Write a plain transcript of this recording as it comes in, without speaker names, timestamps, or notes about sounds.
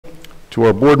To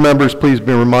our board members, please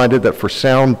be reminded that for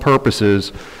sound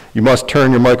purposes, you must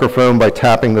turn your microphone by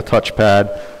tapping the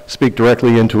touchpad. Speak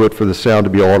directly into it for the sound to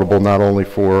be audible, not only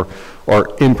for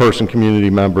our in-person community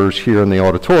members here in the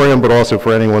auditorium, but also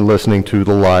for anyone listening to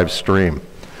the live stream.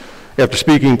 After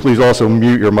speaking, please also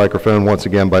mute your microphone once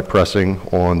again by pressing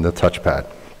on the touchpad.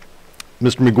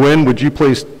 Mr. McGuinn, would you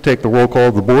please take the roll call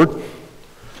of the board?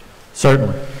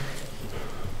 Certainly.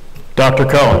 Dr.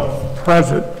 Cohen.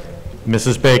 Present.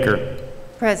 Mrs. Baker.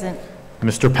 Present.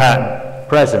 Mr. Patton.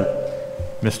 Present.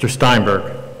 Mr.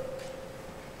 Steinberg.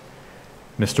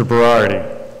 Mr.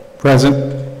 Berardi. Present.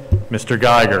 Mr.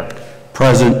 Geiger.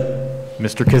 Present.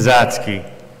 Mr. Kazatsky.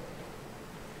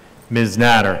 Ms.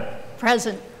 Natter.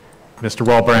 Present. Mr.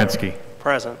 Walbransky.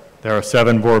 Present. There are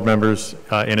 7 board members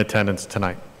in attendance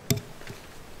tonight.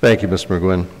 Thank you, Mr.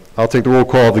 McGuinn. I'll take the roll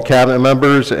call of the cabinet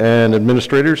members and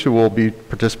administrators who will be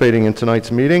participating in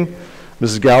tonight's meeting.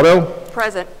 Mrs. Gaudo?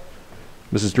 Present.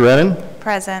 Mrs. Drennan?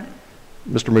 Present.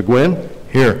 Mr. McGuinn?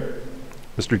 Here.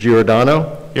 Mr.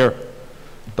 Giordano? Here.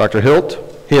 Dr. Hilt?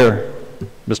 Here.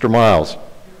 Mr. Miles?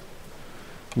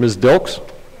 Ms. Dilks?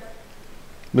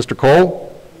 Mr.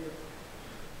 Cole?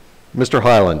 Mr.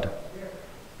 Highland?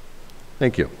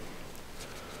 Thank you.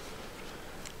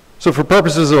 So for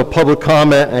purposes of public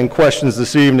comment and questions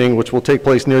this evening, which will take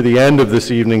place near the end of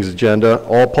this evening's agenda,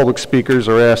 all public speakers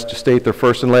are asked to state their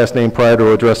first and last name prior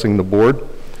to addressing the board.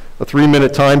 A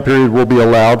 3-minute time period will be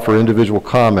allowed for individual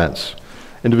comments.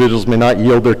 Individuals may not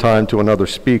yield their time to another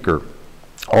speaker.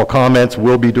 All comments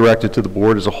will be directed to the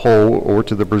board as a whole or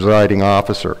to the presiding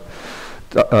officer.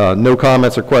 No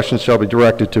comments or questions shall be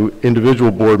directed to individual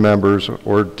board members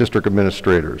or district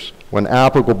administrators. When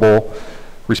applicable,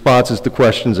 responses to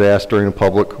questions asked during the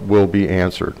public will be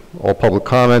answered. All public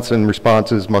comments and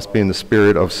responses must be in the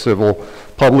spirit of civil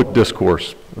public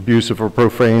discourse. Abusive or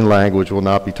profane language will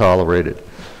not be tolerated.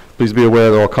 Please be aware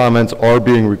that all comments are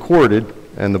being recorded,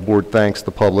 and the board thanks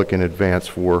the public in advance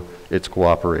for its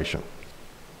cooperation.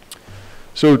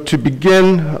 So to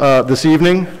begin this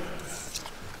evening,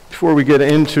 before we get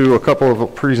into a couple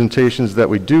of presentations that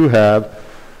we do have,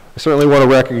 I certainly want to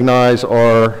recognize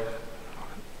our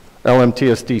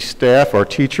LMTSD staff, our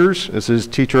teachers. This is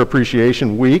Teacher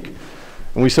Appreciation Week,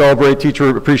 and we celebrate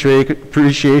Teacher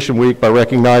Appreciation Week by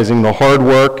recognizing the hard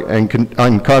work and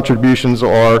contributions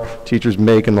our teachers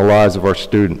make in the lives of our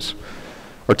students.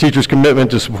 Our teachers' commitment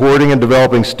to supporting and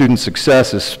developing student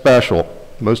success is special.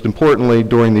 Most importantly,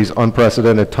 during these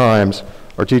unprecedented times,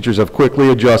 our teachers have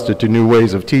quickly adjusted to new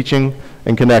ways of teaching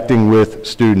and connecting with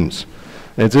students.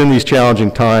 And it's in these challenging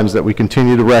times that we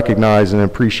continue to recognize and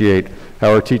appreciate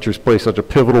how our teachers play such a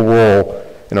pivotal role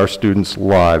in our students'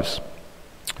 lives.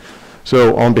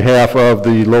 So on behalf of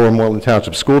the Lower Moreland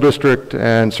Township School District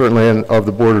and certainly of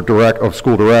the Board of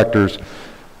School Directors,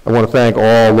 I want to thank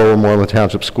all Lower Moreland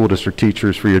Township School District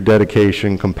teachers for your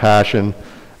dedication, compassion,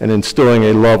 and instilling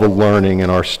a love of learning in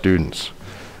our students.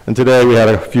 And today we had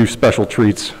a few special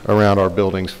treats around our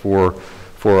buildings for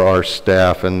our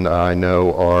staff, and I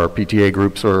know our PTA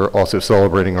groups are also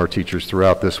celebrating our teachers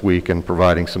throughout this week and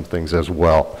providing some things as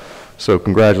well. So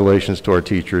congratulations to our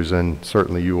teachers, and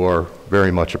certainly you are very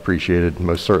much appreciated,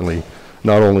 most certainly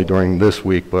not only during this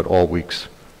week, but all weeks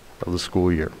of the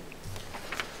school year.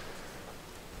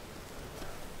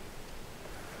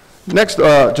 Next,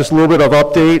 just a little bit of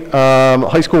update.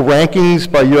 High school rankings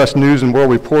by U.S. News and World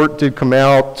Report did come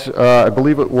out, I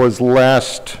believe it was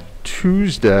last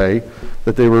Tuesday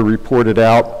that they were reported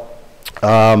out.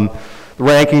 The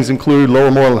rankings include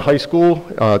Lower Moreland High School,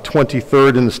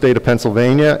 23rd in the state of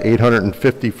Pennsylvania,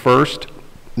 851st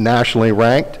nationally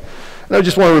ranked. And I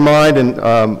just want to remind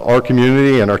our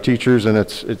community and our teachers, and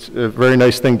it's a very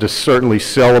nice thing to certainly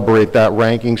celebrate that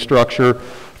ranking structure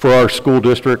for our school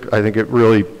district. I think it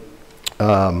really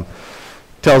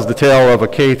tells the tale of a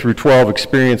K through 12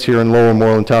 experience here in Lower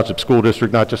Moreland Township School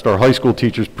District, not just our high school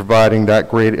teachers providing that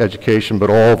great education, but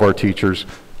all of our teachers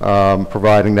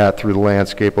providing that through the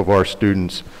landscape of our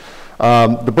students.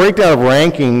 The breakdown of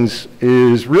rankings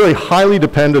is really highly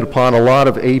dependent upon a lot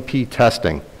of AP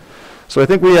testing. So I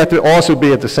think we have to also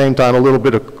be at the same time a little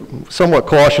bit of somewhat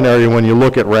cautionary when you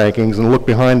look at rankings and look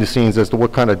behind the scenes as to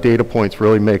what kind of data points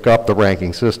really make up the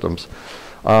ranking systems.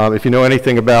 If you know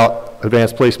anything about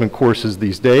advanced placement courses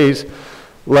these days,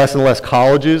 less and less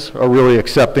colleges are really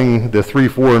accepting the 3,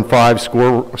 4, and 5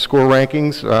 score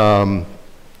rankings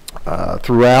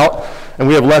throughout, and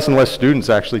we have less and less students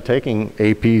actually taking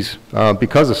APs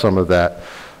because of some of that.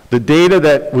 The data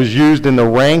that was used in the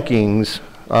rankings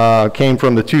came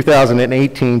from the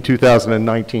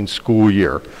 2018-2019 school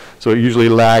year. So it usually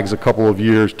lags a couple of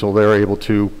years till they're able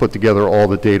to put together all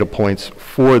the data points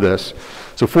for this.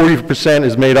 So 40%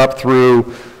 is made up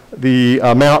through the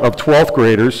amount of 12th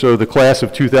graders, so the class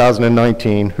of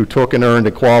 2019, who took and earned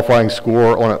a qualifying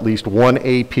score on at least one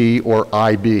AP or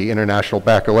IB, International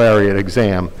Baccalaureate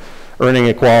exam. Earning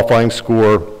a qualifying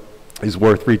score is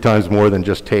worth 3 times more than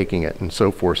just taking it, and so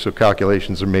forth. So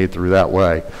calculations are made through that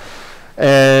way.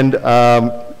 And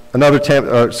another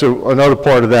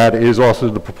part of that is also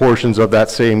the proportions of that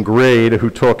same grade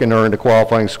who took and earned a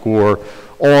qualifying score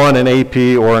on an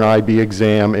AP or an IB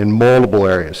exam in multiple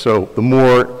areas. So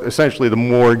essentially the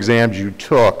more exams you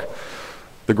took,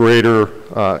 the greater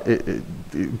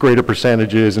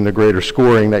percentages and the greater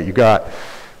scoring that you got.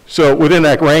 So within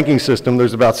that ranking system,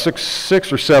 there's about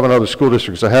six or seven other school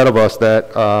districts ahead of us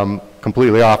that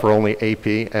completely offer only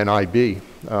AP and IB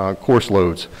course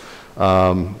loads.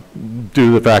 Due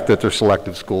to the fact that they're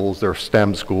selective schools, they're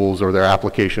STEM schools, or they're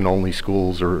application-only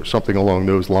schools, or something along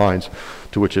those lines,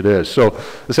 to which it is. So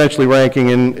essentially ranking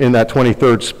in that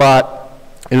 23rd spot,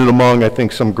 in and among, I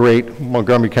think, some great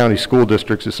Montgomery County school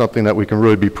districts is something that we can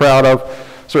really be proud of.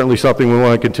 Certainly something we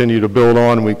want to continue to build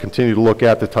on, and we continue to look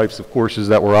at the types of courses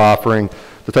that we're offering,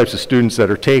 the types of students that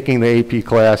are taking the AP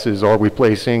classes. Are we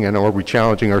placing and are we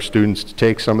challenging our students to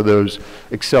take some of those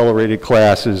accelerated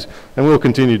classes? And we'll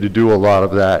continue to do a lot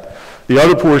of that. The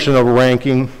other portion of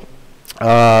ranking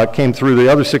came through, the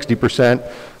other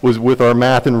 60% was with our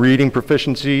math and reading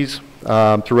proficiencies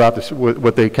throughout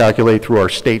what they calculate through our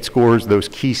state scores, those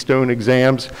keystone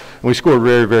exams. And we scored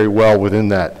very, very well within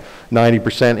that.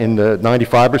 90% in the,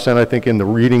 95% I think in the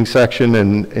reading section,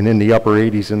 and in the upper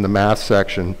 80s in the math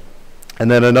section.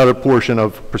 And then another portion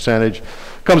of percentage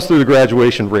comes through the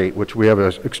graduation rate, which we have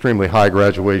an extremely high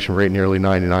graduation rate, nearly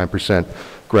 99%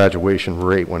 graduation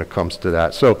rate when it comes to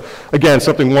that. So again,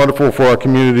 something wonderful for our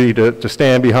community to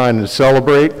stand behind and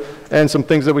celebrate, and some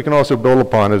things that we can also build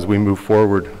upon as we move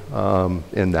forward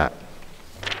in that.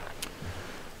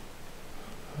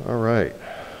 All right.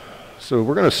 So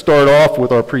we're going to start off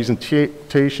with our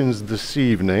presentations this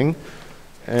evening,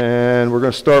 and we're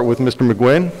going to start with Mr.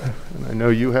 McGuinn. And I know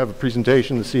you have a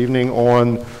presentation this evening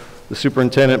on the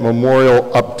Superintendent Memorial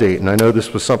Update, and I know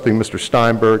this was something Mr.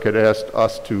 Steinberg had asked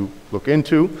us to look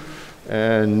into,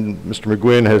 and Mr.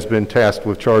 McGuinn has been tasked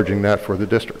with charging that for the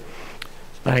district.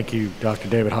 Thank you, Dr.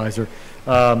 David Heiser.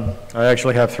 I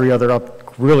actually have 3 other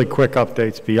really quick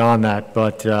updates beyond that,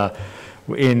 but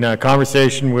in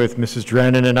conversation with Mrs.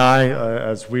 Drennan and I,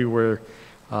 as we were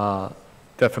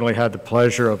definitely had the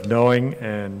pleasure of knowing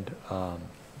and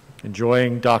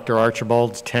enjoying Dr.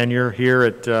 Archibald's tenure here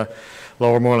at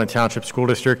Lower Moreland Township School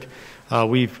District,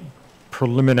 we've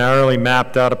preliminarily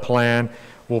mapped out a plan.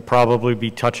 We'll probably be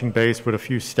touching base with a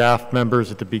few staff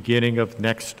members at the beginning of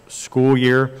next school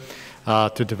year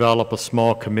to develop a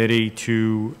small committee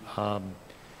to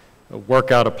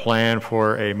work out a plan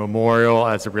for a memorial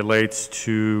as it relates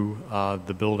to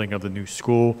the building of the new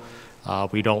school.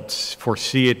 We don't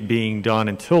foresee it being done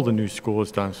until the new school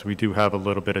is done, so we do have a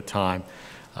little bit of time.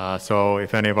 So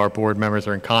if any of our board members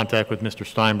are in contact with Mr.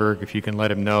 Steinberg, if you can let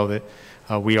him know that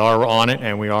we are on it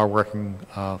and we are working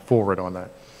forward on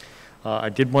that. I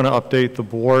did want to update the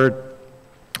board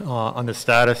on the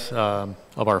status of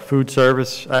our food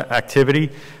service activity.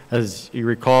 As you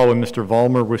recall, when Mr.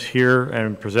 Vollmer was here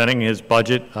and presenting his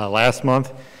budget last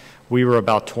month, we were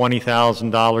about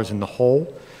 $20,000 in the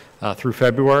hole through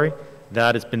February.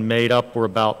 That has been made up. We're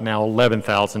about now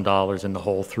 $11,000 in the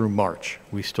hole through March.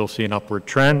 We still see an upward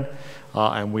trend,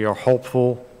 and we are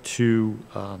hopeful to,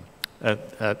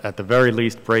 at the very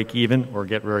least, break even or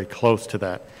get very close to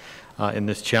that in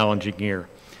this challenging year.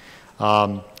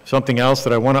 Something else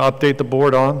that I want to update the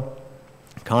board on,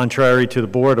 contrary to the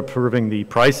board approving the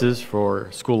prices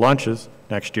for school lunches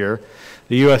next year,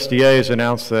 the USDA has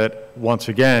announced that once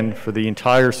again for the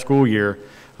entire school year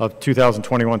of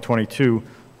 2021-22,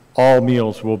 all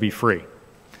meals will be free.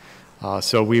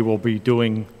 So we will be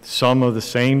doing some of the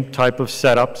same type of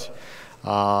setups.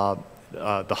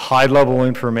 The high-level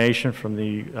information from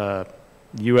the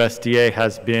USDA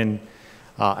has been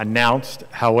announced.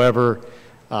 However,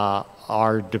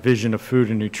 our Division of Food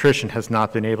and Nutrition has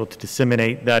not been able to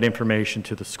disseminate that information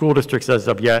to the school districts as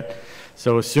of yet.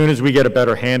 So as soon as we get a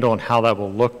better handle on how that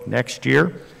will look next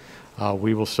year,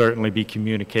 we will certainly be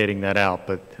communicating that out.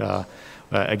 But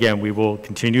again, we will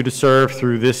continue to serve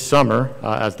through this summer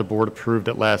as the board approved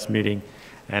at last meeting.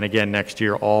 And again, next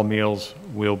year, all meals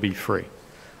will be free.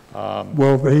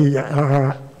 Will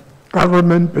the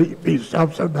government be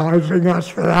subsidizing us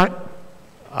for that?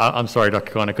 I'm sorry,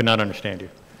 Dr. Cohen, I could not understand you.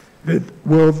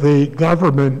 Will the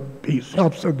government be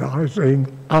subsidizing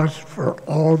us for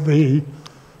all the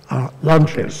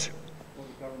lunches? Will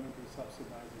the government be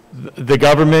subsidizing The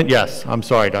government, yes, I'm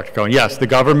sorry, Dr. Cohen. Yes, the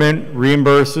government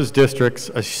reimburses districts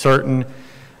a certain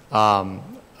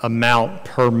amount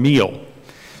per meal.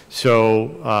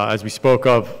 So as we spoke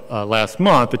of last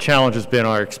month, the challenge has been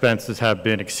our expenses have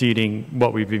been exceeding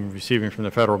what we've been receiving from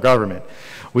the federal government.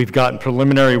 We've gotten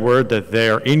preliminary word that they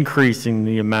are increasing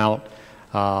the amount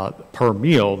per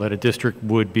meal that a district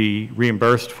would be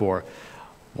reimbursed for.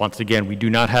 Once again, we do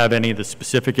not have any of the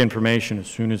specific information. As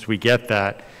soon as we get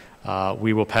that,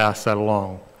 we will pass that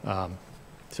along.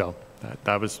 So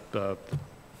that was the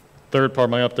third part of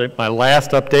my update. My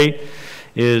last update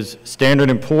is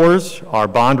Standard & Poor's, our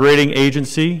bond rating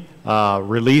agency,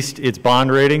 released its bond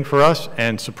rating for us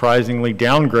and surprisingly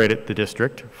downgraded the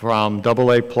district from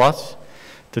AA+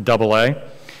 to AA,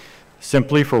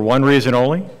 simply for one reason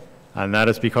only, and that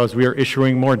is because we are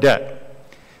issuing more debt.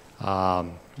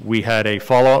 We had a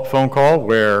follow-up phone call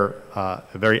where a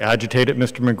very agitated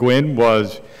Mr. McGuinn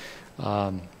was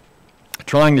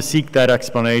trying to seek that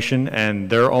explanation, and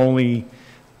their only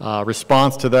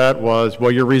response to that was,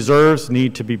 well, your reserves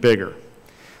need to be bigger.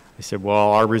 I said,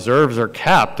 well, our reserves are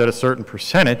capped at a certain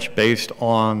percentage based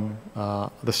on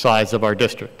the size of our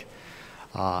district.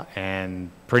 And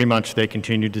pretty much they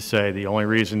continued to say the only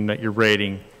reason that your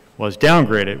rating was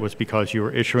downgraded was because you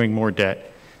were issuing more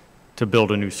debt to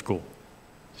build a new school.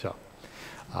 So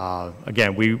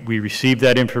again, we received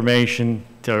that information.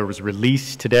 It was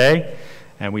released today,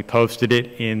 and we posted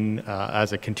it in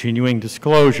as a continuing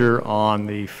disclosure on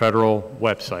the federal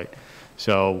website.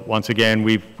 So once again,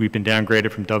 we've been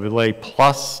downgraded from AA+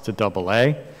 to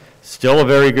AA. Still a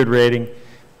very good rating,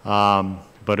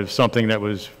 but it's something that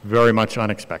was very much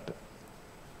unexpected.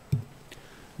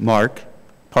 Mark,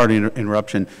 pardon the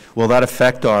interruption, will that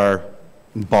affect our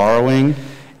borrowing?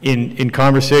 In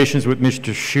conversations with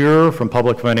Mr. Shearer from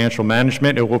Public Financial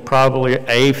Management, it will probably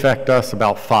affect us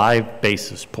about 5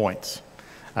 basis points.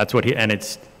 That's what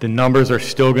the numbers are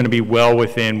still going to be well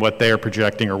within what they are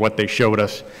projecting or what they showed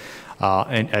us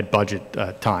at budget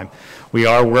time. We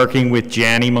are working with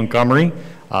Janney Montgomery.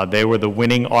 They were the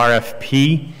winning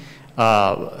RFP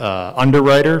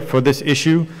underwriter for this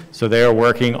issue, so they are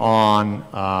working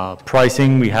on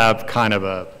pricing. We have kind of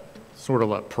a sort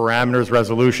of a parameters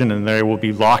resolution, and they will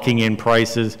be locking in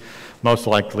prices most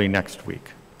likely next week.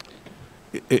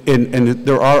 And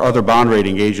there are other bond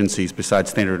rating agencies besides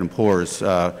Standard & Poor's.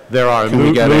 There are. Can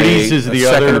we get Moody's is the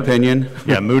second other opinion?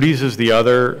 Yeah, Moody's is the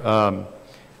other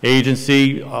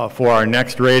agency. For our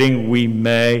next rating, we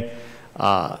may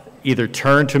either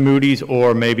turn to Moody's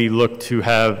or maybe look to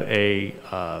have a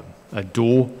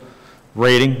dual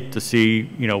rating to see,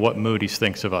 what Moody's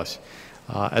thinks of us.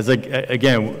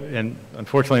 Again, and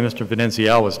unfortunately, Mr.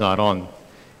 Veneziel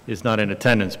is not in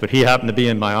attendance, but he happened to be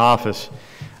in my office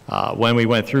when we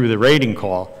went through the rating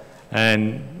call,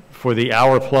 and for the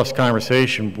hour-plus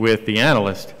conversation with the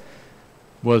analyst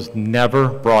was never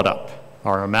brought up.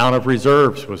 Our amount of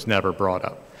reserves was never brought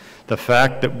up. The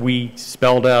fact that we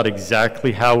spelled out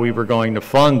exactly how we were going to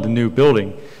fund the new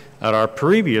building at our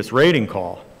previous rating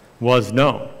call was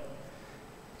known.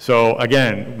 So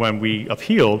again, when we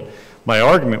appealed, my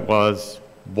argument was,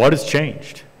 what has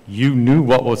changed? You knew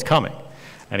what was coming.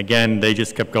 And again, they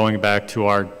just kept going back to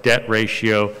our debt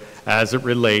ratio as it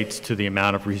relates to the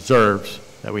amount of reserves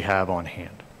that we have on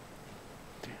hand.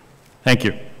 Thank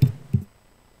you.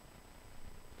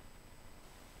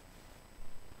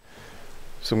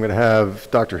 So I'm going to have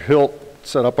Dr. Hilt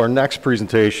set up our next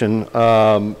presentation.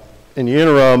 In the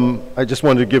interim, I just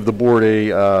wanted to give the board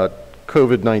a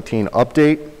COVID-19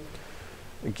 update.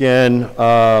 Again,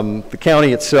 the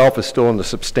county itself is still in the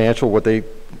substantial, what they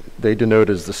denote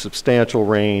as the substantial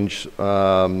range.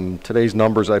 Today's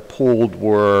numbers I pulled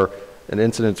were an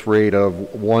incidence rate of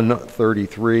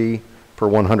 133 per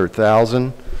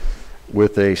 100,000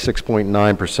 with a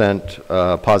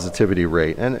 6.9% positivity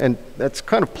rate. And that's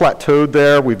kind of plateaued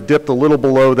there. We've dipped a little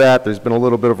below that. There's been a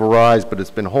little bit of a rise, but it's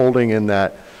been holding in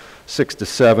that 6 to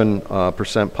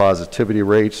 7% positivity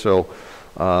rate. So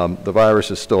the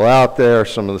virus is still out there.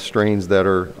 Some of the strains that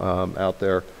are out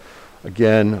there.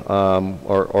 Again,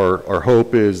 our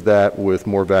hope is that with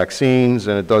more vaccines,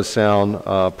 and it does sound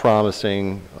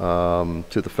promising to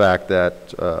the fact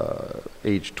that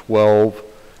age 12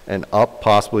 and up,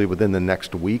 possibly within the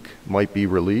next week, might be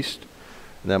released.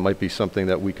 And that might be something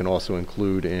that we can also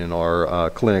include in our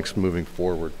clinics moving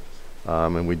forward.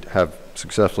 And we have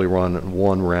successfully run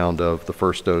one round of the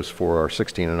first dose for our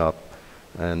 16 and up,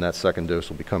 and that second dose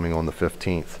will be coming on the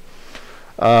 15th.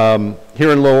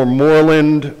 Here in Lower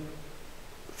Moreland,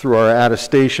 through our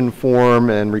attestation form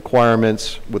and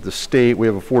requirements with the state, we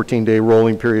have a 14-day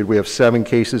rolling period. We have 7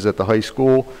 cases at the high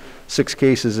school, 6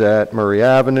 cases at Murray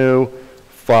Avenue,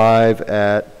 5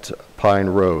 at Pine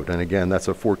Road. And again, that's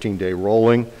a 14-day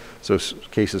rolling. So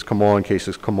cases come on,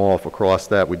 cases come off across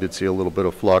that. We did see a little bit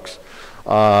of flux.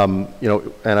 You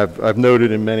know, and I've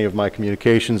noted in many of my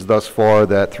communications thus far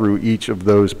that through each of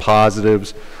those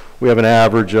positives, we have an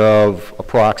average of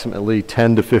approximately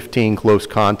 10 to 15 close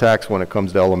contacts when it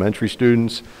comes to elementary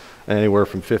students, and anywhere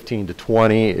from 15 to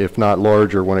 20, if not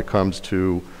larger, when it comes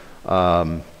to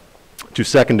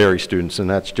secondary students, and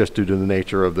that's just due to the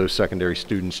nature of those secondary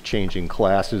students changing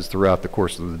classes throughout the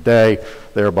course of the day,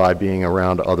 thereby being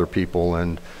around other people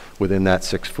and within that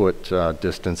 6-foot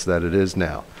distance that it is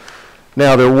now.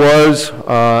 Now, there was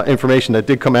information that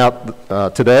did come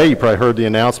out today. You probably heard the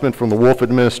announcement from the Wolf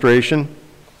administration,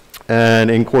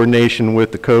 and in coordination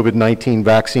with the COVID-19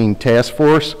 vaccine task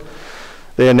force,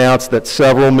 they announced that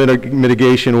several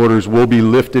mitigation orders will be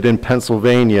lifted in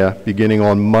Pennsylvania beginning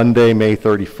on Monday, May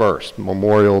 31st,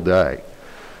 Memorial Day.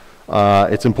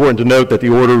 It's important to note that the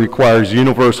order requires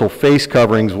universal face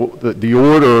coverings. The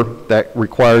order that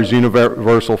requires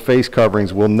universal face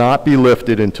coverings will not be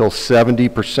lifted until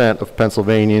 70% of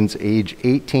Pennsylvanians age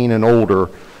 18 and older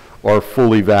are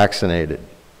fully vaccinated.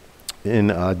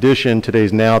 In addition,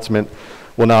 today's announcement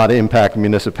will not impact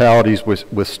municipalities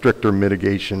with stricter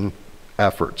mitigation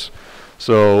efforts.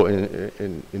 So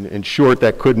in short,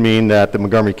 that could mean that the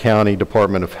Montgomery County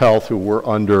Department of Health, who we're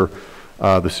under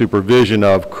the supervision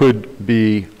of, could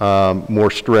be more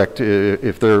strict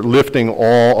if they're lifting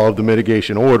all of the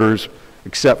mitigation orders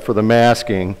except for the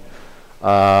masking.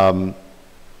 Montgomery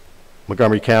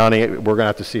County, we're going to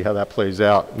have to see how that plays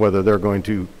out, whether they're going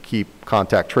to keep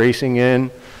contact tracing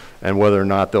in and whether or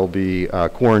not they'll be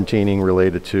quarantining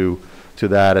related to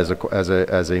that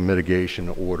as a mitigation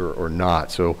order or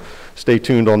not. So stay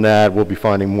tuned on that. We'll be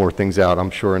finding more things out, I'm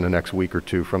sure, in the next week or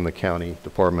two from the County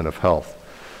Department of Health.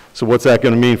 So what's that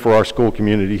going to mean for our school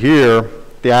community here?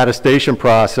 The attestation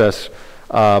process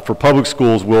for public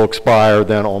schools will expire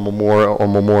then on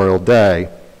Memorial Day.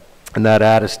 And that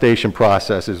attestation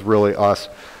process is really us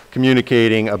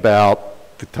communicating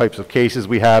about the types of cases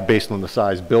we have based on the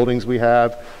size buildings we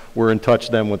have. We're in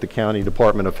touch then with the County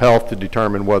Department of Health to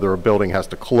determine whether a building has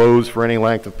to close for any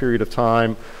length of period of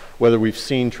time, whether we've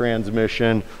seen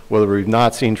transmission, whether we've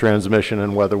not seen transmission,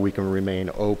 and whether we can remain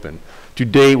open. To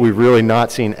date, we've really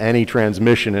not seen any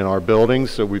transmission in our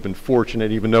buildings, so we've been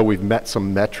fortunate, even though we've met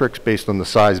some metrics based on the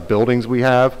size buildings we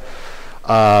have,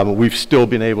 we've still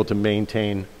been able to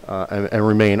maintain and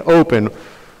remain open,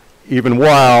 even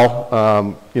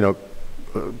while, you know,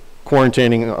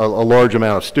 quarantining a large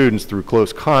amount of students through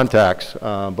close contacts,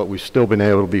 but we've still been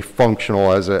able to be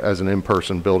functional as an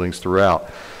in-person buildings throughout.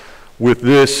 With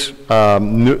this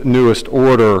newest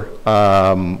order,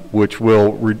 which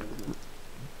will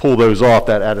pull those off,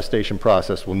 that attestation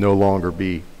process will no longer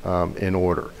be in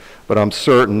order. But I'm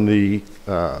certain the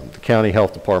county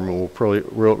health department will probably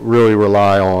really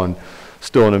rely on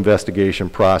still an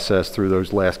investigation process through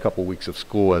those last couple weeks of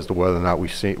school as to whether or not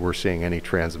we're seeing any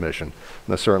transmission. And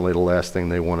that's certainly the last thing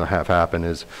they want to have happen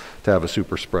is to have a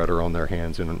super spreader on their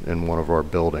hands in one of our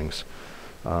buildings.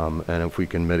 And if we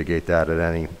can mitigate that at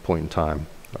any point in time,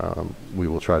 we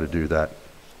will try to do that.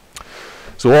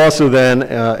 So also then,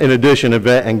 in addition,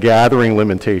 event and gathering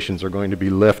limitations are going to be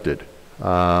lifted.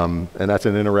 And that's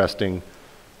an interesting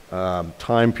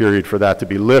time period for that to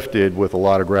be lifted with a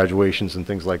lot of graduations and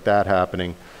things like that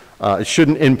happening. It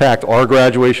shouldn't impact our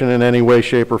graduation in any way,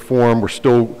 shape, or form. We're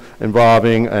still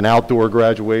involving an outdoor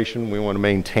graduation. We want to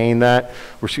maintain that.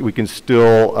 We can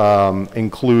still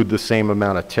include the same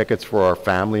amount of tickets for our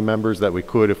family members that we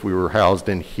could if we were housed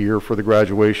in here for the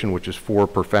graduation, which is 4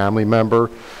 per family member.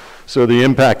 So the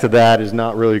impact of that is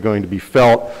not really going to be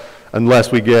felt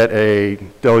unless we get a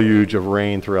deluge of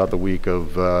rain throughout the week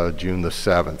of June the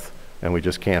 7th. And we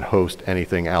just can't host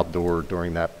anything outdoor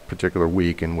during that particular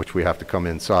week, in which we have to come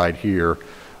inside here.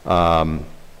 And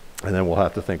then we'll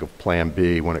have to think of plan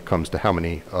B when it comes to how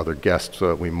many other guests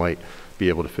we might be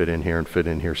able to fit in here and fit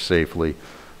in here safely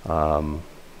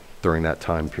during that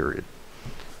time period.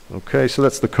 Okay, so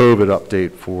that's the COVID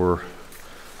update for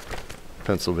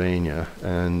Pennsylvania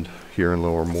and here in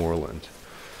Lower Moreland.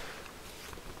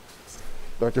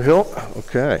 Dr. Hill?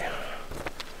 Okay.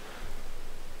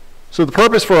 So the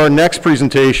purpose for our next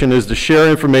presentation is to share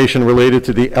information related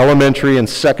to the Elementary and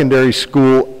Secondary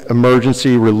School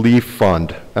Emergency Relief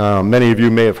Fund. Many of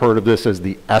you may have heard of this as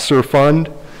the ESSER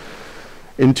Fund.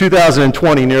 In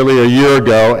 2020, nearly a year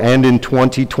ago, and in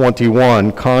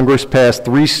 2021, Congress passed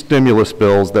 3 stimulus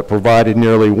bills that provided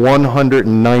nearly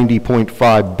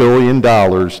 $190.5 billion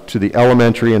to the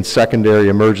Elementary and Secondary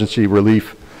Emergency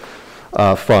Relief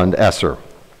Fund, ESSER.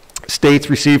 States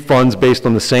receive funds based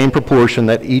on the same proportion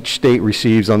that each state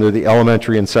receives under the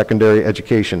Elementary and Secondary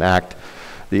Education Act,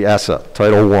 the ESSA,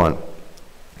 Title I.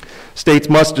 States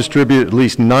must distribute at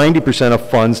least 90% of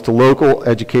funds to local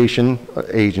education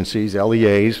agencies,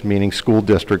 LEAs, meaning school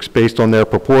districts, based on their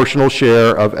proportional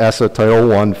share of ESSA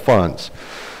Title I funds.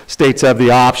 States have the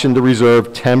option to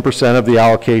reserve 10% of the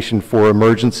allocation for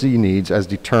emergency needs as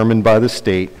determined by the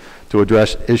state to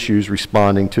address issues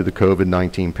responding to the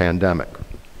COVID-19 pandemic.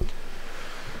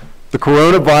 The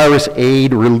Coronavirus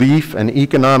Aid, Relief, and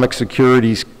Economic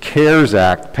Security's CARES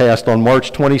Act, passed on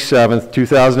March 27,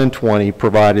 2020,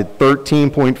 provided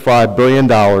 $13.5 billion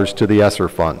to the ESSER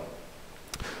Fund.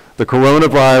 The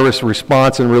Coronavirus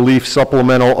Response and Relief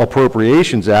Supplemental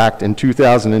Appropriations Act in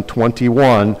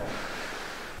 2021,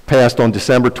 passed on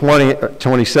December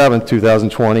 27,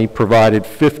 2020, provided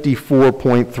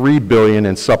 $54.3 billion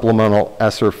in supplemental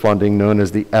ESSER funding known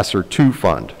as the ESSER II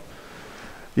Fund.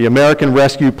 The American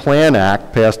Rescue Plan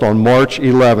Act, passed on March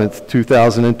 11,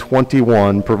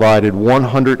 2021, provided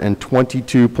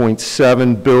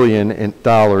 $122.7 billion in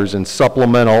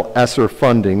supplemental ESSER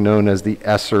funding known as the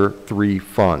ESSER III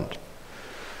Fund.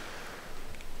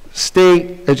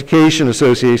 State education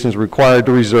associations are required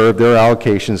to reserve their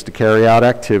allocations to carry out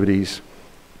activities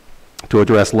to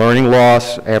address learning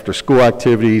loss, after-school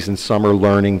activities, and summer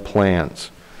learning plans.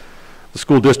 The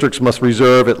school districts must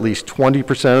reserve at least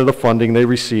 20% of the funding they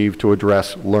receive to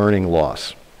address learning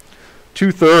loss.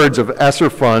 2/3 of ESSER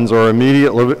funds are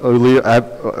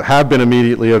have been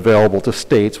immediately available to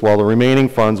states, while the remaining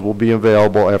funds will be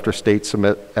available after states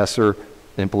submit ESSER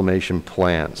implementation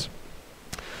plans.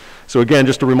 So again,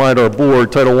 just to remind our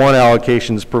board, Title I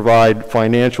allocations provide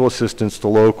financial assistance to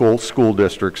local school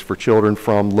districts for children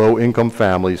from low-income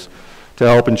families to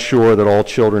help ensure that all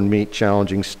children meet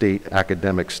challenging state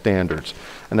academic standards.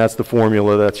 And that's the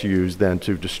formula that's used then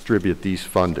to distribute these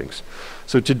fundings.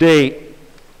 So to date,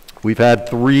 we've had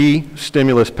 3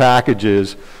 stimulus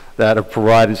packages that have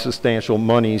provided substantial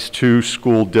monies to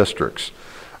school districts.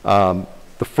 The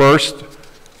first,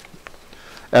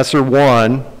 ESSER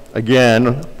I,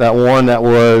 again, that one that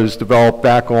was developed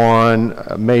back on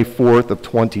May 4th of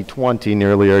 2020,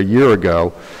 nearly a year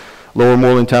ago, Lower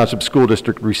Moreland Township School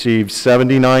District received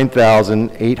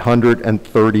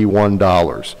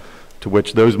 $79,831, to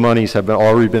which those monies have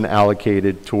already been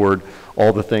allocated toward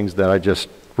all the things that I just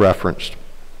referenced.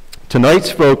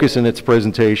 Tonight's focus in its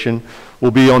presentation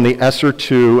will be on the ESSER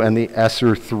II and the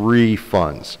ESSER III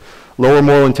funds. Lower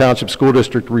Moreland Township School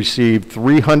District received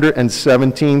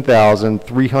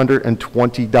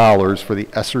 $317,320 for the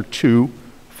ESSER II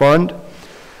fund.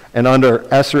 And under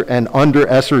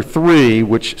ESSER III,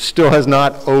 which still has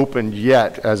not opened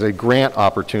yet as a grant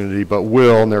opportunity, but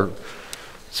will, and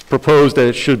it's proposed that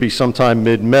it should be sometime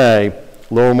mid-May,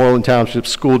 Lower Moreland Township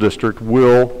School District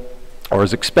will, or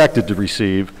is expected to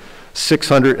receive,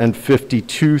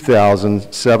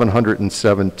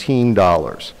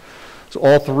 $652,717. So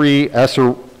all 3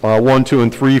 ESSER I, II,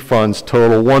 and III funds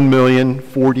total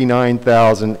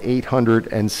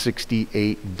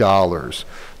 $1,049,868,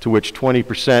 to which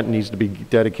 20% needs to be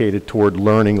dedicated toward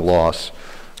learning loss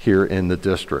here in the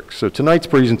district. So tonight's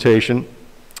presentation,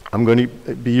 I'm going to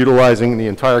be utilizing the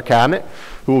entire cabinet,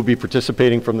 who will be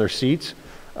participating from their seats.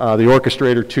 The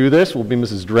orchestrator to this will be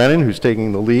Mrs. Drennan, who's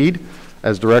taking the lead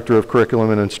as Director of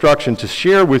Curriculum and Instruction, to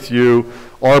share with you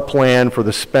our plan for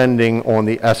the spending on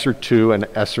the ESSER II and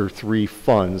ESSER III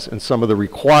funds and some of the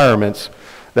requirements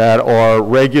that are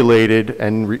regulated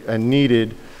and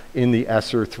needed in the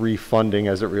ESSER III funding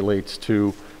as it relates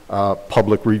to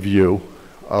public review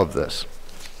of this.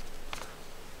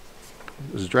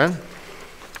 Mrs. Drennan?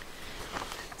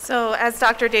 So as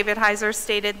Dr. David Heiser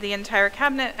stated, the entire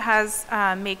cabinet has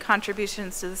made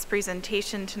contributions to this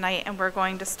presentation tonight, and we're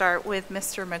going to start with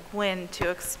Mr. McGuinn to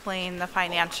explain the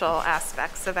financial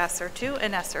aspects of ESSER II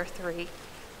and ESSER III.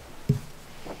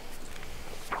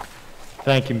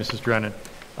 Thank you, Mrs. Drennan.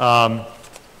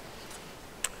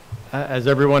 As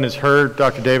everyone has heard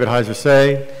Dr. David Heiser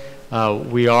say,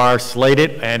 we are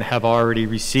slated and have already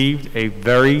received a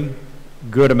very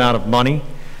good amount of money.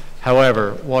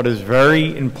 However, what is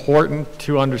very important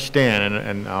to understand,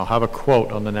 and I'll have a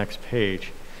quote on the next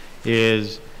page,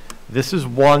 is this is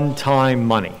one-time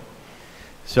money.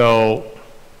 So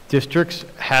districts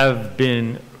have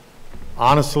been,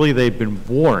 honestly, they've been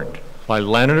warned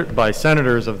by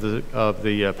senators of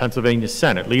the Pennsylvania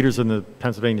Senate, leaders in the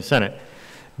Pennsylvania Senate,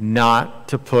 not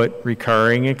to put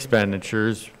recurring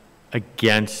expenditures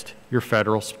against your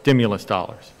federal stimulus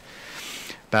dollars.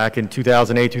 Back in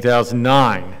 2008,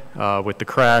 2009, with the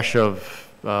crash of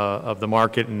the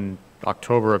market in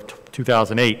October of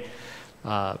 2008,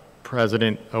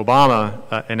 President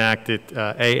Obama enacted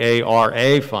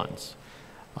AARA funds.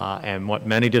 And what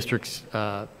many districts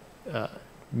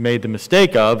made the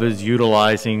mistake of is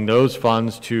utilizing those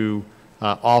funds to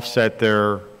offset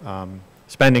their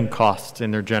spending costs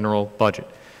in their general budget.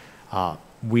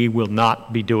 We will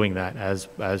not be doing that,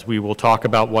 as we will talk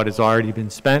about what has already been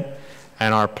spent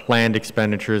and our planned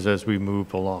expenditures as we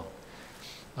move along.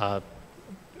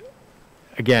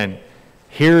 Again,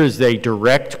 here is a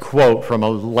direct quote from a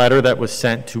letter that was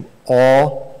sent to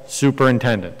all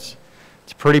superintendents.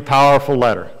 It's a pretty powerful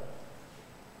letter.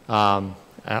 I'm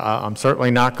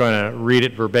certainly not going to read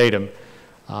it verbatim,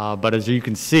 but as you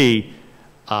can see,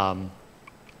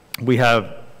 we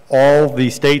have all the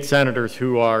state senators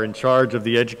who are in charge of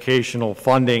the educational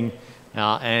funding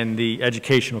and the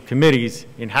educational committees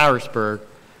in Harrisburg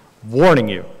warning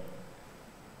you.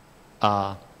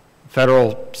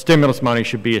 Federal stimulus money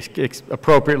should be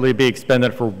appropriately be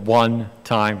expended for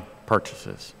one-time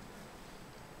purchases.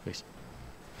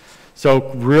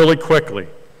 So really quickly,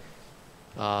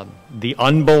 the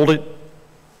unbolded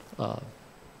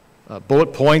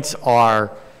bullet points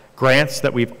are grants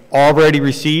that we've already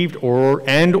received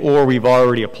or we've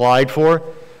already applied for.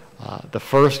 The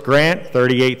first grant,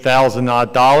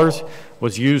 $38,000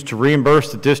 was used to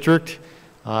reimburse the district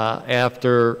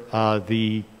after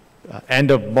the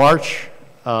end of March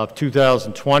of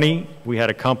 2020. We had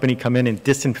a company come in and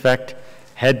disinfect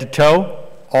head to toe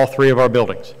all 3 of our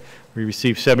buildings. We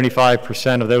received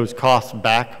 75% of those costs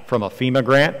back from a FEMA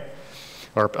grant,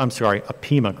 or I'm sorry, a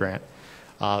PEMA grant.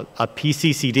 A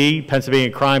PCCD,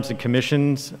 Pennsylvania Crimes and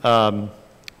Commissions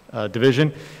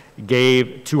Division,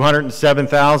 gave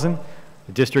 $207,000.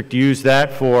 The district used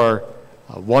that for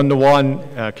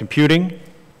one-to-one computing,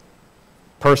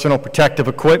 personal protective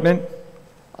equipment,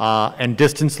 and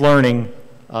distance learning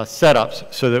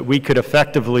setups so that we could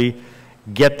effectively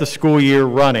get the school year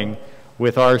running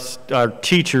with our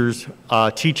teachers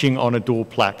teaching on a dual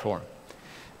platform.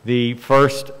 The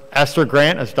first ESSER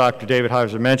grant, as Dr. David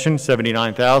Heiser mentioned,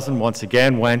 $79,000, once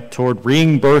again went toward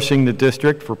reimbursing the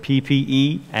district for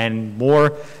PPE and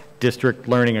more district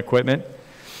learning equipment.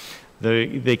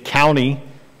 The county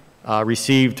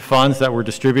received funds that were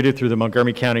distributed through the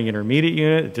Montgomery County Intermediate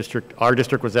Unit. Our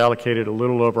district was allocated a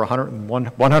little over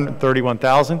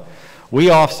 $131,000. We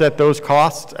offset those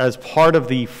costs as part of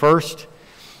the first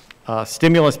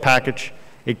stimulus package.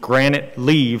 It granted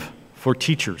leave for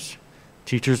teachers.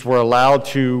 Teachers were allowed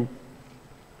to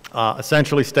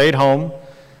essentially stay at home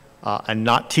and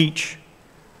not teach,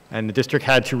 and the district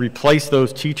had to replace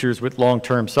those teachers with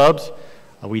long-term subs.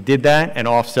 We did that and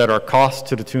offset our costs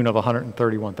to the tune of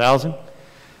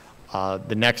 $131,000.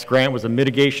 The next grant was a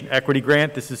mitigation equity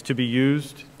grant. This is to be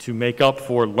used to make up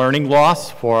for learning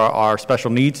loss for our special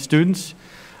needs students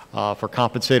for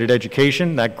compensated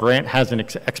education. That grant has an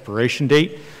expiration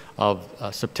date of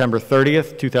September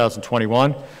 30th,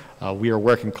 2021. We are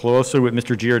working closely with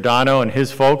Mr. Giordano and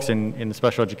his folks in the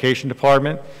special education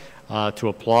department to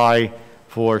apply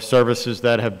for services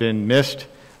that have been missed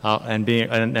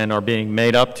and are being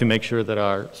made up to make sure that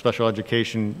our special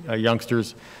education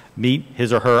youngsters meet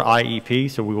his or her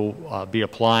IEP. So we will be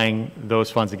applying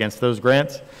those funds against those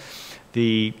grants.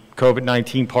 The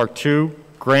COVID-19 Part 2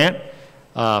 grant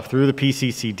through the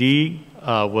PCCD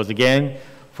was again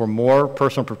for more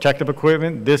personal protective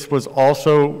equipment. This was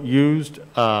also used,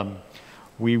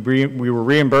 we were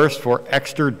reimbursed for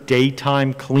extra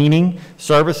daytime cleaning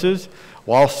services.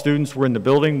 While students were in the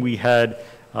building, we had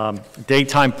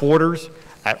daytime porters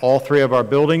at all 3 of our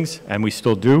buildings, and we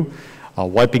still do,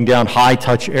 wiping down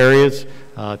high-touch areas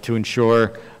to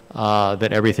ensure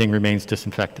that everything remains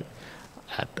disinfected.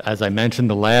 As I mentioned,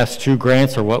 the last 2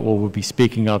 grants are what we'll be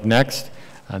speaking of next.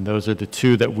 And those are the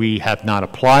 2 that we have not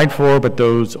applied for, but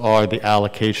those are the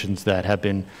allocations that have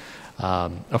been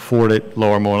afforded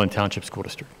Lower Moreland Township School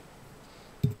District.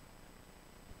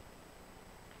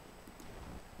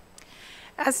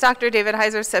 As Dr. David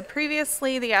Heiser said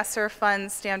previously, the ESSER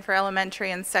funds stand for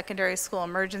Elementary and Secondary School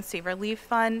Emergency Relief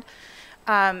Fund.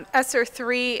 ESSER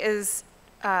 3 is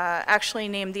actually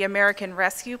named the American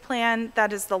Rescue Plan.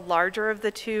 That is the larger of the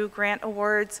 2 grant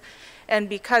awards. And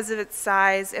because of its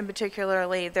size, in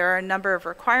particularly, there are a number of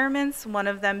requirements, one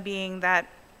of them being that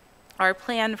our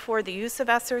plan for the use of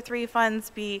ESSER 3 funds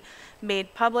be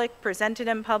made public, presented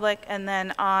in public, and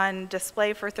then on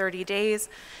display for 30 days.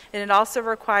 And it also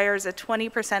requires a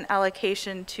 20%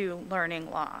 allocation to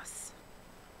learning loss.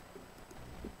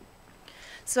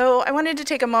 So I wanted to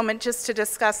take a moment just to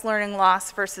discuss learning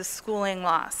loss versus schooling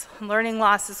loss. Learning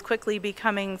loss is quickly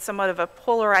becoming somewhat of a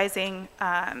polarizing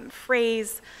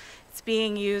phrase. It's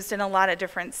being used in a lot of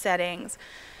different settings.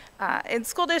 In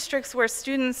school districts where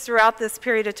students throughout this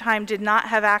period of time did not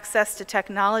have access to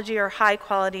technology or high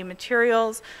quality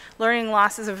materials, learning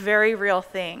loss is a very real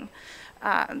thing.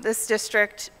 This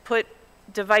district put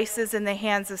devices in the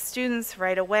hands of students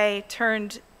right away,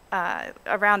 turned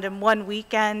around in one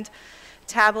weekend,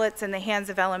 tablets in the hands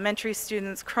of elementary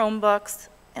students, Chromebooks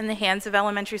in the hands of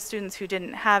elementary students who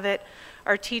didn't have it.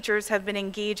 Our teachers have been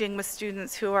engaging with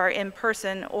students who are in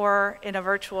person or in a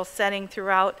virtual setting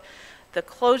throughout the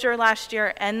closure last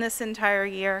year and this entire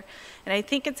year. And I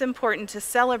think it's important to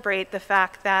celebrate the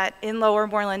fact that in Lower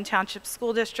Moreland Township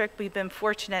School District, we've been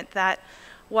fortunate that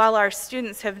while our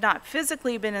students have not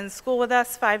physically been in school with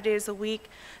us 5 days a week,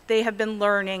 they have been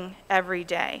learning every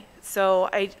day. So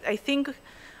I think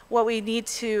what we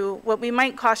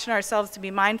might caution ourselves to be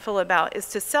mindful about is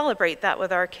to celebrate that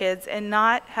with our kids and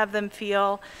not have them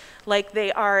feel like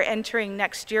they are entering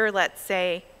next year, let's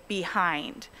say,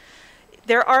 behind.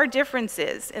 There are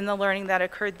differences in the learning that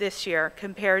occurred this year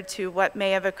compared to what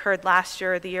may have occurred last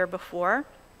year or the year before.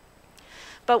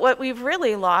 But what we've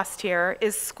really lost here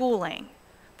is schooling,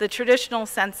 the traditional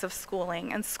sense of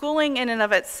schooling. And schooling in and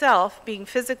of itself, being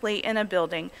physically in a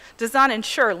building, does not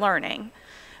ensure learning,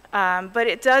 but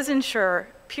it does ensure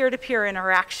peer-to-peer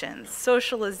interactions,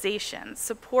 socialization,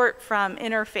 support from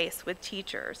interface with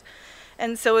teachers.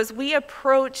 And so as we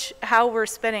approach how we're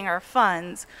spending our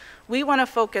funds, we want to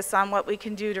focus on what we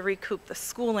can do to recoup the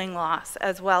schooling loss,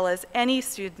 as well as any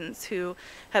students who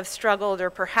have struggled or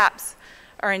perhaps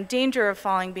are in danger of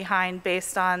falling behind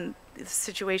based on the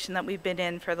situation that we've been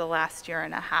in for the last year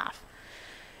and a half.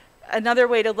 Another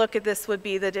way to look at this would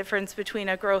be the difference between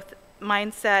a growth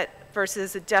mindset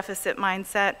versus a deficit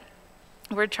mindset.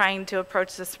 We're trying to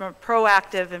approach this from a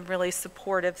proactive and really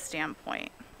supportive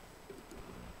standpoint.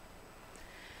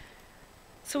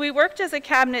 So we worked as a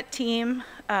cabinet team,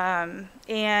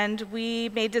 and we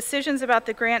made decisions about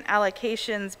the grant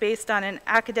allocations based on an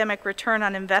academic return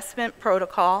on investment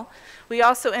protocol. We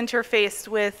also interfaced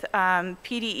with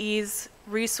PDE's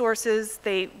resources.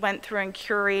 They went through and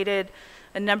curated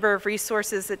a number of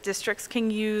resources that districts can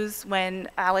use when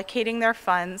allocating their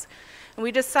funds. And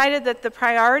we decided that the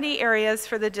priority areas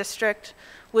for the district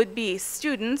would be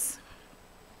students.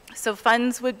 So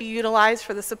funds would be utilized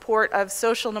for the support of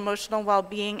social and emotional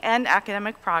well-being and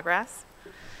academic progress.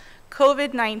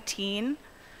 COVID-19,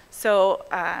 so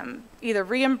either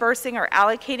reimbursing or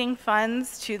allocating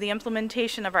funds to the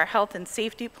implementation of our health and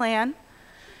safety plan,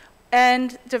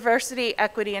 and diversity,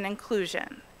 equity, and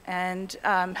inclusion, and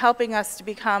helping us to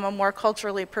become a more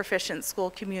culturally proficient school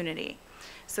community.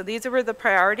 So these were the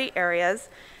priority areas,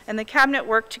 and the cabinet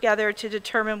worked together to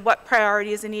determine what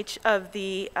priorities in each of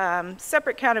the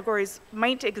separate categories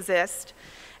might exist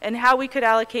and how we could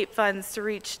allocate funds to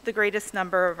reach the greatest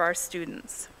number of our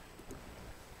students.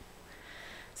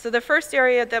 So the first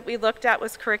area that we looked at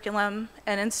was curriculum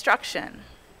and instruction.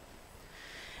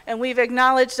 And we've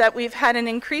acknowledged that we've had an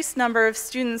increased number of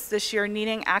students this year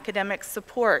needing academic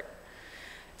support.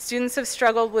 Students have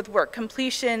struggled with work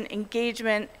completion,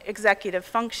 engagement, executive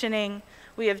functioning.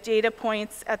 We have data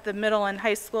points at the middle and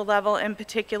high school level in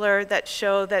particular that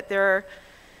show that there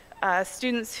are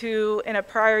students who in a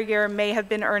prior year may have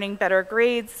been earning better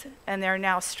grades and they're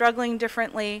now struggling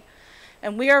differently.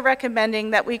 And we are recommending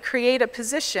that we create a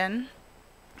position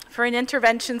for an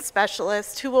intervention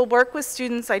specialist who will work with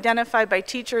students identified by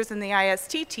teachers in the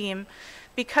IST team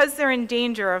because they're in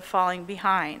danger of falling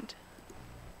behind.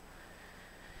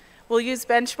 We'll use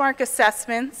benchmark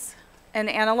assessments and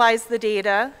analyze the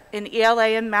data in ELA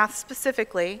and math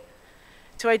specifically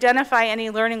to identify any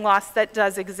learning loss that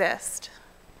does exist.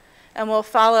 And we'll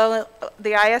follow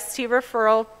the IST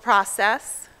referral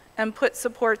process and put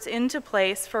supports into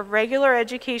place for regular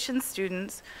education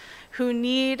students who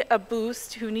need a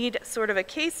boost, who need sort of a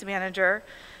case manager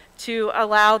to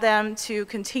allow them to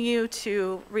continue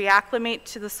to reacclimate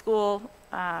to the school,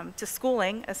 to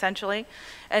schooling essentially,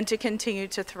 and to continue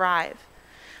to thrive.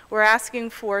 We're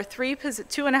asking for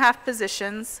 2.5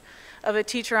 positions of a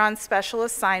teacher on special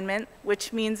assignment,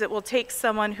 which means it will take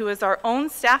someone who is our own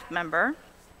staff member,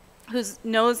 who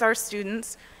knows our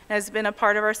students, and has been a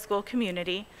part of our school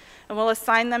community, and we'll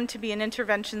assign them to be an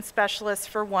intervention specialist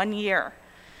for 1 year.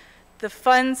 The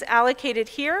funds allocated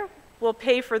here will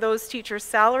pay for those teachers'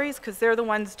 salaries because they're the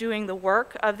ones doing the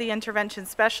work of the intervention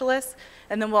specialists,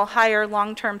 and then we'll hire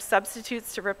long-term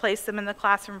substitutes to replace them in the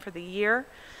classroom for the year.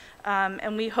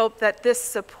 And we hope that this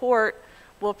support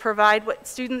will provide what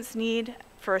students need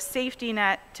for a safety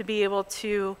net to be able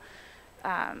to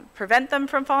prevent them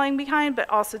from falling behind, but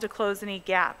also to close any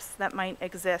gaps that might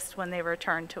exist when they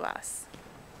return to us.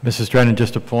 Mrs. Drennan,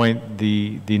 just a point,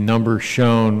 the number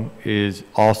shown is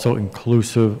also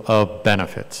inclusive of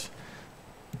benefits.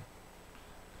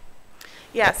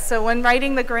 Yes, so when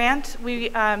writing the grant, we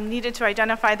needed to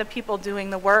identify the people doing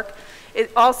the work. It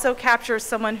also captures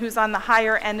someone who's on the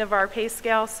higher end of our pay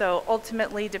scale, so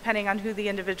ultimately, depending on who the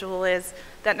individual is,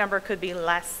 that number could be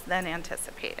less than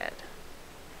anticipated.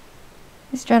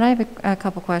 Ms. Dren, I have a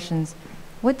couple questions.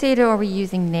 What data are we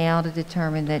using now to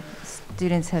determine that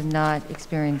students have not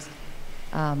experienced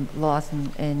loss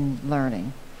in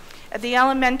learning? At the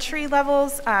elementary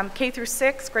levels, K through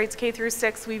 6, grades K through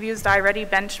 6, we've used iReady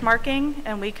benchmarking,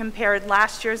 and we compared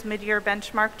last year's mid-year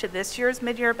benchmark to this year's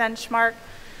mid-year benchmark.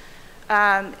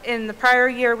 In the prior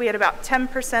year, we had about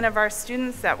 10% of our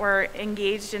students that were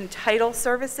engaged in title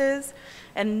services,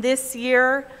 and this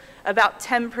year, about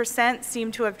 10%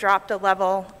 seem to have dropped a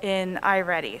level in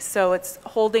iReady, so it's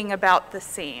holding about the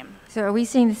same. So are we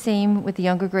seeing the same with the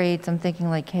younger grades? I'm thinking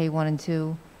like K1 and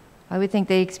 2. I would think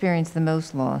they experience the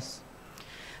most loss.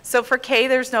 So for K,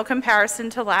 there's no comparison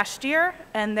to last year,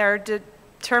 and they're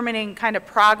determining kind of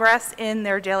progress in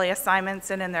their daily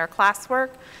assignments and in their classwork.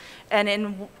 And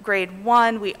in grade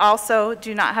 1, we also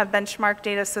do not have benchmark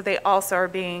data, so they also are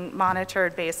being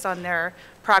monitored based on their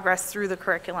progress through the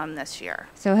curriculum this year.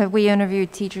 So have we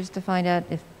interviewed teachers to find out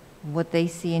what they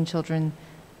see in children,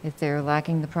 if they're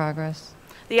lacking the progress?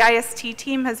 The IST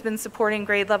team has been supporting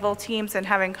grade level teams and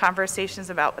having conversations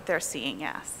about what they're seeing,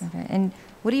 yes. Okay. And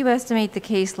what do you estimate the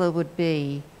caseload would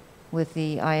be with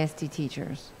the ISD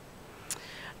teachers?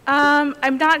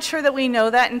 I'm not sure that we know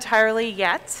that entirely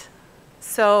yet.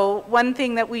 So one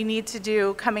thing that we need to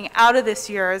do coming out of this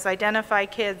year is identify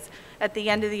kids at the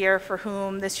end of the year for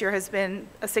whom this year has been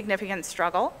a significant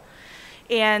struggle.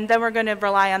 And then we're going to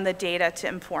rely on the data to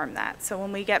inform that. So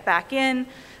when we get back in,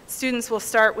 students will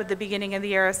start with the beginning of the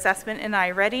year assessment in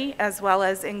iReady, as well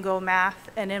as in Go Math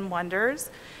and in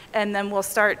Wonders. And then we'll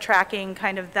start tracking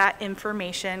kind of that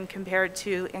information compared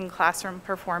to in-classroom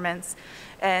performance.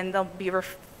 And they'll be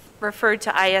referred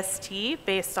to IST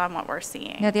based on what we're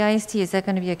seeing. Now, the IST, is that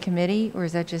going to be a committee, or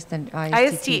is that just an IST teacher?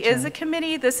 IST is a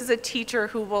committee. This is a teacher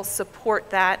who will support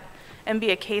that and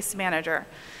be a case manager.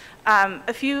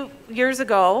 A few years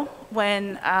ago,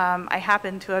 when I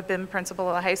happened to have been principal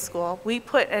of a high school, we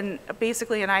put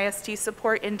basically an IST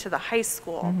support into the high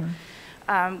school.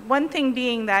 Mm-hmm. One thing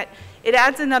being that it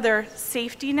adds another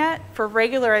safety net for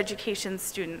regular education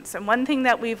students. And one thing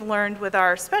that we've learned with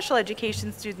our special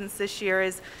education students this year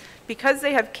is because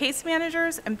they have case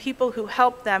managers and people who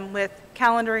help them with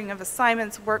calendaring of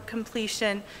assignments, work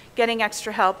completion, getting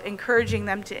extra help, encouraging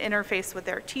them to interface with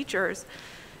their teachers,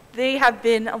 they have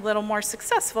been a little more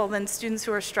successful than students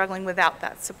who are struggling without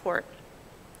that support.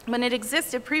 When it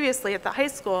existed previously at the high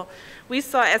school, we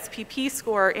saw SPP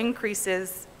score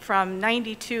increases from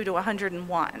 92 to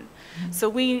 101. Mm-hmm. So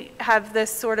we have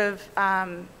this sort of,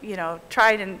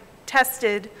 tried and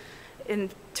tested in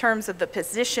terms of the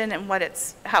position and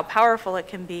how powerful it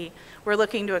can be. We're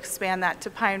looking to expand that to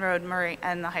Pine Road, Murray,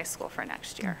 and the high school for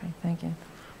next year. Okay, thank you.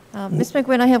 Ms.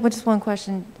 McGuinn, I have just one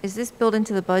question. Is this built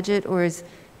into the budget, or is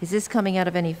this coming out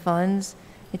of any funds?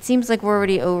 It seems like we're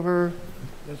already over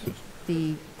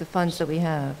the funds that we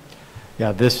have.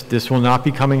 Yeah, this will not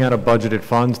be coming out of budgeted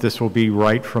funds. This will be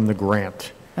right from the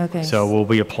grant. Okay. So we'll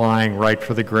be applying right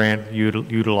for the grant,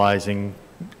 utilizing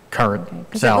current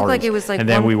salaries. It looked like it was like and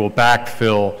then we will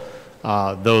backfill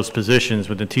those positions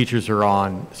when the teachers are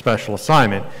on special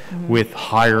assignment with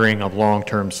hiring of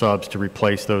long-term subs to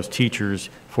replace those teachers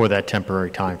for that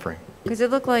temporary time frame. Because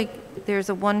it looked like there's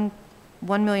a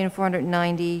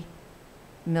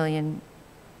 $1,490,000,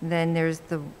 then there's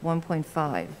the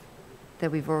 1.5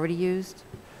 that we've already used.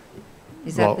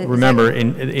 Well, remember,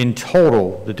 in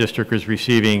total, the district is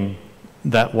receiving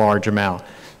that large amount.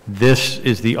 This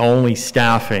is the only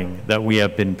staffing that we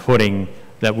have been putting,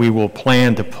 that we will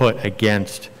plan to put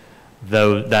against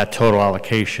that total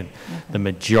allocation. Okay. The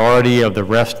majority of the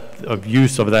rest of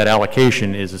use of that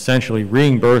allocation is essentially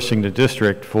reimbursing the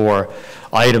district for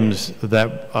items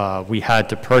that we had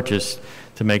to purchase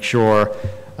to make sure,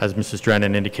 as Mrs.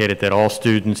 Drennan indicated, that all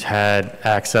students had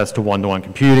access to one-to-one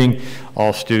computing,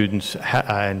 all students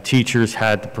and teachers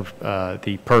had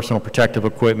the personal protective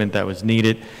equipment that was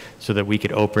needed so that we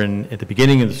could open at the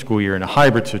beginning of the school year in a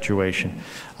hybrid situation,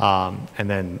 and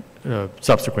then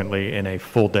subsequently in a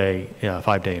full day,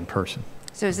 5-day in person.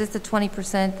 So is this the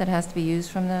 20% that has to be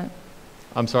used from that?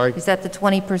 I'm sorry? Is that the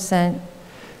 20%?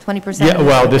 20%? Yeah,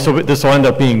 well, this will end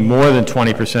up being more than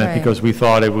 20% right. because we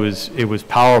thought it was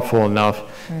powerful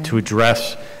enough right. to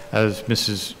address, as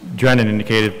Mrs. Drennan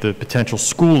indicated, the potential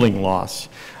schooling loss.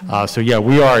 So yeah,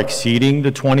 we are exceeding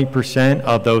the 20%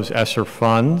 of those ESSER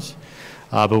funds,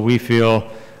 but we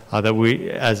feel that we,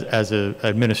 as an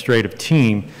administrative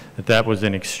team, that was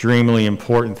an extremely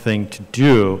important thing to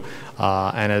do.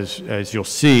 And as you'll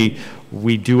see,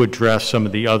 we do address some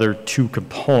of the other two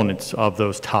components of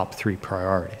those top three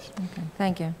priorities. Okay,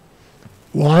 thank you.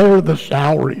 Why are the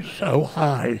salaries so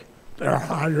high? They're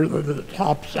higher than the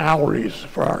top salaries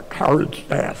for our current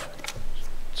staff.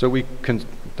 So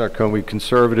Dr. Cohen, we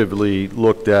conservatively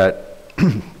looked at,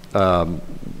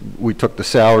 we took the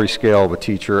salary scale of a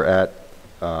teacher at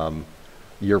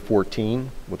year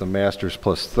 14 with a master's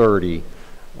plus 30,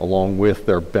 along with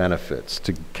their benefits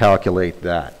to calculate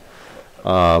that.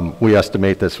 We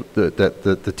estimate that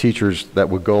the teachers that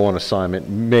would go on assignment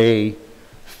may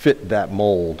fit that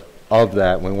mold of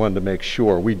that. We wanted to make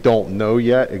sure. We don't know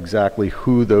yet exactly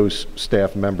who those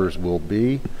staff members will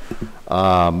be,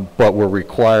 but we're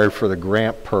required for the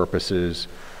grant purposes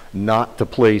not to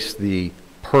place the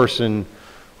person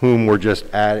whom we're just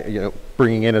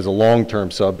bringing in as a long-term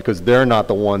sub, because they're not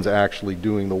the ones actually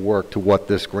doing the work to what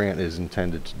this grant is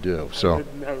intended to do. So I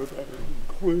didn't know that it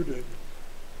included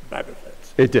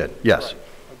benefits. it did, yes. Right.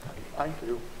 Okay. Thank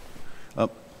you.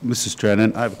 Mrs.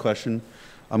 Drennan, I have a question.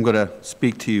 I'm going to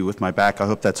speak to you with my back. I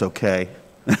hope that's okay.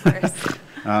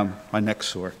 My neck's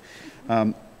sore.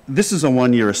 This is a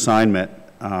one-year assignment,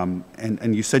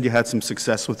 and you said you had some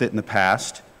success with it in the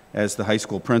past as the high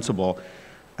school principal.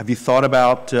 Have you thought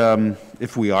about,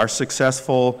 if we are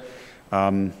successful,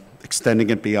 extending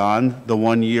it beyond the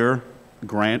one-year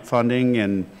grant funding?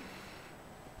 And,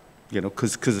 you know,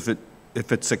 because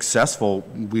if it's successful,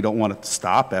 we don't want it to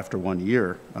stop after 1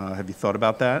 year. Have you thought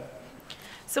about that?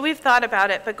 So we've thought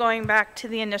about it, but going back to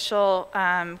the initial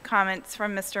comments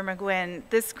from Mr. McGuinn,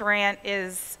 this grant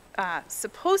is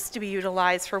supposed to be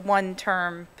utilized for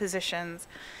one-term positions.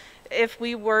 If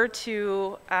we were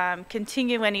to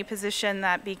continue any position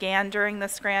that began during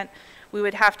this grant, we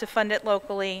would have to fund it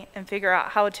locally and figure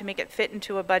out how to make it fit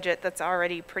into a budget that's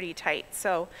already pretty tight.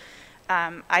 So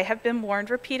I have been warned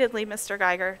repeatedly, Mr.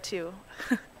 Geiger, to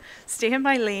stay in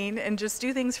my lane and just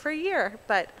do things for a year.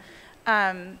 But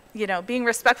you know, being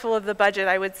respectful of the budget,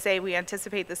 I would say we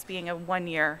anticipate this being a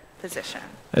one-year position.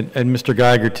 And Mr.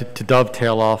 Geiger, to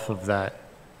dovetail off of that,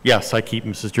 yes, I keep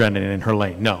Mrs. Drennan in her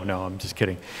lane. No, I'm just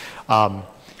kidding.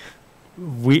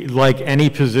 We, like any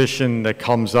position that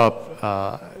comes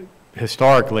up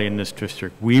historically in this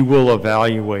district, we will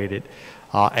evaluate it.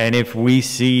 And if we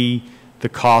see the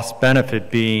cost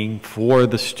benefit being for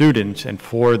the students and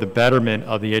for the betterment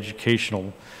of the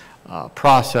educational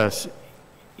process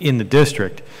in the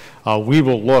district, we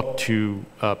will look to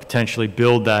potentially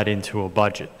build that into a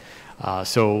budget.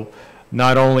 So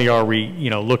not only are we,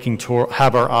 looking to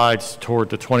have our eyes toward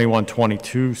the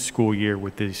 21-22 school year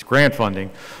with this grant funding,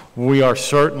 we are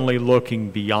certainly looking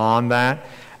beyond that.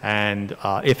 And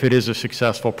if it is a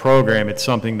successful program, it's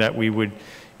something that we would,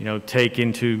 take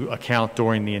into account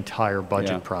during the entire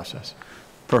budget process.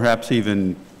 Perhaps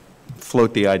even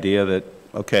float the idea that,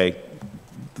 okay,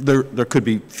 there could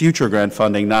be future grant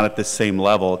funding, not at the same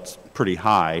level, it's pretty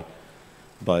high,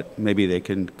 but maybe they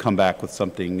can come back with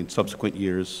something in subsequent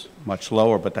years much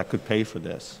lower, but that could pay for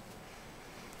this.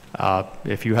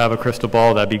 If you have a crystal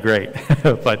ball, that'd be great.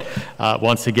 But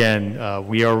once again,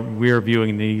 we are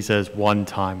viewing these as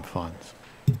one-time funds.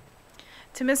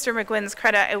 To Mr. McGuinn's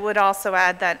credit, I would also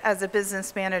add that as a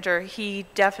business manager, he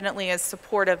definitely is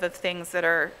supportive of things that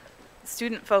are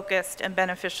student-focused and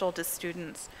beneficial to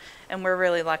students, and we're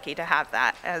really lucky to have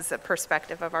that as a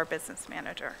perspective of our business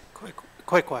manager.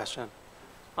 Quick question.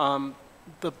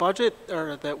 The budget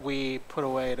that we put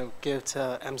away to give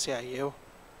to MCIU,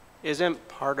 isn't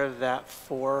part of that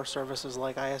for services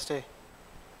like ISD?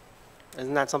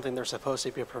 Isn't that something they're supposed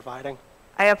to be providing?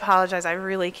 I apologize, I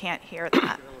really can't hear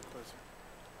that.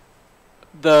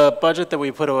 The budget that we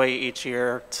put away each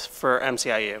year for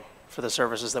MCIU, for the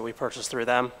services that we purchase through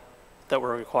them, that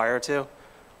we're required to,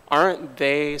 aren't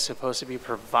they supposed to be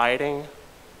providing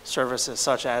services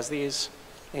such as these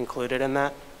included in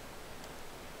that?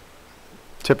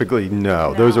 Typically,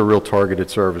 no. Those are real targeted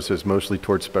services, mostly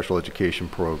towards special education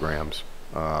programs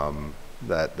and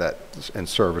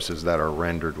services that are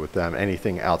rendered with them.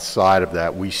 Anything outside of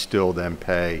that, we still then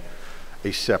pay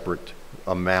a separate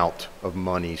amount of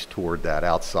monies toward that,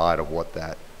 outside of what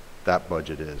that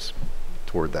budget is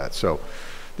toward that. So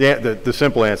the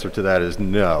simple answer to that is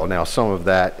no. Now, some of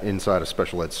that inside of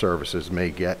special ed services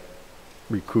may get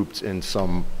recouped in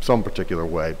some particular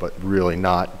way, but really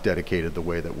not dedicated the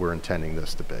way that we're intending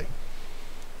this to be.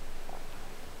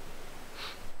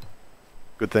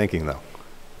 Good thinking, though.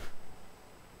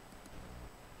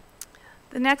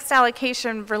 The next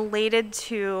allocation related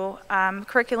to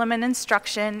curriculum and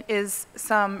instruction is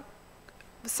some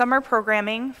summer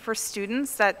programming for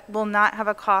students that will not have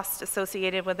a cost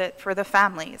associated with it for the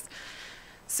families.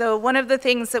 So one of the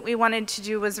things that we wanted to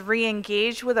do was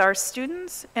re-engage with our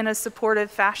students in a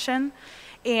supportive fashion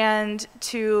and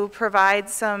to provide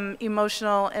some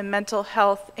emotional and mental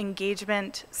health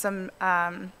engagement.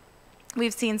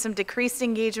 We've seen some decreased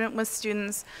engagement with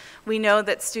students. We know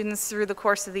that students through the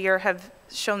course of the year have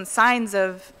shown signs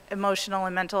of emotional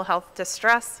and mental health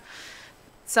distress.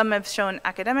 Some have shown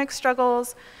academic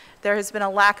struggles. There has been a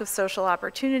lack of social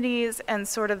opportunities and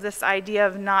sort of this idea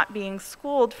of not being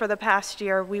schooled for the past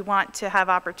year. We want to have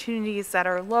opportunities that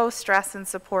are low stress and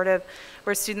supportive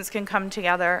where students can come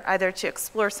together either to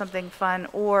explore something fun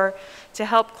or to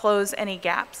help close any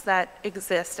gaps that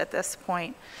exist at this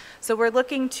point. So we're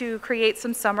looking to create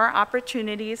some summer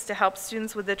opportunities to help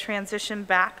students with the transition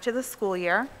back to the school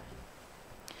year.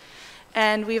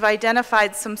 And we've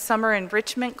identified some summer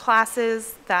enrichment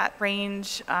classes that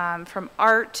range from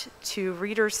art to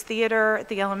readers theater at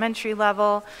the elementary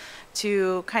level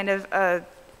to kind of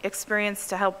experience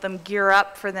to help them gear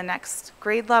up for the next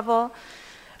grade level.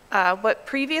 What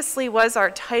previously was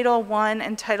our Title I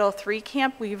and Title III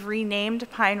camp, we've renamed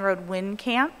Pine Road Wind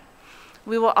Camp.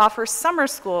 We will offer summer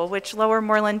school, which Lower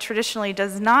Moreland traditionally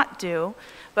does not do,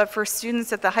 but for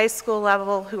students at the high school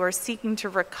level who are seeking to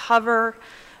recover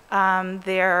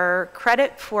their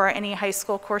credit for any high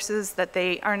school courses that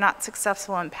they are not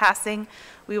successful in passing,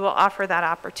 we will offer that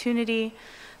opportunity.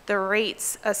 The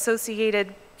rates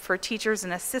associated for teachers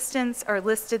and assistants are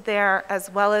listed there,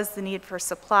 as well as the need for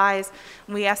supplies.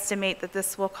 We estimate that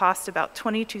this will cost about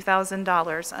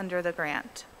 $22,000 under the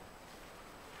grant.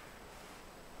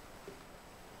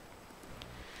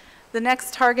 The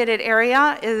next targeted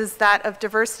area is that of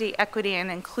diversity, equity, and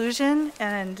inclusion,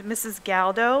 and Mrs.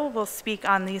 Galdo will speak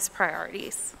on these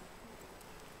priorities.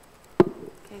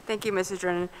 Okay, thank you, Mrs.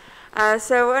 Drennan.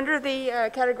 So under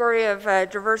the category of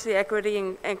diversity, equity,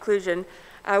 and inclusion,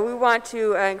 we want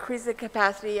to increase the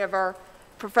capacity of our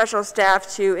professional staff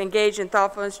to engage in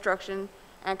thoughtful instruction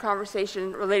and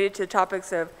conversation related to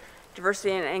topics of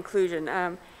diversity and inclusion,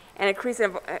 and increase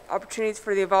opportunities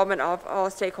for the involvement of all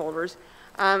stakeholders.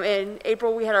 In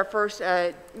April, we had our first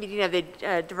meeting of the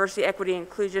Diversity, Equity, and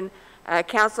Inclusion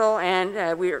Council,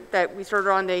 and we started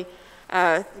on the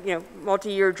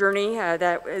multi-year journey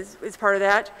that is part of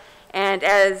that. And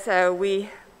as we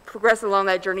progress along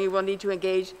that journey, we'll need to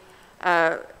engage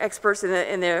experts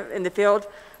in the field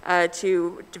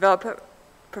to develop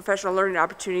professional learning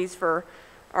opportunities for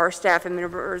our staff and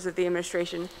members of the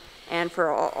administration and for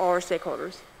all our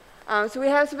stakeholders. So we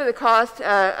have some of the costs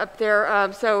up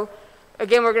there. So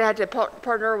again, we're going to have to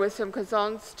partner with some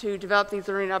consultants to develop these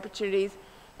learning opportunities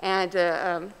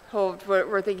and hold what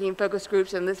we're thinking focus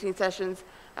groups and listening sessions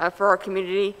for our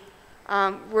community.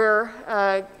 We're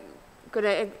going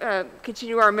to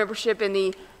continue our membership in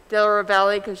the Delaware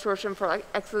Valley Consortium for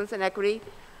Excellence and Equity.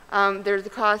 There's a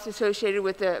cost associated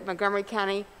with the Montgomery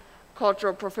County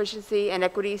Cultural Proficiency and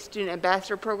Equity Student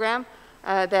Ambassador Program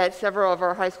that several of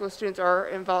our high school students are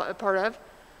a part of.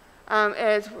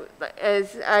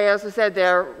 As I also said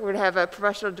there, we're going to have a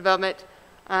professional development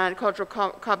on cultural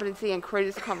competency and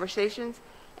courageous conversations.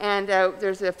 And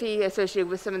there's a fee associated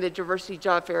with some of the diversity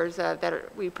job fairs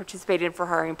that we participate in for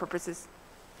hiring purposes.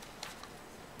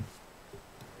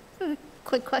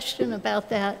 Quick question about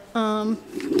that.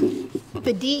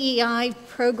 The DEI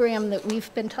program that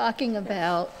we've been talking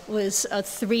about was a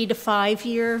 3 to 5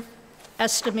 year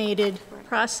estimated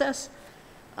process.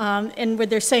 And where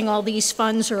they're saying all these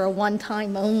funds are a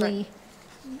one-time only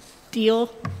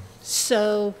deal.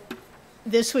 So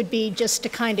this would be just to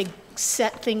kind of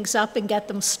set things up and get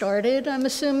them started, I'm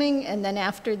assuming, and then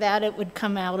after that it would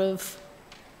come out of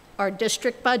our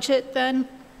district budget then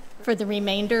for the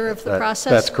remainder of the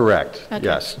process? That's correct, okay.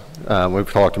 Yes.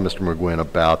 We've talked to Mr. McGuinn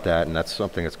about that, and that's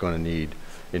something that's going to need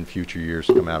in future years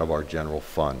to come out of our general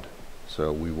fund.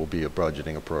 So we will be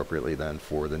budgeting appropriately then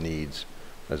for the needs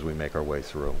as we make our way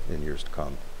through in years to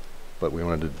come. But we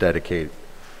wanted to dedicate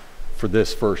for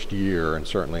this first year, and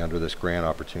certainly under this grant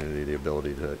opportunity, the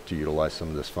ability to utilize some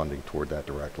of this funding toward that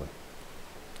directly.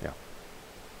 Yeah.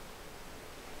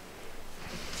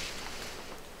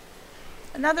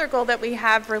 Another goal that we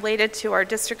have related to our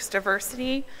district's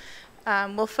diversity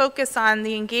will focus on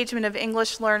the engagement of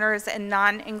English learners and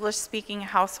non-English speaking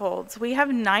households. We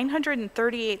have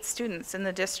 938 students in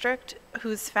the district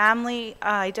whose family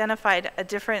identified a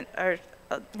different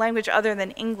language other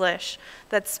than English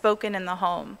that's spoken in the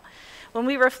home. When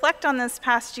we reflect on this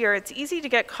past year, it's easy to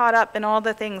get caught up in all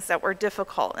the things that were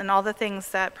difficult and all the things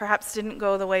that perhaps didn't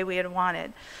go the way we had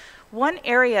wanted. One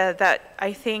area that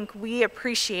I think we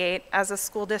appreciate as a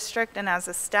school district and as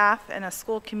a staff and a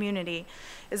school community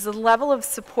is the level of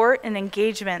support and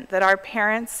engagement that our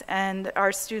parents and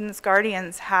our students'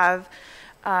 guardians have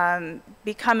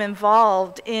become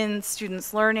involved in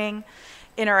students' learning,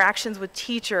 interactions with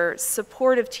teachers,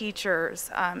 support of teachers,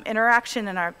 interaction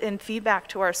in feedback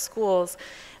to our schools.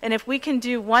 And if we can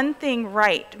do one thing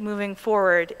right moving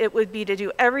forward, it would be to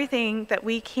do everything that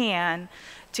we can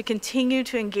to continue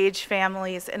to engage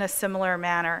families in a similar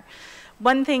manner.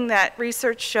 One thing that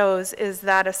research shows is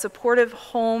that a supportive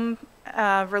home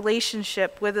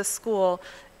relationship with a school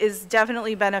is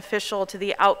definitely beneficial to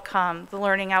the outcome, the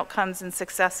learning outcomes and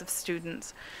success of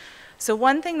students. So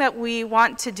one thing that we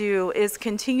want to do is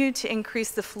continue to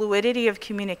increase the fluidity of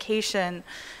communication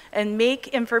and make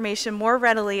information more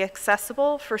readily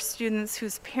accessible for students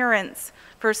whose parents'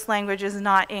 first language is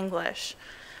not English.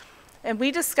 And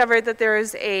we discovered that there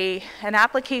is an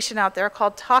application out there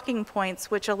called Talking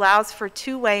Points, which allows for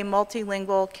two-way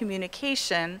multilingual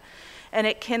communication, and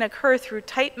it can occur through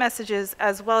typed messages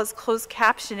as well as closed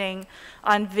captioning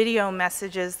on video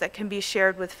messages that can be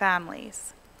shared with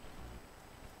families.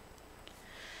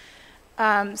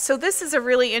 So this is a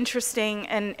really interesting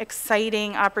and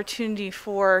exciting opportunity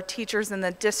for teachers in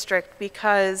the district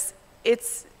because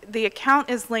the account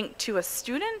is linked to a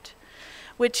student,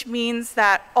 which means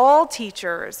that all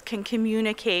teachers can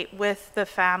communicate with the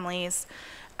families.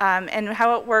 And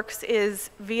how it works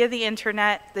is via the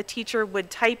internet, the teacher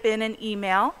would type in an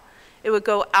email. It would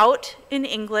go out in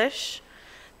English.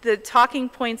 The Talking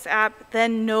Points app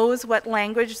then knows what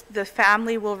language the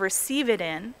family will receive it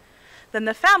in. Then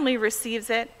the family receives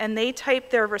it and they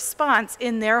type their response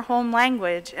in their home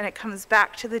language and it comes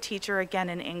back to the teacher again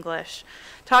in English.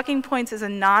 Talking Points is a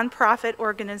nonprofit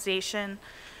organization.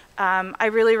 I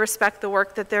really respect the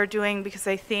work that they're doing because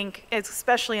I think,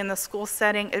 especially in the school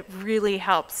setting, it really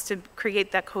helps to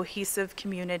create that cohesive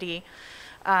community.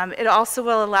 It also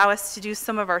will allow us to do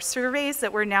some of our surveys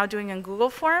that we're now doing in Google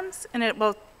Forms, and it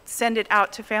will send it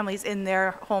out to families in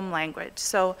their home language.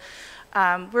 So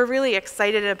we're really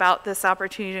excited about this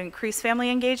opportunity to increase family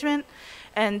engagement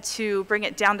and to bring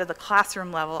it down to the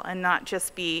classroom level and not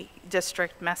just be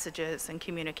district messages and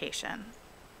communication.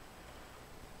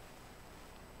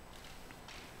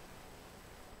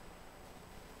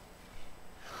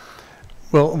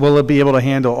 Will it be able to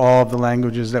handle all of the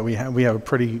languages that we have? We have a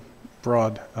pretty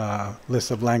broad list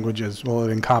of languages. Will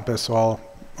it encompass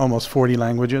almost 40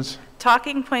 languages?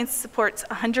 Talking Points supports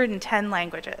 110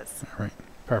 languages. All right,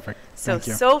 perfect. So, Thank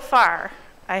you. so far,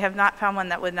 I have not found one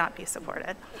that would not be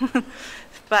supported.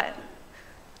 But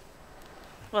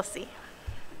we'll see.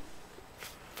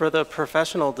 For the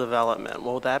professional development,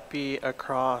 will that be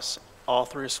across all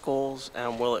 3 schools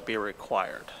and will it be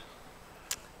required?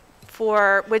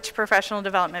 For which professional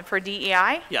development? For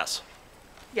DEI? Yes.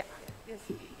 Yeah.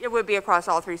 It would be across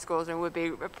all 3 schools and would be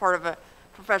a part of a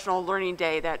professional learning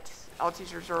day that all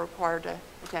teachers are required to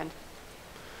attend.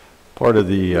 Part of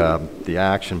the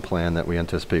action plan that we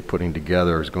anticipate putting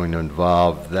together is going to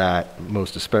involve that,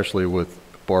 most especially with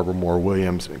Barbara Moore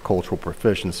Williams and cultural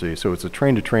proficiency. So it's a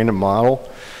train-to-train model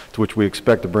to which we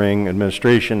expect to bring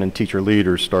administration and teacher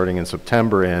leaders starting in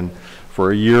September in for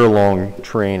a year-long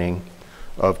training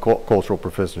of cultural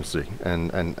proficiency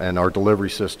and our delivery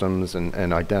systems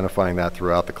and identifying that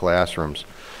throughout the classrooms,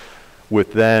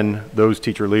 with then those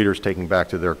teacher leaders taking back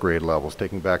to their grade levels,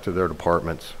 taking back to their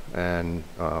departments, and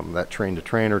that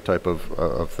train-to-trainer type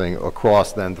of thing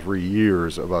across then 3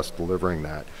 years of us delivering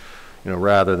that,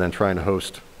 rather than trying to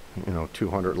host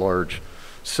 200 large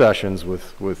sessions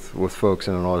with folks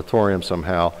in an auditorium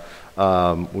somehow.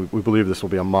 We believe this will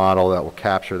be a model that will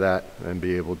capture that and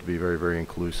be able to be very, very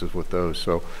inclusive with those.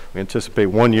 So we anticipate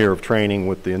 1 year of training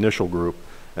with the initial group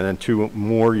and then 2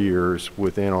 more years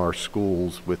within our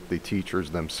schools with the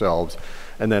teachers themselves,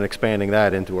 and then expanding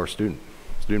that into our student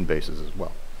bases as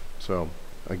well. So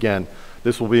again,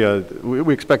 this will be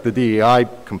we expect the DEI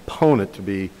component to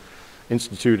be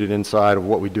instituted inside of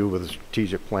what we do with a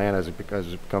strategic plan as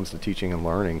it comes to teaching and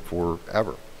learning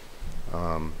forever.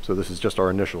 So this is just our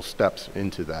initial steps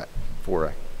into that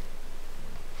foray.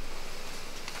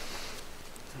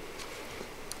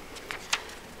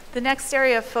 The next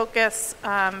area of focus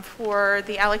for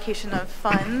the allocation of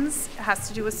funds has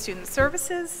to do with student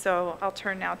services, so I'll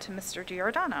turn now to Mr.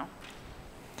 Giordano.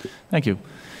 Thank you.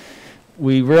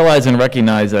 We realize and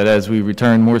recognize that as we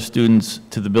return more students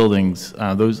to the buildings,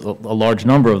 a large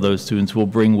number of those students will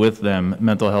bring with them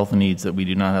mental health needs that we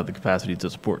do not have the capacity to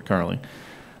support currently.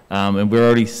 And we're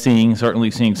already certainly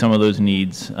seeing some of those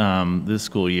needs this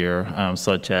school year,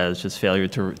 such as just failure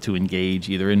to engage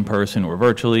either in person or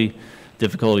virtually,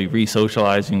 difficulty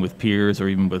re-socializing with peers or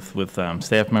even with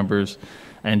staff members,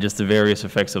 and just the various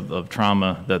effects of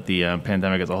trauma that the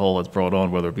pandemic as a whole has brought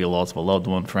on, whether it be a loss of a loved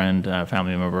one, friend,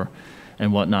 family member,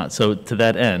 and whatnot. So to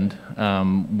that end,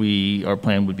 our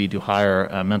plan would be to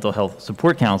hire mental health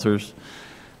support counselors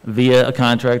via a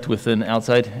contract with an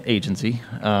outside agency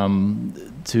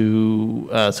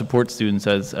to support students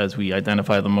as we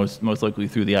identify them most likely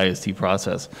through the IST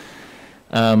process.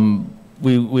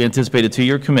 We anticipate a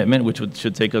 2-year commitment, which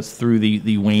should take us through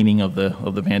the waning of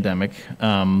the pandemic.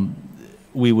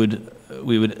 We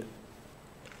would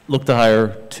look to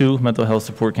hire 2 mental health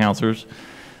support counselors,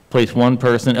 place one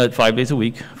person at 5 days a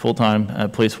week, full-time,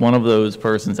 place one of those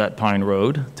persons at Pine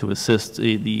Road to assist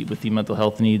with the mental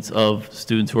health needs of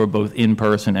students who are both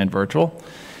in-person and virtual.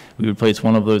 We would place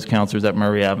one of those counselors at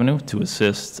Murray Avenue to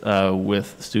assist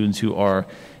with students who are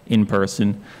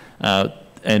in-person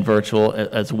and virtual,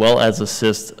 as well as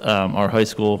assist our high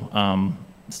school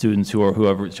students who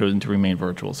have chosen to remain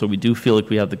virtual. So we do feel like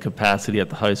we have the capacity at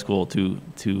the high school to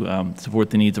support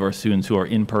the needs of our students who are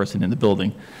in-person in the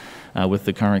building. With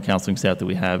the current counseling staff that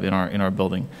we have in our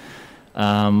building.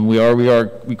 We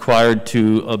are required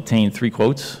to obtain 3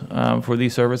 quotes for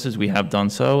these services. We have done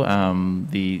so.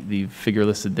 The figure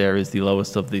listed there is the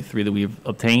lowest of the 3 that we've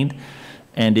obtained.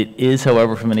 And it is,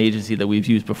 however, from an agency that we've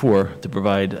used before to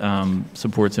provide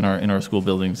supports in our school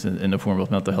buildings in the form of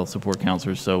mental health support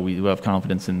counselors. So we do have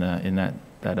confidence in that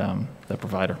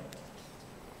provider.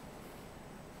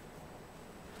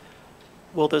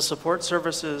 Will the support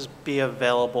services be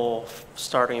available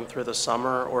starting through the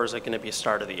summer, or is it going to be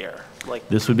start of the year? Like,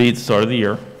 This would be the start of the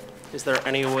year. is there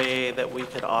any way that we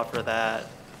could offer that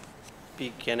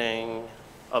beginning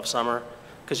of summer?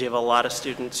 Because you have a lot of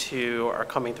students who are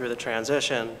coming through the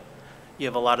transition. You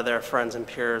have a lot of their friends and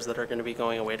peers that are going to be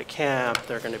going away to camp.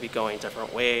 They're going to be going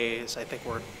different ways. I think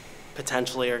we're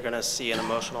potentially are going to see an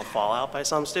emotional fallout by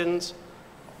some students.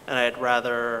 And I'd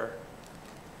rather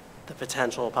the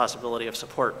potential possibility of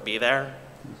support be there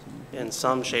in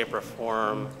some shape or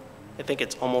form. I think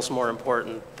it's almost more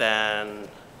important than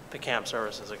the camp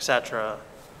services, et cetera,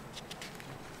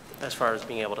 as far as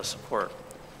being able to support.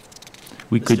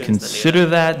 We could consider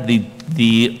that.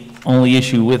 The only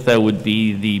issue with that would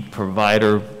be the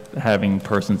provider having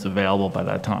persons available by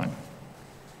that time.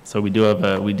 So we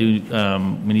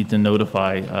need to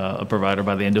notify a provider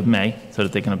by the end of May so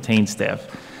that they can obtain staff.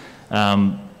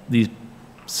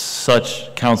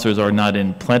 Such counselors are not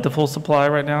in plentiful supply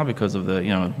right now because of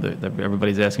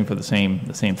everybody's asking for the same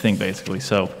thing basically.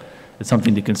 So it's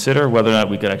something to consider. Whether or not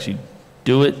we could actually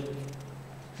do it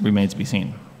remains to be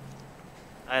seen.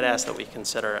 I'd ask that we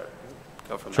consider it.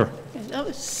 Go from Sure. there. That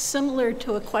was similar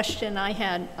to a question I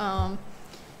had.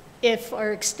 If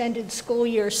our extended school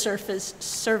year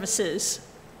services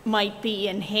might be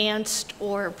enhanced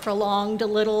or prolonged a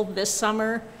little this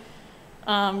summer,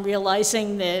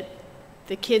 realizing that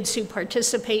the kids who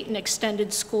participate in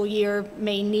extended school year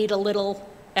may need a little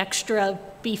extra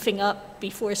beefing up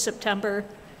before September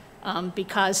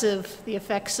because of the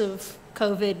effects of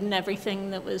COVID and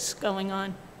everything that was going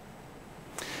on.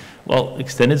 Well,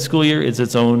 extended school year is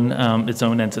its own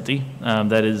entity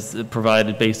that is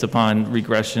provided based upon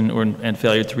regression and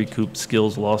failure to recoup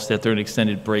skills lost after an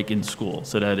extended break in school.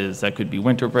 So that could be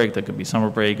winter break, that could be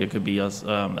summer break, it could be us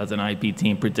as an IEP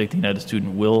team predicting that a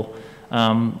student will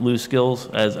lose skills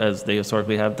as they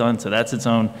historically have done. So that's its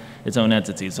own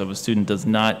entity. So if a student does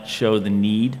not show the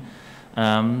need,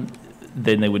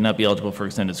 then they would not be eligible for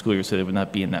extended school year, so they would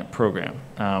not be in that program.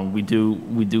 We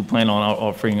do plan on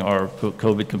offering our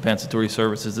COVID compensatory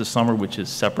services this summer, which is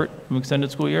separate from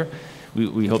extended school year.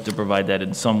 We hope to provide that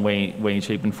in some way,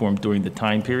 shape, and form during the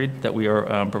time period that we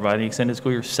are providing extended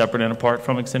school year, separate and apart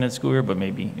from extended school year, but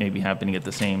maybe happening at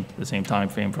the same time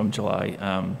frame from July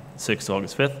 6th to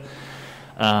August 5th.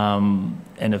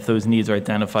 And if those needs are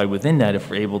identified within that, if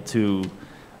we're able to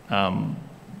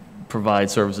provide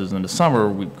services in the summer,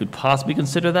 we could possibly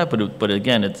consider that, but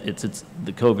again, it's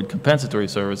the COVID compensatory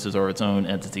services are its own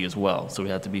entity as well. So we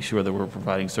have to be sure that we're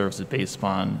providing services based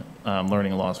upon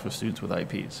learning loss for students with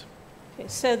IEPs. Okay,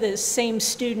 so the same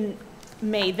student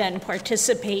may then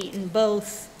participate in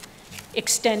both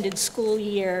extended school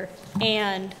year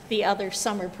and the other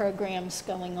summer programs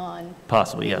going on?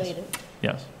 Possibly, related.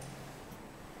 Yes.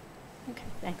 Okay,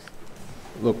 thanks.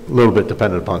 A little bit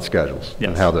dependent upon schedules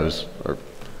and how those are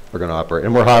going to operate.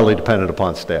 And we're highly dependent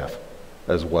upon staff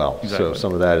as well. Exactly. So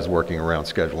some of that is working around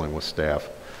scheduling with staff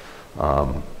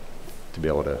to be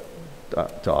able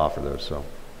to offer those. So,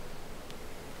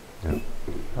 yeah.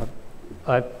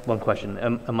 I have one question.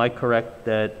 Am I correct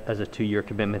that as a 2-year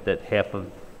commitment that half of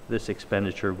this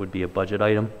expenditure would be a budget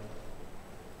item?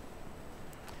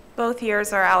 Both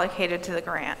years are allocated to the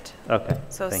grant. Okay.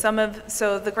 So thank you.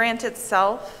 so the grant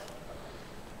itself,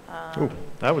 Ooh,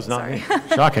 that was not me. sorry.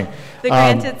 Shocking. The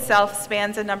grant itself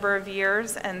spans a number of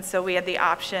years, and so we had the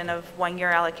option of 1-year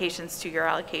allocations, 2-year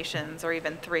allocations, or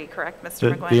even 3, correct,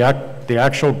 Mr. McGuinn? The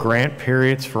actual grant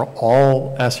periods for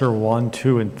all ESSER 1,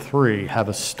 2, and 3 have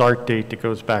a start date that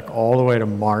goes back all the way to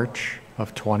March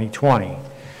of 2020.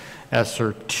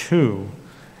 ESSER 2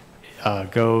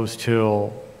 goes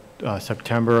till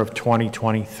September of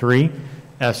 2023.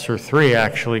 ESSER 3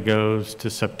 actually goes to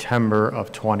September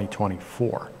of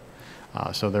 2024.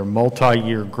 So they're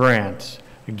multi-year grants,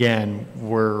 again,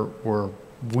 where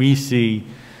we see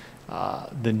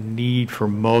the need for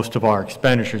most of our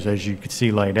expenditures, as you can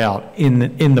see laid out,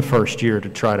 in the first year to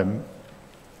try to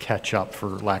catch up, for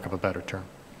lack of a better term.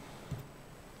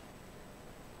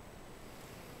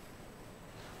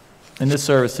 And this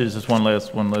service is just one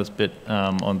last bit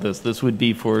on this. This would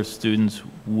be for students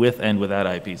with and without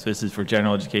IEP. So this is for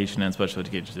general education and special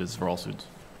education. This is for all students.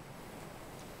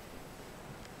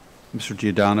 Mr.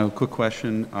 Giordano, quick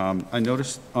question. I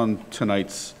noticed on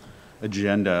tonight's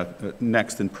agenda,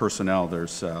 next in personnel,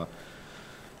 there's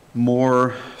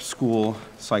more school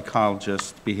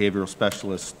psychologists, behavioral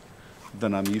specialists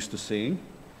than I'm used to seeing.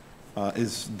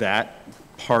 Is that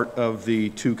part of the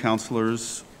 2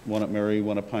 counselors, one at Mary,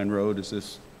 one at Pine Road? Is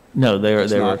this? No, they're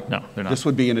not. not. This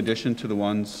would be in addition to the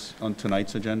ones on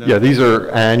tonight's agenda? Yeah, these are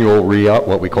annual re-up,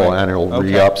 what we call Right. annual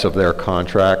Okay. re-ups of their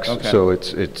contracts. Okay. So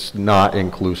it's not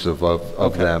inclusive of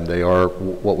Okay. them. They are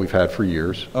what we've had for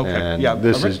years. Okay. And Yeah,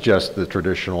 this all right. is just the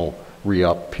traditional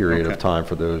re-up period of Okay. time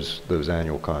for those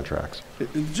annual contracts.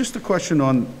 Just a question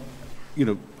on,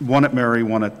 one at Mary,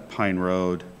 one at Pine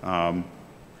Road.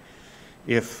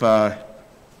 If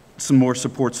some more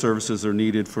support services are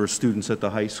needed for students at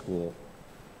the high school,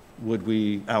 would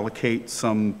we allocate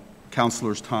some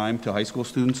counselors' time to high school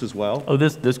students as well? Oh,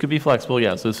 this could be flexible,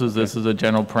 yes. This is a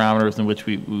general parameters in which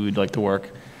we would like to work.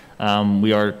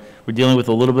 We're dealing with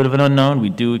a little bit of an unknown.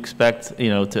 We do expect,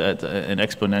 an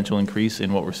exponential increase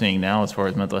in what we're seeing now as far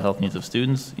as mental health needs of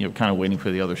students. Kind of waiting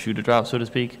for the other shoe to drop, so to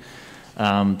speak.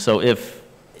 So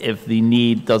if the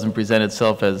need doesn't present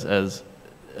itself as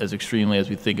extremely as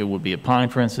we think it would be at Pine,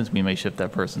 for instance, we may shift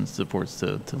that person's supports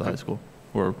to the high school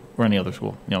or any other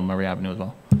school, Murray Avenue as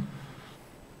well.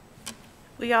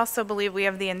 We also believe we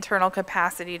have the internal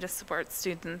capacity to support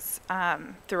students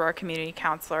through our community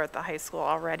counselor at the high school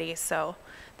already. So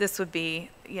this would be,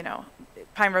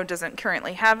 Pine Road doesn't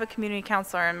currently have a community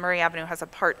counselor, and Murray Avenue has a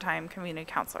part-time community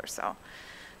counselor. So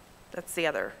that's the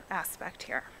other aspect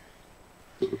here.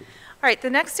 All right,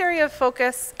 the next area of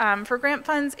focus for grant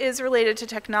funds is related to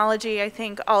technology. I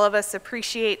think all of us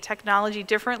appreciate technology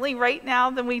differently right now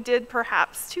than we did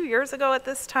perhaps 2 years ago at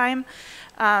this time.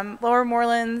 Lower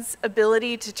Moreland's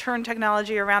ability to turn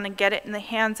technology around and get it in the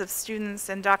hands of students,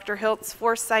 and Dr. Hilt's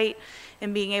foresight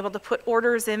in being able to put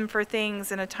orders in for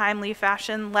things in a timely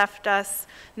fashion left us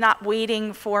not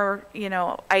waiting for,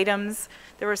 items.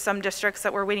 There were some districts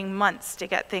that were waiting months to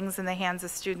get things in the hands of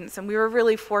students, and we were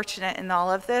really fortunate in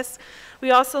all of this.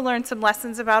 We also learned some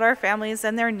lessons about our families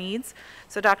and their needs.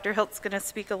 So Dr. Hilt's going to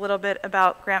speak a little bit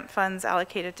about grant funds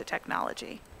allocated to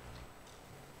technology.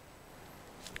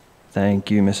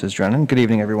 Thank you, Mrs. Drennan. Good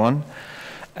evening, everyone.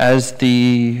 As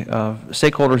the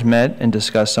stakeholders met and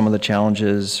discussed some of the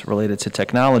challenges related to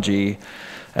technology,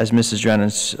 as Mrs. Drennan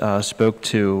spoke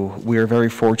to, we are very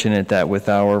fortunate that with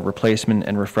our replacement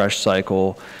and refresh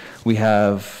cycle, we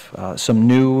have some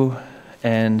new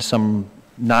and some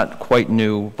not quite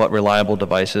new but reliable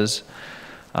devices.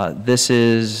 This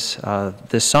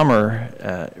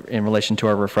summer, in relation to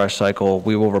our refresh cycle,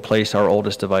 we will replace our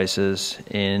oldest devices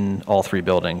in all 3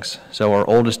 buildings. So our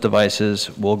oldest devices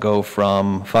will go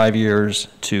from 5 years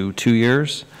to 2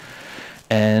 years.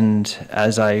 And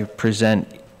as I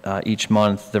present each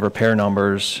month, the repair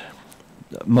numbers,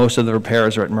 most of the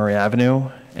repairs are at Murray Avenue,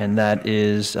 and that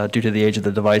is due to the age of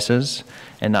the devices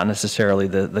and not necessarily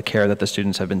the care that the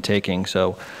students have been taking.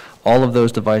 So all of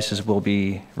those devices will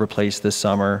be replaced this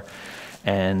summer,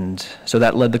 and so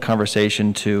that led the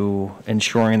conversation to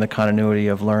ensuring the continuity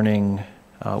of learning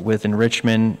with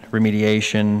enrichment,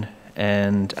 remediation,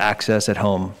 and access at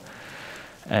home.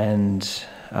 And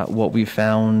what we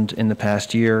found in the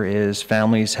past year is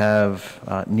families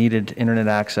have needed internet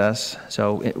access.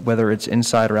 So whether it's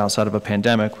inside or outside of a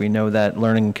pandemic, we know that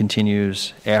learning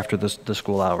continues after the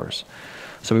school hours.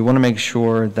 So we want to make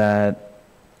sure that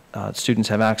students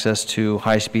have access to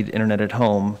high-speed internet at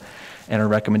home, and our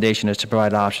recommendation is to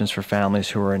provide options for families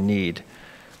who are in need.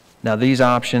 Now, these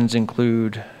options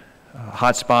include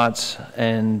hotspots,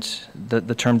 and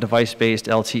the term device-based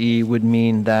LTE would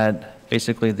mean that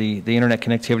Basically, the internet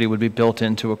connectivity would be built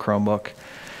into a Chromebook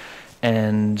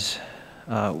and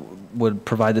would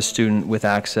provide the student with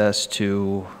access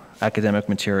to academic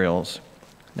materials.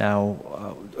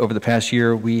 Now, over the past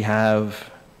year, we were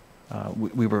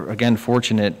again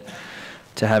fortunate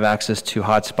to have access to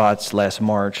hotspots last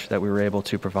March that we were able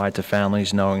to provide to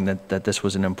families, knowing that this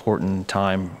was an important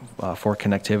time for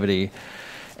connectivity.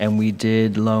 And we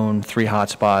did loan 3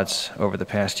 hotspots over the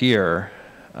past year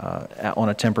on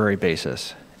a temporary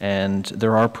basis. And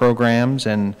there are programs,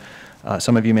 and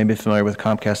some of you may be familiar with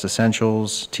Comcast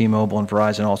Essentials. T-Mobile and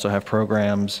Verizon also have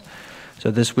programs. So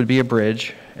this would be a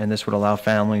bridge, and this would allow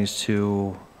families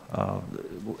to,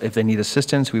 if they need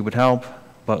assistance, we would help,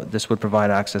 but this would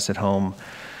provide access at home.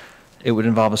 It would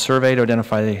involve a survey to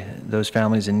identify those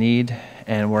families in need,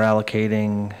 and we're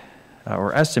allocating,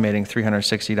 we're estimating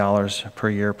 $360 per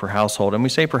year per household. And we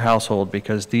say per household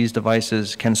because these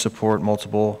devices can support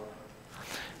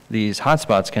these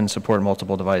hotspots can support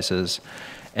multiple devices.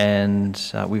 And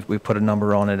we've put a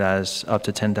number on it as up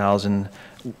to 10,000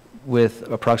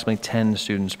 with approximately 10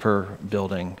 students per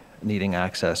building needing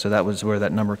access. So that was where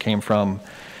that number came from.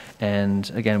 And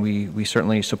again, we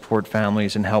certainly support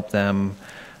families and help them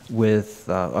with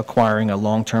acquiring a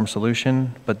long-term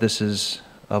solution, but this is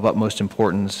of utmost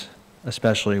importance,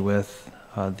 especially with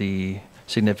the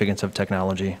significance of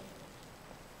technology.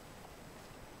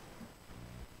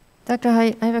 Dr.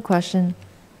 Height, I have a question.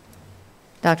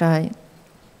 Dr. Height,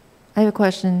 I have a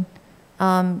question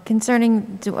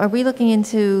concerning, are we looking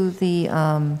into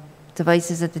the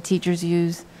devices that the teachers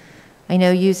use? I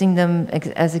know using them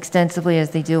as extensively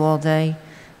as they do all day.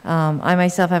 I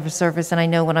myself have a Surface, and I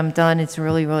know when I'm done, it's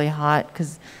really, really hot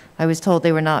because I was told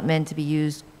they were not meant to be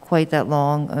used quite that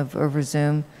long over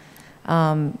Zoom.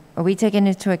 Are we taking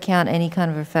into account any kind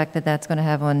of effect that that's going to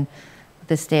have on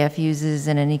the staff uses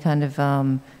and any kind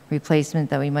of replacement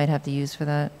that we might have to use for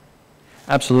that?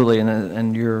 Absolutely,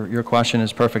 and your question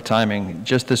is perfect timing.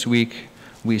 Just this week,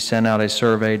 we sent out a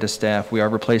survey to staff. We are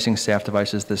replacing staff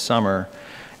devices this summer,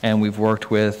 and we've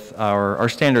worked with our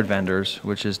standard vendors,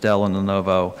 which is Dell and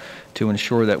Lenovo, to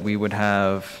ensure that we would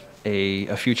have a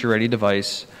future-ready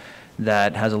device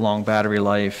that has a long battery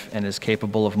life and is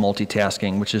capable of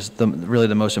multitasking, which is really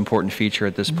the most important feature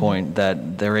at this point,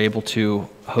 that they're able to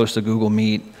host a Google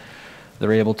Meet,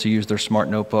 they're able to use their smart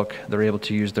notebook, they're able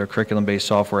to use their curriculum-based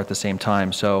software at the same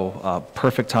time. So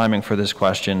perfect timing for this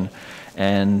question.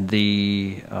 And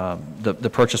the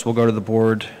purchase will go to the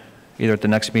board either at the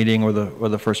next meeting or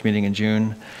the first meeting in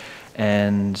June.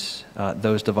 And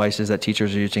those devices that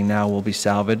teachers are using now will be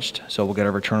salvaged, so we'll get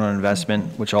a return on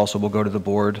investment, which also will go to the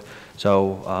board.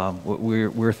 So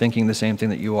we're thinking the same thing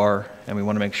that you are, and we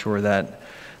want to make sure that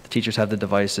the teachers have the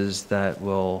devices that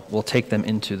will take them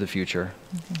into the future.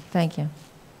 Okay, thank you.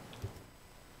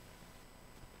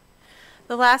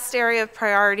 The last area of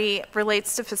priority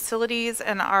relates to facilities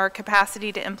and our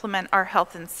capacity to implement our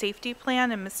health and safety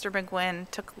plan, and Mr. McGuinn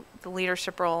took the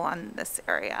leadership role on this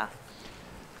area.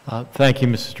 Thank you,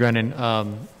 Mrs. Drennan.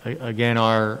 Again,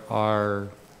 our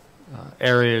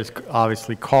area is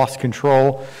obviously cost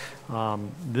control.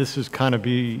 This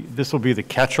will be the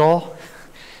catch-all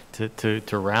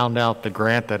to round out the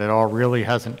grant that really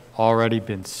hasn't already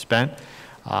been spent.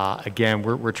 Again,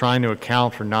 we're trying to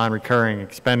account for non-recurring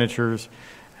expenditures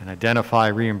and identify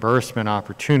reimbursement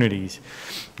opportunities.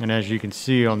 And as you can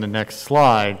see on the next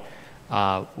slide,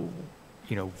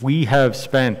 we have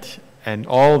spent, and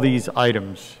all these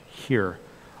items here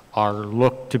are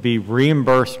looked to be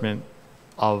reimbursement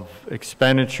of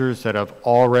expenditures that have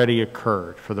already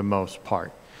occurred for the most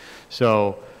part.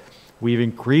 So we've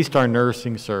increased our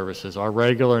nursing services. Our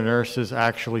regular nurses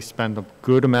actually spend a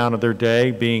good amount of their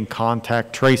day being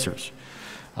contact tracers.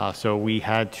 So we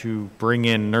had to bring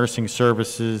in nursing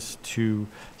services to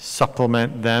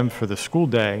supplement them for the school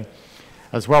day,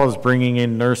 as well as bringing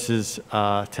in nurses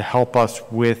to help us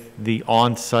with the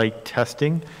on-site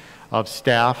testing of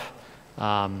staff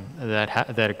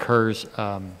that occurs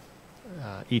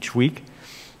each week.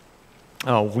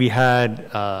 We had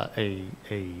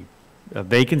a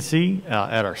vacancy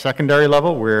at our secondary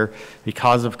level where,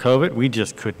 because of COVID, we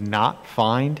just could not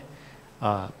find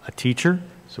a teacher.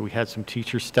 So we had some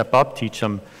teachers step up, teach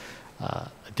some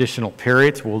additional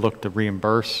periods. We'll look to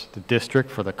reimburse the district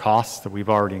for the costs that we've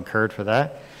already incurred for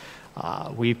that.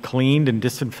 We've cleaned and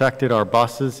disinfected our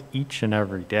buses each and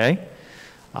every day.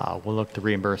 We'll look to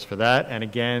reimburse for that. And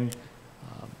again,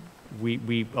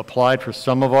 we applied for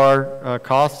some of our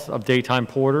costs of daytime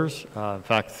porters. In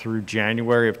fact, through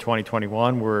January of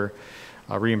 2021, we're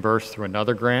reimbursed through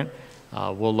another grant.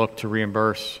 We'll look to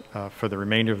reimburse for the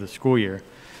remainder of the school year.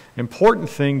 Important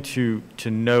thing to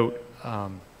note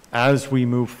as we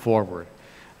move forward.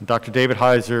 And Dr. David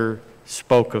Heiser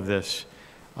spoke of this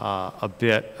a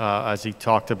bit as he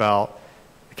talked about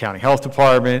the county health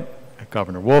department,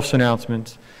 Governor Wolf's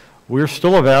announcements. We're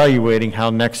still evaluating how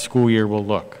next school year will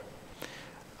look.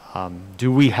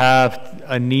 Do we have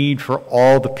a need for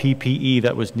all the PPE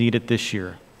that was needed this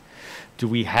year? Do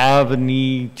we have a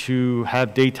need to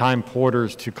have daytime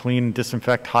porters to clean and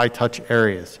disinfect high-touch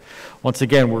areas? Once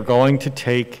again, we're going to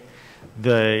take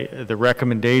the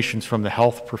recommendations from the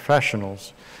health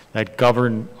professionals that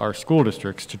govern our school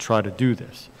districts to try to do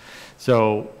this.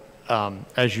 So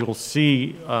as you'll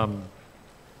see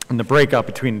in the breakout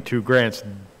between the two grants,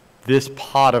 this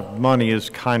pot of money is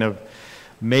kind of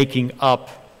making up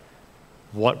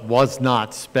what was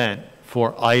not spent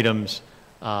for items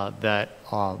that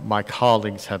my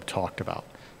colleagues have talked about.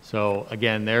 So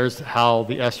again, there's how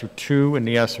the ESSER 2 and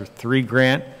the ESSER 3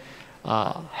 grant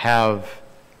how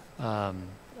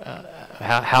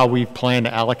we plan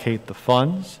to allocate the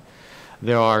funds.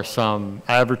 There are some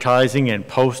advertising and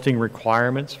posting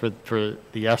requirements for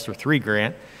the ESSER 3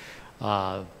 grant,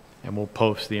 and we'll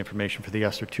post the information for the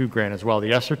ESSER 2 grant as well.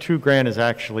 The ESSER 2 grant is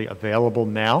actually available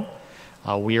now.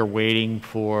 We are waiting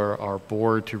for our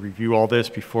board to review all this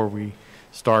before we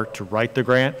start to write the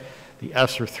grant. The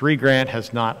ESSER 3 grant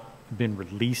has not been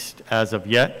released as of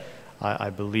yet. I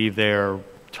believe they're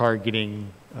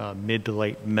targeting mid to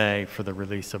late May for the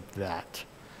release of that.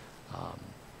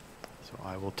 So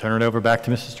I will turn it over back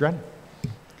to Mrs. Drennan.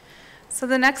 So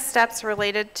the next steps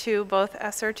related to both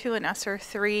ESSER 2 and ESSER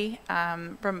 3,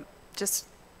 just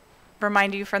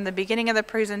remind you from the beginning of the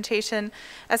presentation,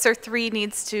 ESSER 3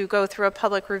 needs to go through a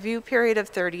public review period of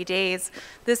 30 days.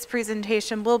 This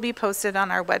presentation will be posted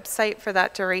on our website for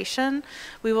that duration.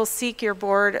 We will seek your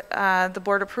board, the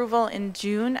board approval in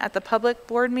June at the public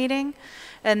board meeting.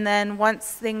 And then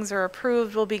once things are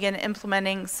approved, we'll begin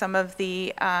implementing some of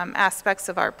the aspects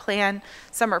of our plan.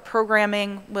 Summer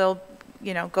programming will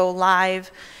go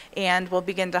live, and we'll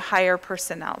begin to hire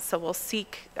personnel. So we'll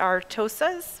seek our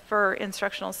TOSAs for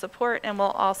instructional support, and we'll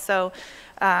also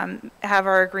have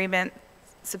our agreement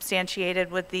substantiated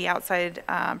with the outside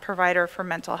provider for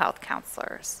mental health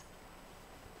counselors.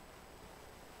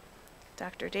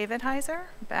 Dr. David Heiser,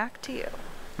 back to you.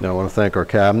 Now I want to thank our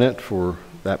cabinet for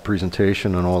that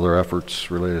presentation and all their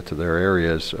efforts related to their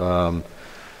areas.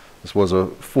 This was a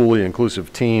fully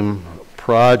inclusive team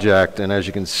project, and as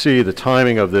you can see, the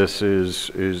timing of this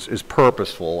is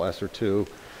purposeful, ESSER 2,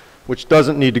 which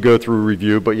doesn't need to go through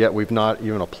review, but yet we've not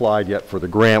even applied yet for the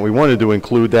grant. We wanted to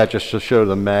include that just to show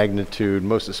the magnitude,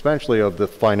 most especially of the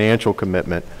financial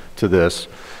commitment to this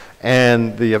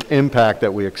and the impact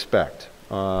that we expect.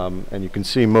 And you can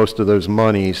see most of those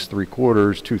monies,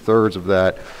 3/4, 2/3 of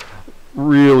that,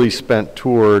 really spent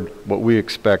toward what we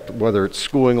expect, whether it's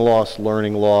schooling loss,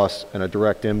 learning loss, and a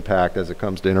direct impact as it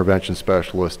comes to intervention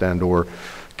specialists and or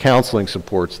counseling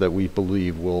supports that we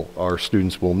believe our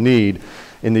students will need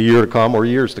in the year to come or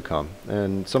years to come.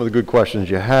 And some of the good questions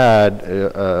you had,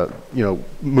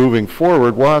 moving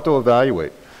forward, we'll have to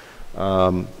evaluate.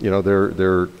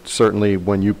 They're certainly,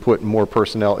 when you put more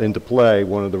personnel into play,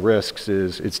 one of the risks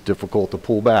is it's difficult to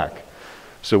pull back.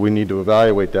 So we need to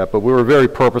evaluate that. But we were very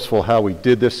purposeful how we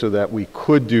did this so that we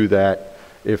could do that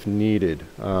if needed.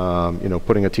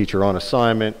 Putting a teacher on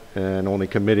assignment and only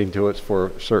committing to it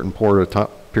for a certain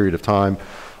period of time,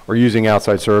 or using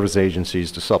outside service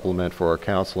agencies to supplement for our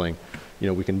counseling.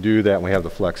 We can do that and we have the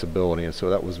flexibility. And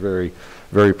so that was very,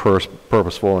 very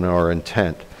purposeful in our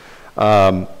intent.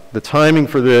 The timing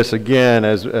for this, again,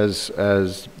 as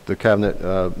the cabinet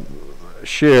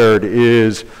shared,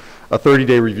 is a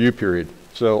 30-day review period.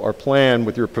 So our plan,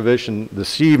 with your permission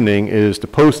this evening, is to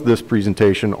post this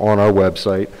presentation on our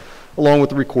website, along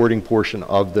with the recording portion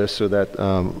of this, so that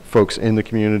folks in the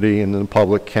community and in the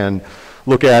public can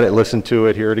look at it, listen to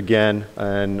it, hear it again,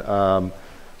 and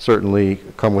certainly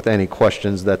come with any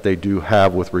questions that they do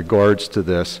have with regards to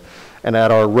this. And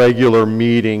at our regular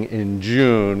meeting in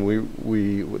June,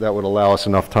 that would allow us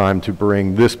enough time to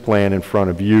bring this plan in front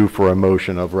of you for a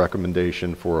motion of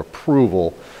recommendation for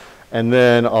approval, and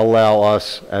then allow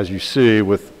us, as you see,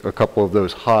 with a couple of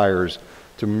those hires,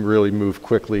 to really move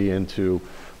quickly into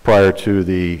prior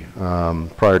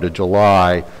to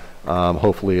July,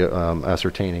 hopefully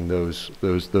ascertaining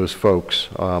those folks,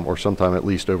 or sometime at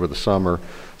least over the summer,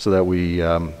 so that we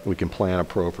can plan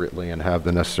appropriately and have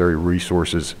the necessary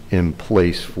resources in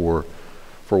place for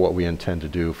what we intend to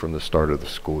do from the start of the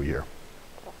school year.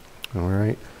 All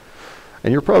right.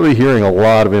 And you're probably hearing a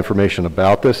lot of information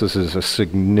about this. This is a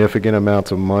significant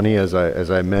amount of money, as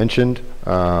I mentioned,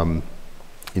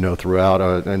 throughout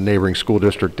a neighboring school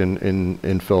district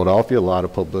in Philadelphia. A lot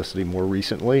of publicity more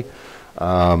recently.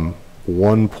 I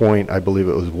believe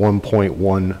it was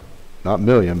 1.1, not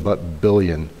million, but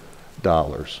billion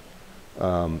dollars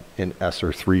in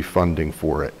ESSER 3 funding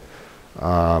for it.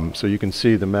 So you can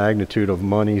see the magnitude of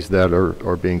monies that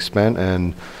are being spent,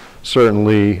 and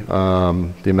certainly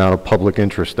the amount of public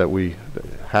interest that we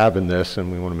have in this,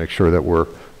 and we want to make sure that we're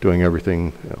doing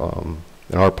everything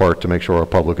in our part to make sure our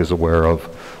public is aware of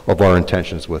our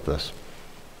intentions with this.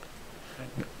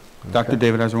 Dr.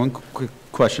 David Heiser, one quick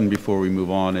question before we move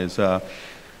on is,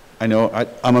 I know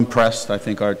I'm impressed. I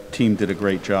think our team did a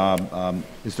great job.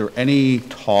 Is there any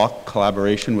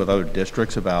collaboration with other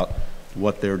districts about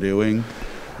what they're doing?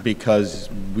 Because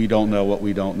we don't know what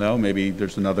we don't know. Maybe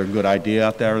there's another good idea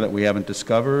out there that we haven't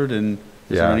discovered, and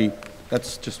is there any,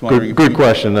 that's just wondering. Good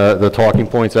question. The talking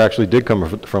points actually did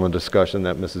come from a discussion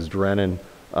that Mrs. Drennan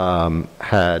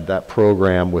had, that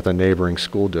program with a neighboring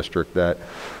school district that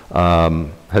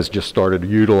has just started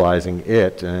utilizing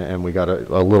it, and we got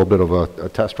a little bit of a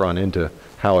test run into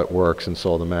how it works and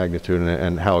saw the magnitude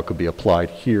and how it could be applied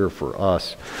here for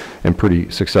us in pretty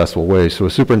successful ways. So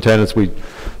as superintendents, we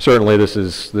certainly, this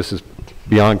is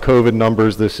beyond COVID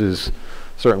numbers. This is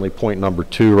certainly point number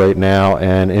 2 right now,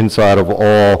 and inside of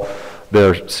all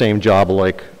their same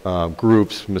job-alike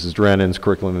groups, Mrs. Drennan's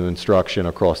curriculum and instruction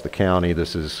across the county,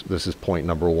 this is point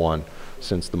number 1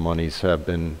 since the monies have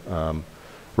been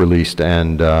released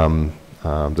and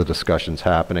the discussions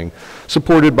happening.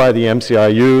 Supported by the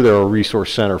MCIU, they're a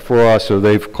resource center for us, so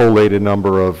they've collated a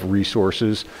number of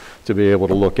resources to be able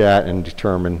to look at and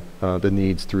determine the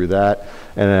needs through that.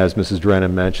 And as Mrs.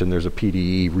 Drennan mentioned, there's a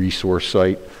PDE resource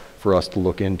site for us to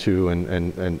look into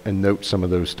and note some of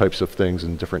those types of things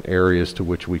in different areas to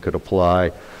which we could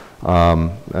apply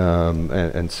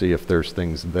and see if there's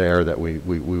things there that we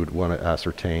would want to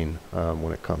ascertain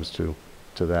when it comes to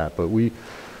that. But we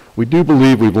do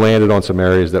believe we've landed on some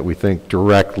areas that we think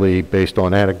directly, based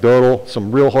on anecdotal,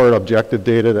 some real hard objective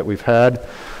data that we've had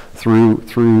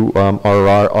through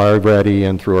our ready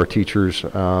and through our teachers,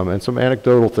 and some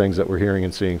anecdotal things that we're hearing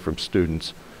and seeing from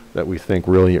students that we think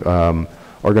really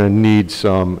are going to need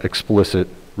some explicit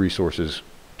resources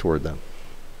toward them.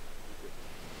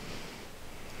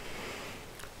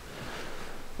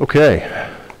 Okay,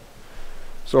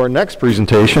 so our next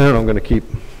presentation, and I'm going to keep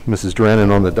Mrs.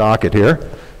 Drennan on the docket here.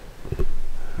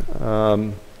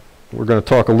 We're going to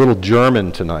talk a little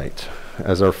German tonight,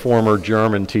 as our former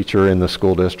German teacher in the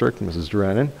school district, Mrs.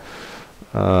 Drennan.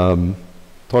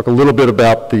 Talk a little bit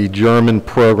about the German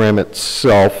program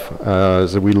itself,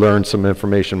 as we learned some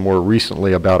information more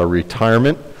recently about a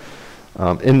retirement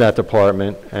in that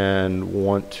department, and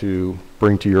want to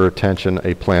bring to your attention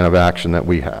a plan of action that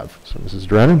we have. So Mrs.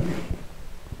 Drennan.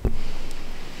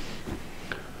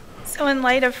 So in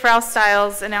light of Frau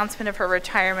Stiles' announcement of her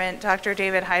retirement, Dr.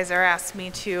 David Heiser asked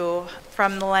me to,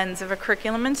 from the lens of a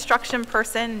curriculum instruction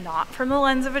person, not from the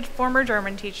lens of a former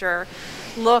German teacher,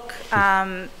 look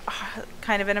kind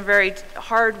of in a very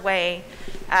hard way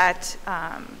at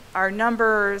our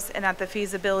numbers and at the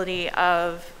feasibility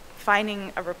of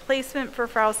finding a replacement for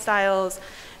Frau Stiles,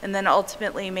 and then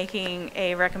ultimately making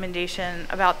a recommendation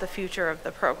about the future of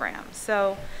the program.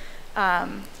 So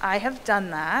I have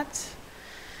done that.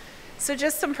 So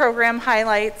just some program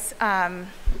highlights.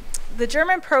 The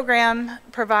German program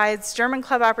provides German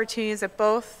club opportunities at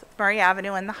both Murray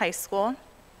Avenue and the high school.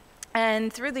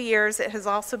 And through the years, it has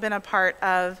also been a part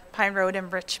of Pine Road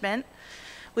enrichment.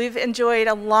 We've enjoyed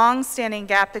a long-standing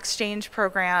gap exchange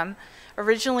program,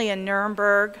 originally in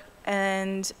Nuremberg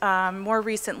and more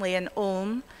recently in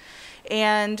Ulm.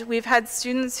 And we've had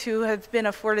students who have been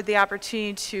afforded the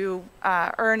opportunity to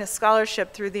earn a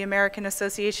scholarship through the American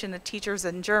Association of Teachers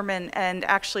in German and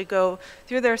actually go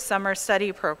through their summer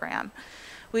study program.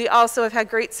 We also have had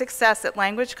great success at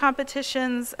language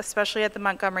competitions, especially at the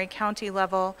Montgomery County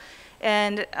level.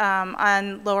 And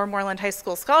on Lower Moreland High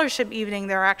School Scholarship Evening,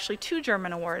 there are actually 2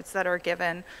 German awards that are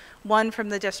given, one from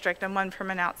the district and one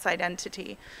from an outside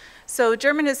entity. So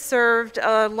German has served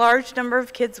a large number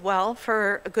of kids well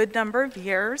for a good number of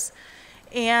years.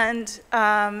 And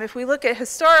if we look at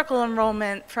historical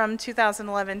enrollment from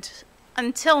 2011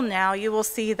 until now, you will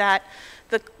see that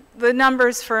the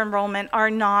numbers for enrollment are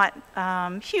not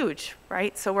huge,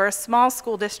 right? So we're a small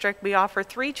school district. We offer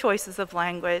 3 choices of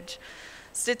language.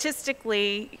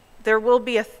 Statistically, there will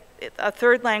be a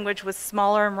 3rd language with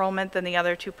smaller enrollment than the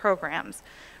other 2 programs,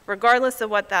 regardless of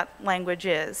what that language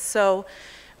is. So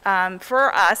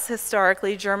for us,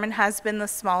 historically, German has been the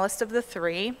smallest of the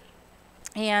 3.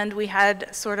 And we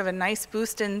had sort of a nice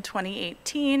boost in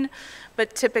 2018,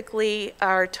 but typically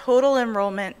our total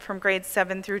enrollment from grades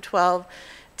 7 through 12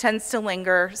 tends to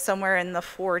linger somewhere in the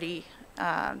 40,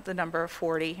 the number of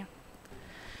 40.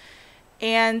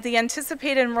 And the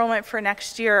anticipated enrollment for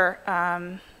next year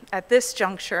at this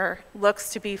juncture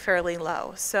looks to be fairly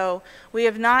low. So we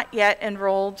have not yet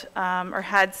enrolled or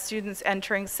had students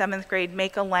entering 7th grade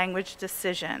make a language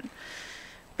decision.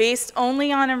 Based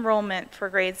only on enrollment for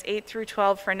grades 8 through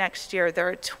 12 for next year, there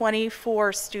are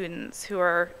 24 students who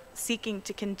are seeking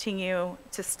to continue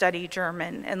to study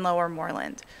German in Lower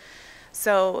Moreland.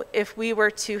 So if we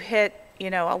were to hit,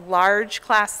 a large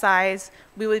class size,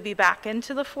 we would be back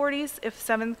into the 40s if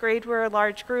 7th grade were a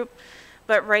large group.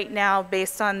 But right now,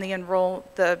 based on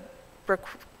the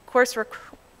course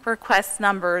request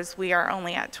numbers, we are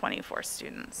only at 24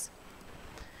 students.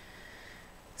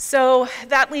 So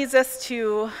that leads us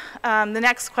to the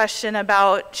next question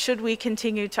about should we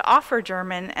continue to offer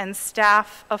German and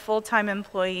staff a full-time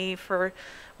employee for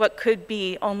what could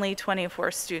be only 24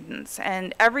 students.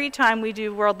 And every time we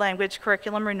do world language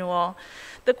curriculum renewal,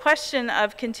 the question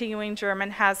of continuing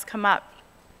German has come up.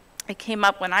 It came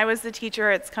up when I was the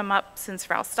teacher, it's come up since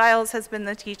Frau Stiles has been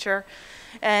the teacher,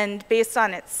 and based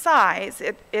on its size,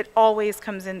 it always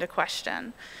comes into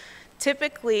question.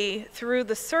 Typically, through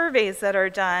the surveys that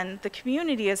are done, the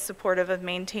community is supportive of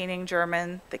maintaining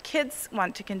German. The kids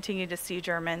want to continue to see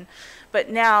German,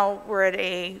 but now we're at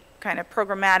a kind of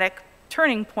programmatic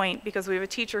turning point because we have a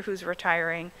teacher who's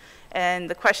retiring, and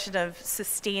the question of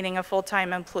sustaining a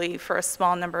full-time employee for a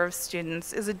small number of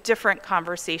students is a different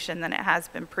conversation than it has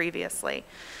been previously.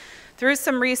 Through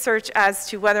some research as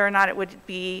to whether or not it would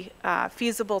be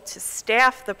feasible to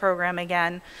staff the program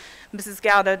again, Mrs.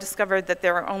 Gaudo discovered that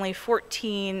there are only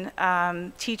 14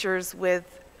 teachers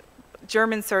with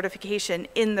German certification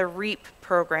in the REAP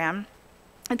program.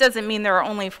 It doesn't mean there are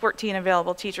only 14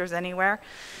 available teachers anywhere,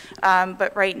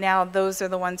 but right now those are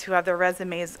the ones who have their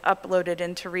resumes uploaded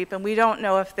into REAP, and we don't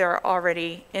know if they're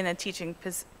already in a teaching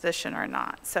position or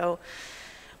not. So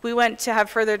we went to have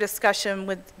further discussion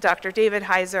with Dr. David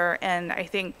Heiser, and I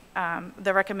think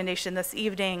the recommendation this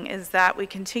evening is that we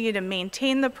continue to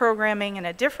maintain the programming in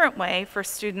a different way for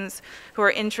students who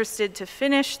are interested to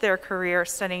finish their career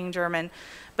studying German,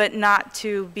 but not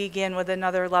to begin with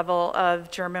another level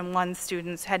of German 1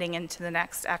 students heading into the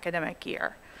next academic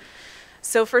year.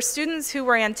 So for students who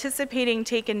were anticipating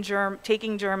taking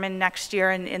German next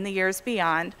year and in the years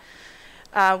beyond,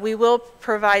 we will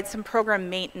provide some program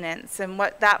maintenance, and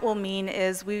what that will mean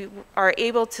is we are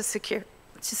able to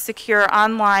secure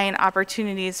online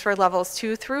opportunities for levels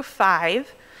 2 through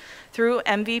 5 through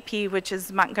MVP, which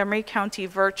is Montgomery County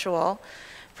Virtual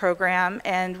Program,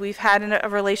 and we've had a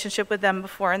relationship with them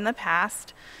before in the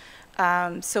past.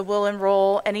 So we'll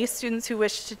enroll any students who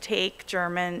wish to take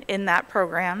German in that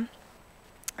program.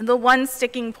 The one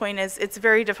sticking point is it's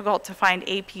very difficult to find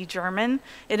AP German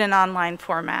in an online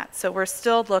format, so we're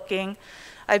still looking.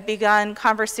 I've begun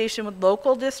conversation with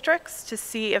local districts to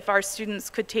see if our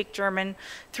students could take German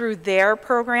through their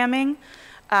programming.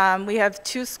 We have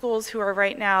 2 schools who are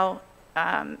right now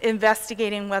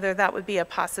investigating whether that would be a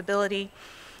possibility.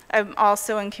 I'm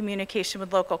also in communication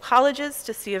with local colleges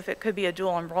to see if it could be a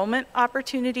dual enrollment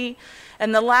opportunity.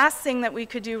 And the last thing that we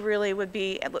could do really would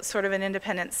be sort of an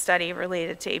independent study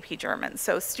related to AP German.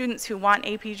 So students who want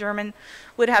AP German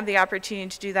would have the opportunity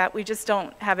to do that. We just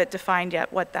don't have it defined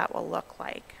yet what that will look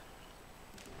like.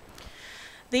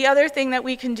 The other thing that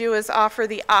we can do is offer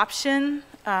the option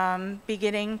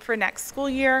beginning for next school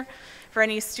year for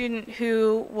any student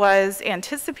who was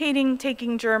anticipating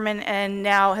taking German and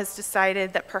now has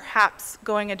decided that perhaps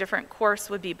going a different course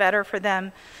would be better for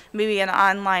them. Maybe an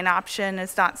online option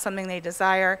is not something they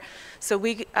desire. So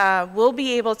we will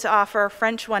be able to offer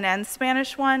French 1 and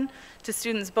Spanish 1 to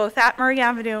students both at Murray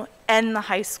Avenue and the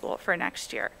high school for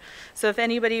next year. So if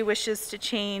anybody wishes to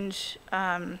change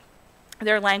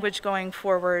their language going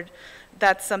forward,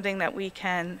 that's something that we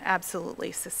can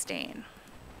absolutely sustain.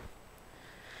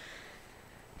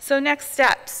 So next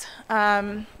steps.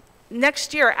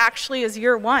 Next year actually is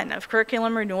year 1 of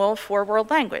curriculum renewal for world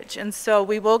language, and so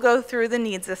we will go through the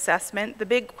needs assessment. The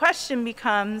big question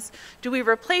becomes, do we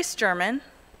replace German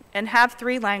and have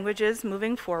 3 languages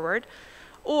moving forward,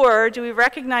 or do we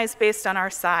recognize based on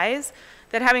our size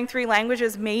that having 3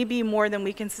 languages may be more than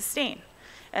we can sustain,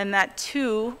 and that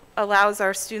 2 allows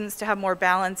our students to have more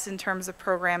balance in terms of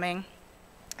programming.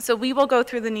 So we will go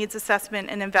through the needs assessment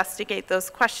and investigate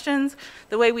those questions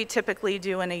the way we typically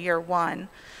do in a year 1.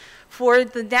 For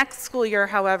the next school year,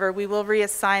 however, we will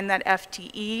reassign that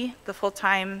FTE, the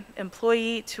full-time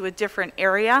employee, to a different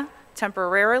area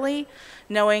temporarily,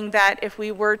 knowing that if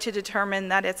we were to determine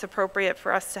that it's appropriate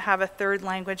for us to have a 3rd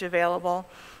language available,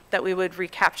 that we would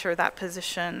recapture that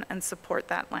position and support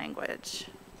that language.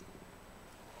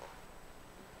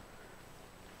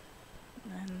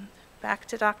 And back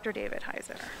to Dr. David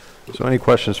Heiser. So any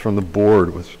questions from the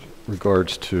board with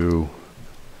regards to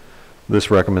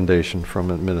this recommendation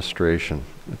from administration?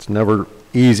 It's never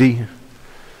easy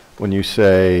when you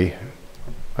say,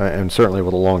 and certainly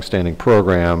with a long-standing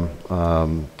program,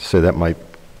 to say that might,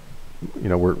 you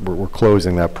know, we're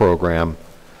closing that program,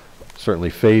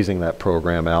 certainly phasing that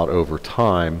program out over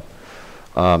time.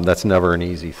 That's never an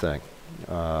easy thing.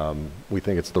 We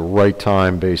think it's the right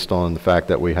time based on the fact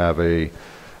that we have a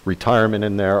retirement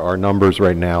in there. Our numbers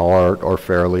right now are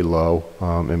fairly low.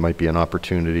 It might be an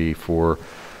opportunity for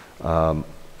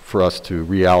us to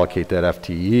reallocate that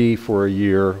FTE for a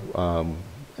year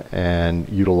and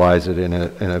utilize it in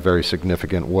a very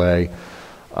significant way,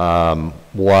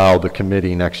 while the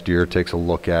committee next year takes a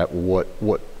look at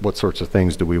what sorts of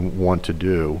things do we want to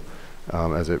do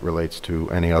as it relates to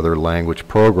any other language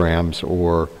programs,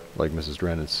 or like Mrs.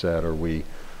 Drennan said, are we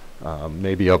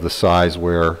maybe of the size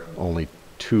where only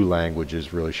 2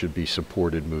 languages really should be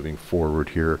supported moving forward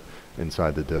here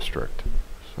inside the district.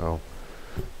 So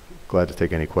glad to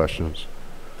take any questions.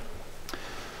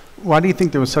 Why do you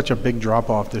think there was such a big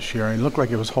drop-off this year? It looked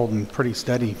like it was holding pretty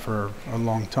steady for a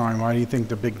long time. Why do you think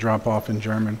the big drop-off in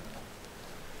German?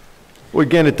 Well,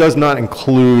 again, it does not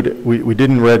include, we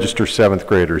didn't register 7th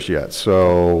graders yet.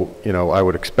 So, you know, I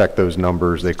would expect those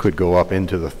numbers, they could go up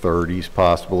into the 30s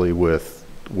possibly with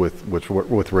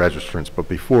registrants. But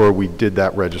before we did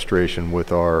that registration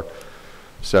with our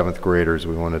 7th graders,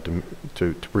 we wanted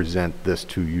to present this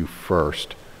to you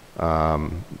first.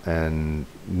 And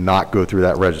not go through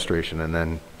that registration and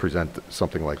then present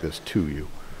something like this to you.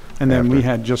 And then we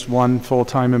had just one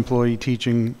full-time employee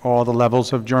teaching all the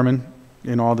levels of German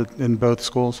in both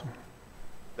schools?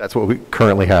 That's what we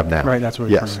currently have now. Right, that's what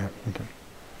we yes. currently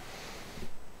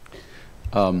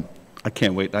have. Okay. I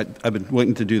can't wait. I've been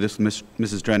waiting to do this,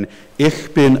 Mrs. Drennan.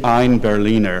 Ich bin ein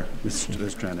Berliner,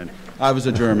 Mrs. Drennan. I was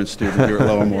a German student here at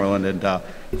Lower Moreland, and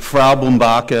Frau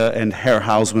Bumbacke and Herr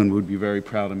Hausmann would be very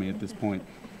proud of me at this point.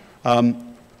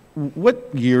 What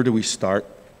year do we start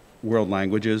World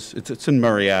Languages? It's in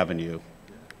Murray Avenue.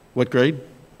 What grade?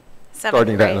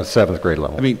 Starting that in the 7th grade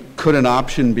level. I mean, could an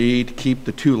option be to keep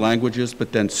the 2 languages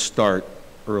but then start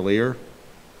earlier?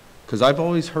 Because I've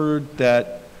always heard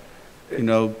that, you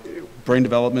know, brain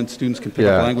development students can pick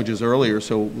up languages earlier,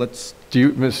 so let's...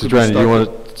 Mrs. Drennan, do you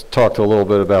want to talk a little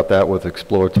bit about that with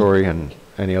exploratory and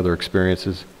any other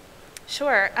experiences?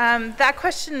 Sure. That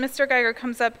question, Mr. Geiger,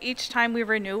 comes up each time we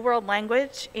renew World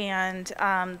Language, and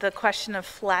the question of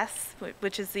FLES,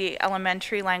 which is the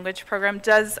elementary language program,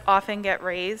 does often get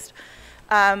raised.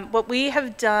 What we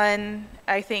have done,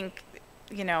 I think,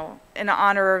 you know, in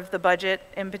honor of the budget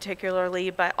in particularly,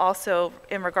 but also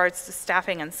in regards to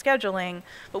staffing and scheduling,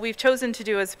 what we've chosen to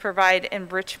do is provide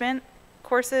enrichment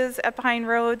courses at Pine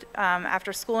Road,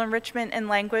 after school enrichment in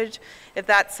language, if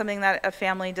that's something that a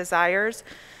family desires.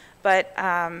 But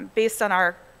based on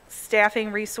our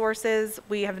staffing resources,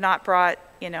 we have not brought,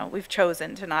 you know, we've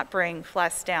chosen to not bring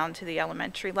FLES down to the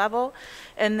elementary level.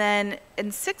 And then in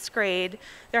 6th grade,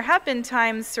 there have been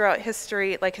times throughout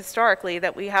history, like historically,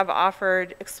 that we have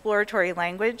offered exploratory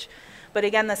language, but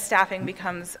again, the staffing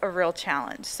becomes a real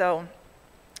challenge. So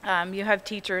you have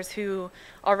teachers who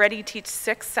already teach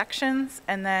 6 sections,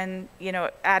 and then, you know,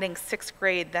 adding 6th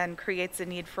grade then creates a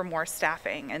need for more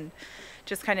staffing, and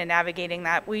just kind of navigating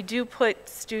that. We do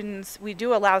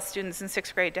allow students in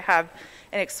 6th grade to have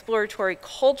an exploratory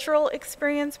cultural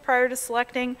experience prior to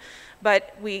selecting,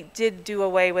 but we did do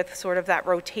away with sort of that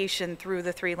rotation through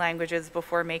the 3 languages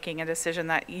before making a decision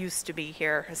that used to be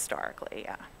here historically,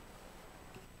 yeah.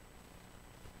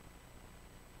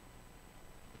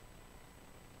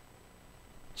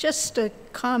 Just a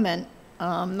comment,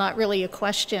 not really a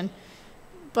question,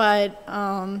 but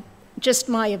just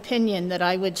my opinion that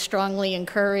I would strongly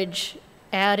encourage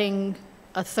adding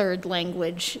a 3rd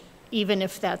language, even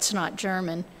if that's not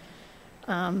German.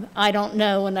 I don't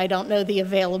know, and I don't know the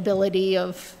availability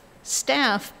of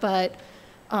staff, but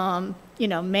you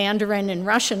know, Mandarin and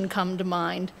Russian come to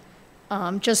mind,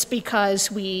 just because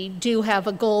we do have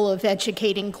a goal of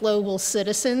educating global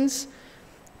citizens,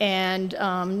 and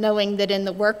knowing that in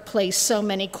the workplace so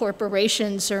many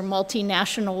corporations are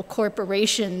multinational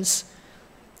corporations,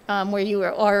 where you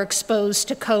are exposed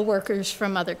to coworkers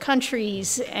from other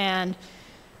countries, and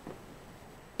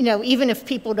you know, even if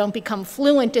people don't become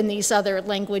fluent in these other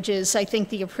languages, I think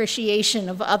the appreciation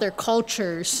of other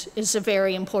cultures is a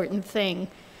very important thing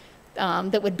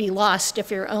that would be lost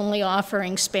if you're only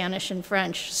offering Spanish and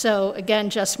French. So again,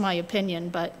 just my opinion,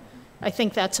 but I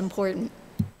think that's important.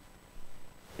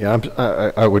 Yeah,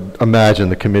 I would imagine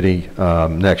the committee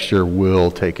next year will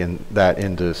take that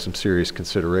into some serious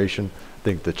consideration. I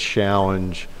think the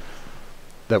challenge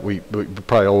that we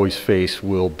probably always face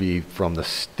will be from the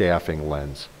staffing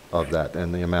lens of that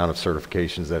and the amount of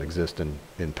certifications that exist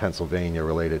in Pennsylvania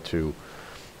related to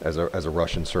as a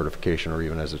Russian certification or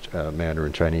even as a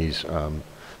Mandarin Chinese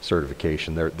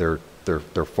certification.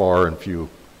 They're far and few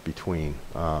between,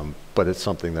 but it's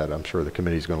something that I'm sure the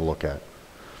committee is going to look at.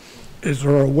 Is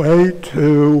there a way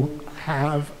to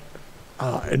have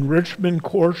enrichment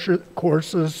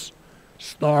courses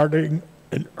starting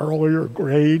in earlier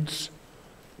grades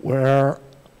where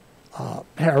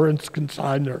parents can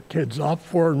sign their kids up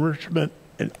for enrichment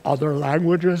in other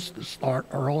languages to start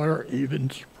earlier,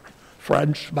 even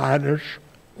French, Spanish,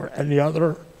 or any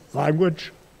other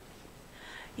language?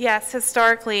 Yes,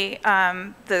 historically,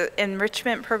 the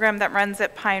enrichment program that runs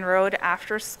at Pine Road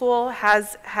after school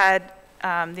has had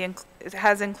it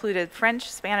has included French,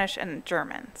 Spanish, and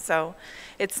German. So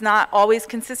it's not always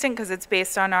consistent because it's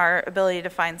based on our ability to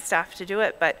find staff to do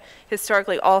it, but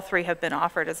historically all three have been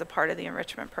offered as a part of the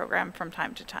enrichment program from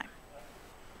time to time.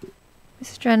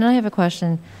 Mrs. Drennan, I have a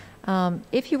question.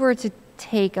 If you were to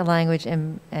take a language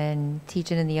and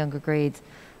teach it in the younger grades,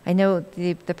 I know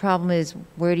the problem is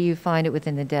where do you find it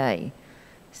within the day?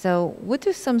 So what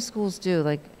do some schools do?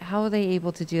 Like, how are they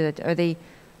able to do that? Are they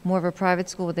more of a private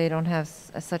school where they don't have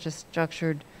such a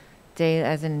structured day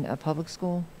as in a public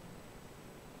school?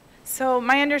 So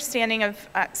my understanding of,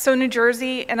 New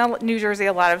Jersey,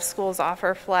 a lot of schools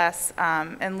offer FLES,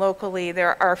 and locally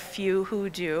there are a few who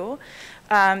do.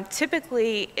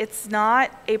 Typically, it's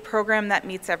not a program that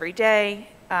meets every day,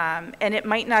 and it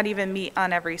might not even meet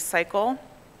on every cycle,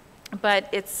 but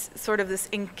it's sort of this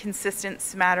inconsistent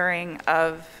smattering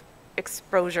of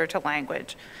exposure to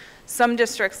language. Some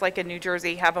districts, like in New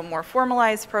Jersey, have a more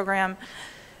formalized program.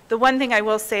 The one thing I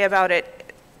will say about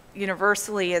it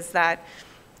universally is that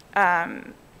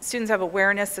students have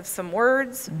awareness of some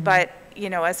words, but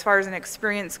as far as an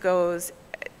experience goes,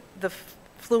 the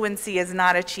fluency is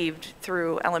not achieved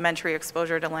through elementary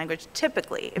exposure to language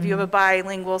typically. If you have a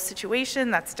bilingual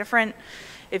situation, that's different.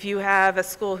 If you have a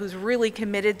school who's really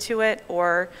committed to it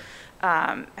or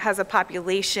has a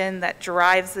population that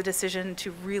drives the decision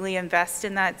to really invest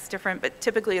in that, it's different, but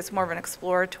typically it's more of an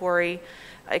exploratory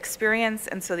experience,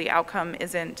 and so the outcome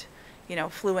isn't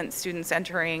fluent students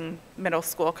entering middle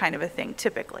school kind of a thing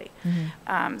typically.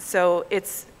 So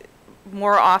it's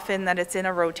more often that it's in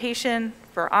a rotation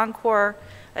for Encore,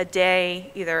 a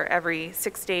day, either every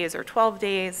 6 days or 12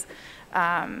 days,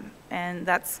 and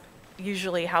that's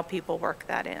usually how people work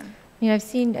that in. I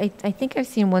think I've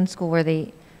seen one school where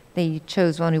they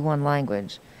chose only one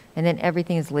language, and then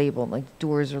everything is labeled, like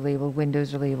doors are labeled,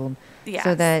 windows are labeled, Yes.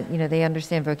 so that they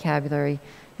understand vocabulary.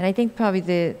 And I think probably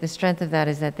the strength of that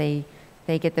is that they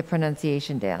get the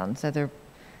pronunciation down. So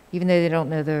even though they don't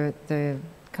know the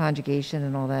conjugation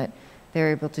and all that,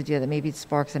 they're able to do that. Maybe it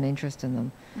sparks an interest in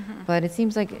them. But it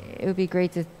seems like it would be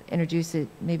great to introduce it,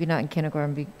 maybe not in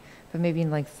kindergarten, but maybe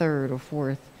in like third or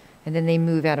fourth, and then they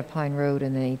move out of Pine Road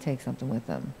and they take something with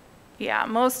them. Yeah,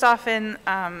 most often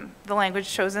the language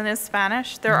chosen is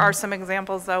Spanish. There are some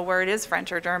examples, though, where it is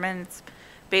French or German. It's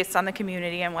based on the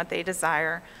community and what they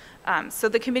desire. So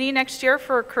the committee next year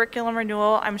for curriculum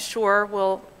renewal, I'm sure,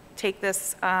 will take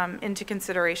this into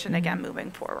consideration again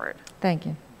moving forward. Thank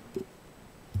you.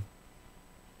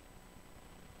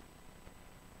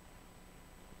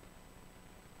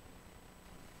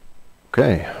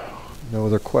 Okay, no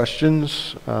other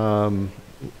questions. We're going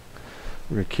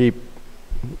to keep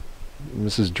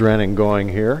Mrs. Drennan going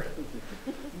here.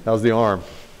 How's the arm?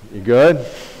 You good?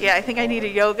 Yeah, I think I need a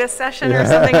yoga session or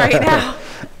something right now.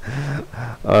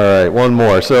 All right, one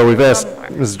more. So we've asked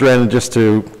Mrs. Drennan just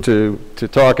to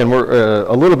talk, and we're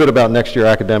a little bit about next year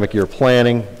academic year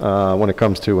planning when it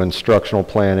comes to instructional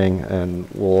planning, and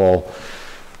we'll all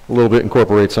a little bit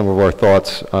incorporate some of our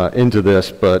thoughts into this.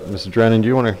 But Mrs. Drennan, do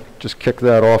you want to just kick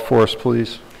that off for us,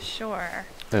 please? Sure.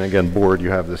 And again, board, you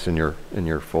have this in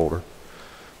your folder.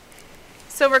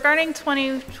 So regarding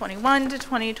 2021 to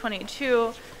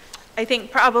 2022, I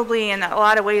think probably in a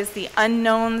lot of ways the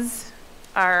unknowns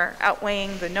are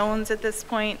outweighing the knowns at this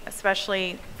point,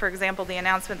 especially, for example, the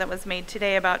announcement that was made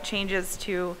today about changes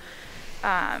to,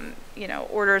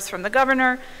 orders from the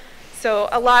governor. So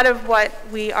a lot of what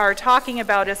we are talking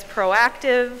about is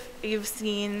proactive. You've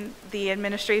seen the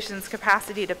administration's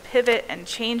capacity to pivot and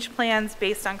change plans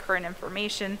based on current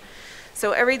information.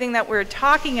 So everything that we're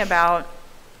talking about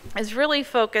is really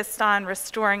focused on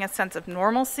restoring a sense of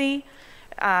normalcy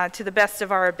to the best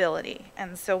of our ability.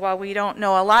 And so while we don't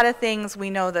know a lot of things,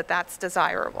 we know that that's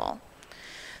desirable.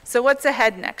 So what's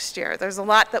ahead next year? There's a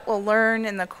lot that we'll learn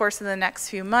in the course of the next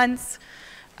few months.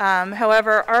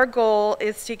 However, our goal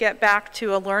is to get back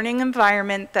to a learning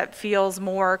environment that feels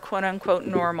more quote-unquote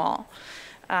normal.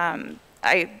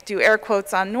 I do air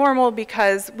quotes on normal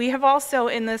because we have also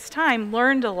in this time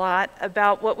learned a lot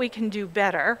about what we can do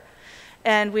better,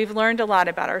 and we've learned a lot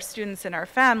about our students and our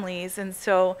families, and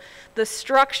so the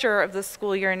structure of the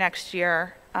school year next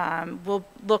year will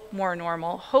look more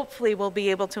normal. Hopefully we'll be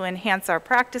able to enhance our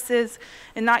practices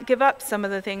and not give up some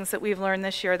of the things that we've learned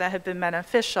this year that have been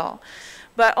beneficial.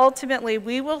 But ultimately,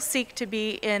 we will seek to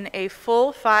be in a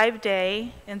full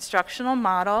 5-day instructional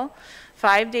model,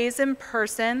 5 days in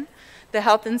person. The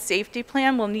health and safety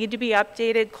plan will need to be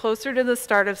updated closer to the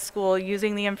start of school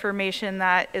using the information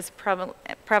that is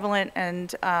prevalent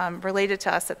and related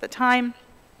to us at the time.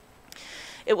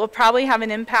 It will probably have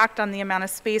an impact on the amount of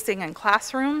spacing in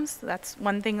classrooms. That's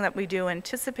one thing that we do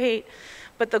anticipate.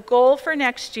 But the goal for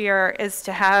next year is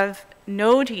to have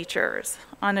no teachers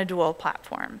on a dual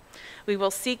platform. We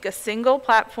will seek a single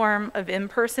platform of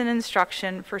in-person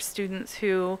instruction for students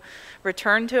who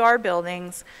return to our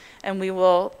buildings, and we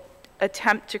will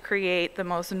attempt to create the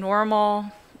most normal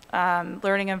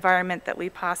learning environment that we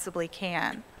possibly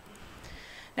can.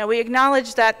 Now, we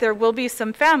acknowledge that there will be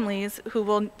some families who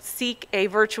will seek a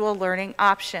virtual learning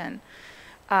option.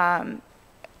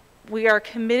 We are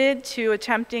committed to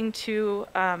attempting to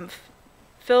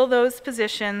fill those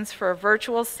positions for a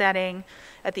virtual setting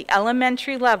at the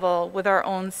elementary level with our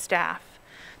own staff.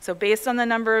 So based on the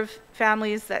number of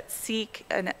families that seek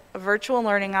a virtual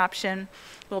learning option,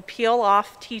 we'll peel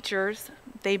off teachers.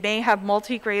 They may have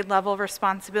multi-grade level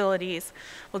responsibilities.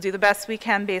 We'll do the best we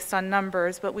can based on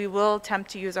numbers, but we will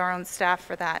attempt to use our own staff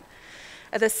for that.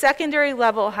 At the secondary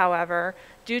level, however,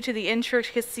 due to the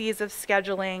intricacies of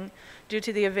scheduling, due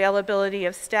to the availability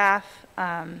of staff,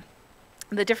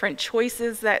 the different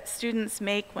choices that students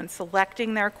make when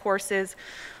selecting their courses,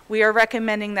 we are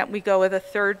recommending that we go with a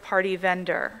third-party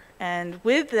vendor. And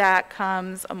with that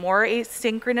comes a more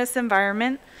asynchronous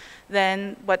environment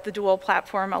than what the dual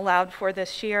platform allowed for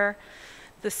this year.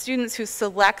 The students who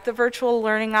select the virtual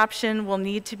learning option will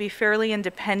need to be fairly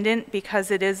independent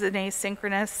because it is an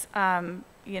asynchronous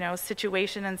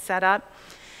situation and setup.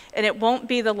 And it won't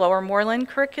be the Lower Moreland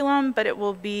curriculum, but it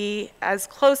will be as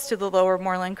close to the Lower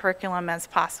Moreland curriculum as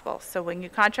possible. So when you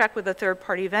contract with a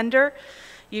third-party vendor,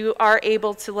 you are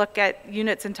able to look at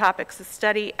units and topics of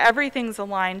study. Everything's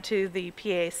aligned to the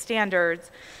PA standards,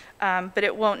 but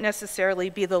it won't necessarily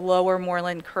be the Lower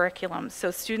Moreland curriculum. So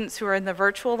students who are in the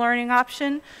virtual learning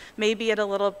option may be at a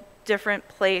little different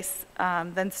place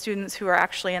than students who are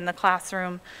actually in the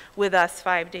classroom with us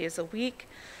 5 days a week.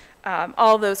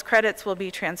 All those credits will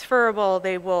be transferable.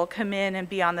 They will come in and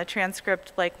be on the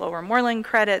transcript like Lower Moreland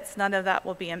credits. None of that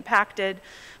will be impacted,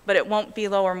 but it won't be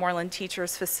Lower Moreland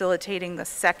teachers facilitating the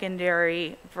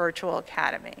secondary virtual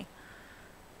academy.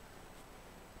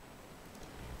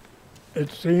 It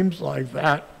seems like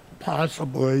that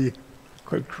possibly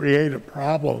could create a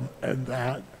problem in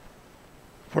that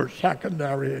for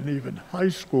secondary and even high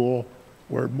school,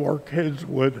 where more kids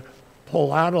would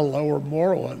pull out of Lower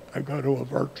Moreland and go to a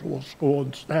virtual school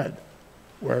instead,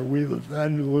 where we would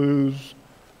then lose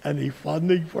any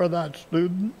funding for that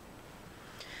student?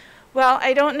 Well,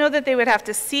 I don't know that they would have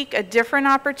to seek a different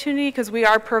opportunity because we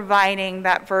are providing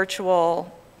that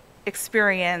virtual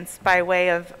experience by way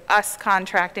of us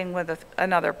contracting with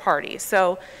another party.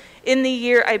 So in the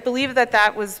year, I believe that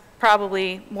that was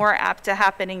probably more apt to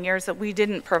happen in years that we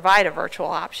didn't provide a virtual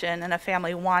option and a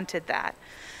family wanted that.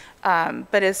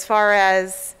 But as far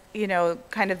as,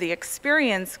 kind of the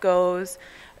experience goes,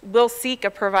 we'll seek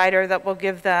a provider that will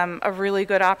give them a really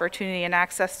good opportunity and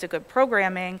access to good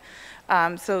programming.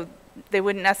 So they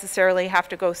wouldn't necessarily have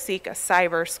to go seek a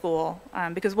cyber school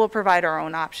because we'll provide our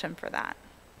own option for that.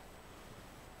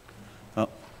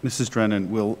 Mrs.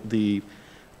 Drennan,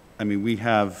 we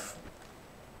have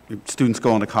students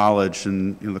going to college,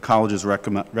 and the colleges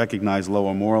recognize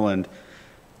Lower Moreland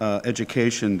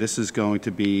education. This is going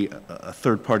to be a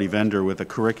third-party vendor with a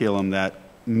curriculum that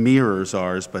mirrors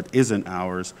ours but isn't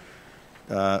ours.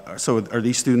 So are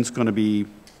these students going to be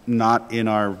not in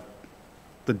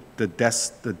the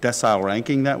decile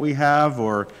ranking that we have,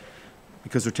 or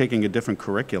because they're taking a different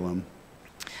curriculum?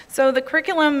 So the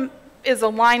curriculum is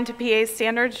aligned to PA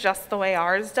standards just the way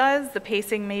ours does. The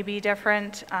pacing may be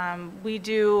different. We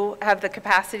do have the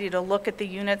capacity to look at the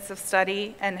units of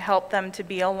study and help them to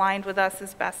be aligned with us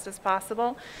as best as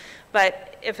possible.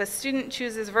 But if a student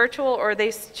chooses virtual or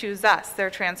they choose us, their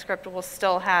transcript will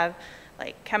still have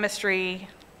like chemistry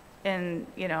in,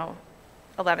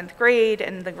 11th grade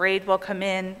and the grade will come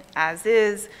in as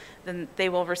is, then they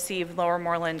will receive Lower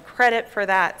Moreland credit for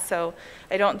that. So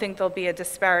I don't think there'll be a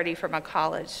disparity from a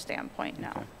college standpoint,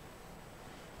 no.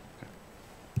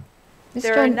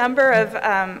 There are a number of,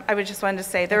 I would just wanted to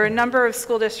say, there are a number of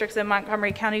school districts in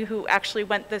Montgomery County who actually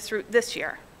went this route this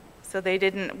year. So they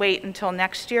didn't wait until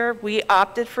next year. We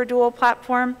opted for dual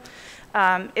platform.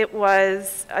 It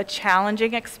was a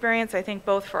challenging experience, I think,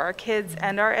 both for our kids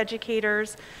and our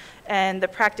educators. And the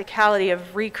practicality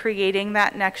of recreating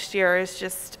that next year is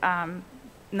just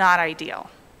not ideal.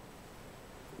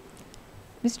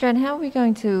 Ms. Dren, how are we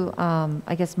going to,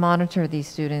 I guess, monitor these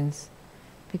students?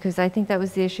 Because I think that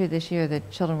was the issue this year, that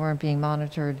children weren't being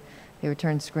monitored. They would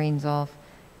turn screens off.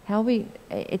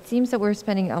 It seems that we're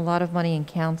spending a lot of money in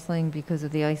counseling because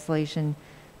of the isolation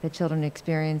that children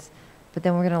experience, but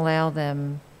then we're going to allow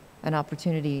them an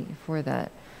opportunity for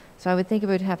that. So I would think it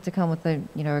would have to come with a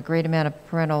great amount of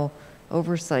parental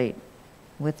oversight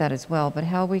with that as well. But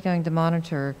how are we going to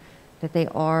monitor that they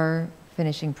are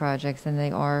finishing projects and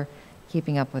they are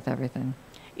keeping up with everything?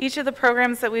 Each of the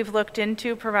programs that we've looked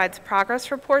into provides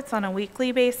progress reports on a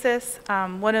weekly basis.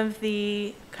 One of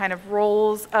the kind of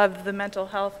roles of the mental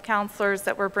health counselors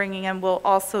that we're bringing in will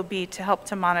also be to help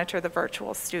to monitor the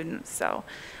virtual students. So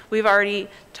we've already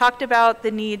talked about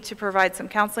the need to provide some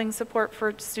counseling support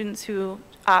for students who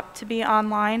opt to be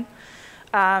online.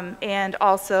 And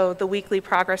also the weekly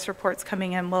progress reports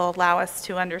coming in will allow us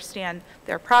to understand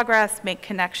their progress, make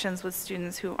connections with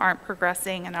students who aren't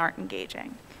progressing and aren't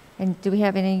engaging. And do we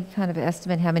have any kind of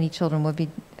estimate how many children would be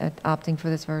opting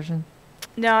for this version?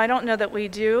 No, I don't know that we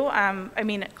do. I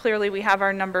mean, clearly we have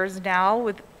our numbers now.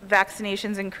 With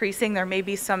vaccinations increasing, there may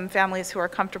be some families who are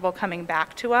comfortable coming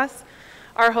back to us.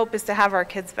 Our hope is to have our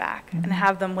kids back and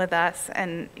have them with us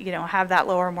and, have that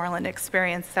Lower Moreland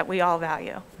experience that we all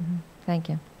value. Thank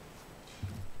you.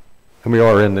 And we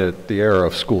are in the era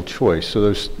of school choice,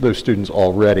 so those students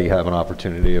already have an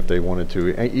opportunity if they wanted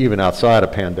to, even outside a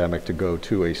pandemic, to go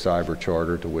to a cyber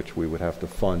charter, to which we would have to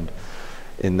fund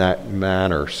in that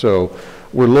manner. So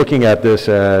we're looking at this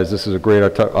is a great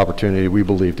opportunity, we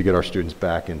believe, to get our students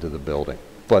back into the building.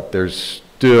 But there's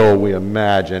still, we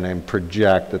imagine and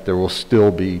project that there will still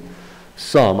be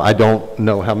some, I don't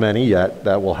know how many yet,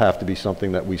 that will have to be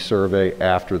something that we survey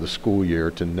after the school year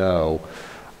to know,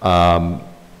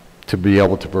 to be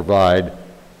able to provide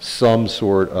some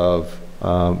sort of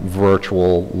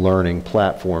virtual learning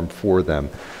platform for them.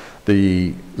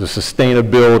 The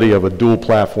sustainability of a dual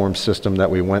platform system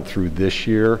that we went through this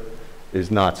year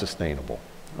is not sustainable.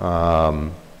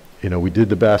 We did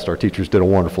the best, our teachers did a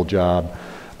wonderful job,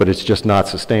 but it's just not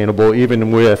sustainable.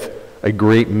 Even with a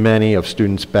great many of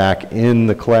students back in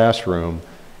the classroom,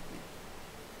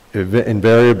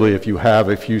 invariably if you have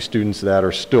a few students that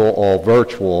are still all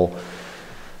virtual,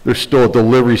 there's still a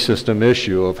delivery system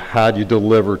issue of how do you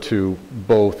deliver to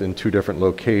both in two different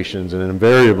locations, and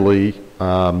invariably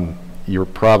you're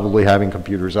probably having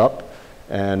computers up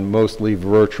and mostly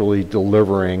virtually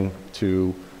delivering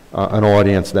to an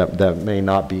audience that may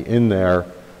not be in there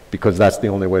because that's the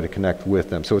only way to connect with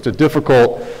them. So it's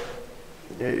difficult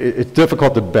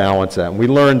to balance that, and we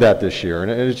learned that this year,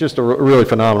 and it's just a really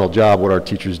phenomenal job what our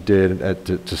teachers did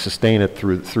to sustain it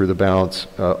through the balance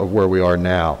of where we are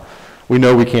now. We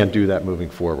know we can't do that moving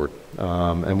forward,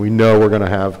 and we know we're going to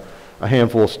have a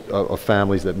handful of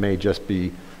families that may just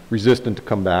be resistant to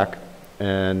come back,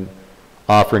 and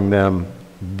offering them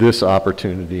this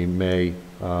opportunity may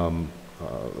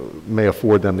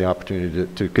afford them the opportunity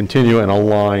to continue and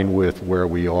align with where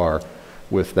we are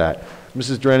with that.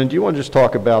 Mrs. Drennan, do you want to just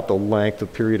talk about the length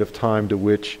of period of time to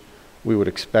which we would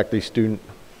expect a student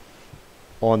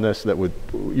on this that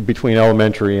would, between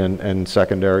elementary and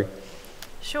secondary?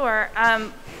 Sure.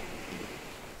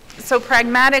 So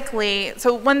pragmatically,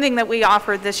 so one thing that we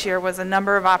offered this year was a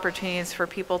number of opportunities for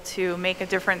people to make a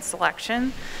different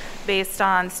selection based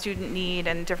on student need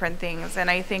and different things. And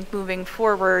I think moving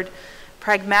forward,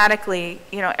 pragmatically,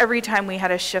 every time we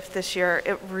had a shift this year,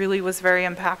 it really was very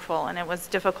impactful and it was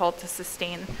difficult to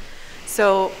sustain.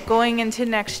 So going into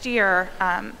next year,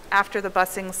 after the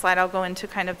busing slide, I'll go into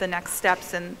kind of the next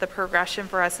steps and the progression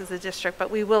for us as a district,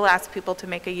 but we will ask people to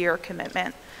make a year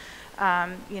commitment.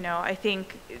 I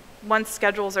think once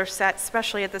schedules are set,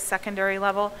 especially at the secondary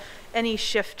level, any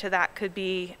shift to that could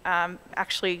be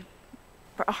actually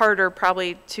harder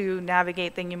probably to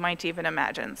navigate than you might even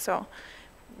imagine. So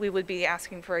we would be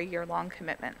asking for a year-long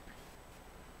commitment.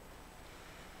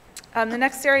 The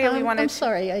next area we wanted... I'm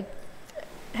sorry, I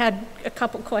had a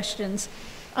couple questions.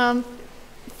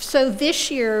 So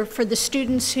this year, for the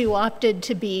students who opted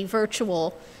to be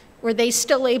virtual, were they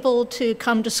still able to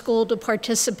come to school to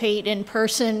participate in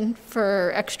person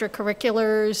for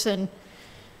extracurriculars and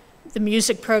the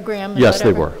music program and Yes,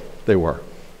 they whatever? were. They were.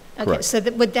 Okay, Correct. so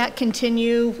would that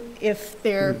continue if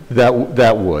they're, That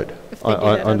would, If they did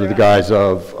it under the other guise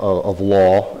of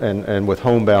law, and with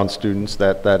homebound students,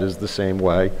 that is the same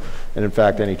way. And in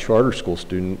fact, any charter school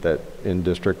student that in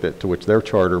district to which their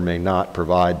charter may not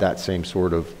provide that same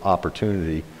sort of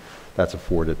opportunity, that's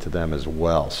afforded to them as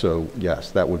well. So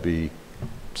yes, that would be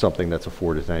something that's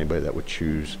afforded to anybody that would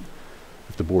choose,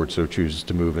 if the board so chooses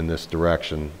to move in this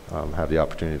direction, have the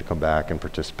opportunity to come back and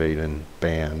participate in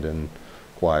band and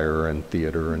choir and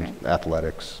theater and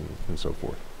athletics and so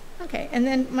forth. okay, and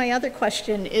then my other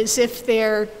question is if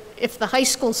the high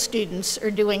school students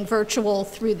are doing virtual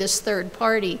through this third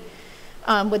party,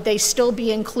 would they still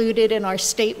be included in our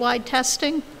statewide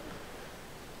testing?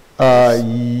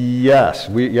 Yes,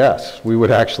 we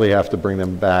would actually have to bring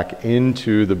them back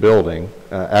into the building.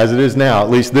 As it is now, at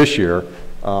least this year,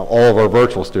 all of our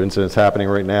virtual students, and it's happening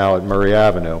right now at Murray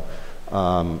Avenue,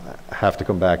 have to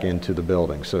come back into the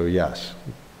building. So yes,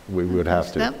 we would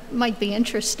have to. That might be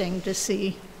interesting to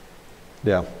see.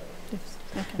 Yeah.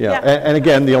 Okay. Yeah, and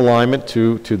again, the alignment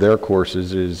to their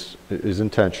courses is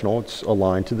intentional. It's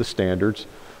aligned to the standards.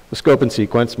 The scope and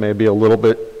sequence may be a little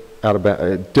bit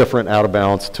different, out of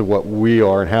balance to what we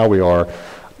are and how we are.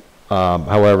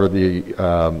 However,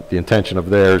 the intention of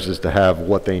theirs is to have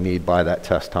what they need by that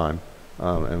test time,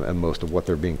 and most of what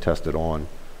they're being tested on.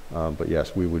 But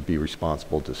yes, we would be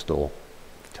responsible to still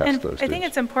test those students. I think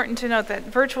it's important to note that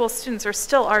virtual students are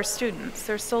still our students.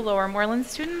 They're still Lower Moreland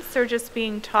students. They're just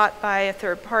being taught by a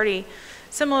third party.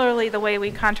 Similarly, the way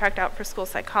we contract out for school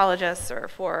psychologists or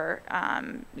for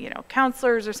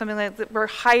counselors or something like that, we're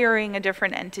hiring a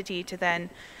different entity to then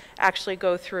actually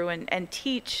go through and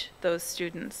teach those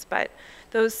students. But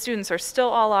those students are still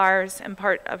all ours and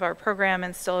part of our program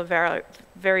and still a very,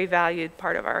 very valued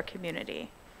part of our community.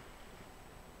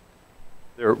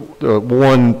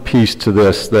 One piece to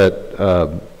this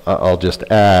that I'll just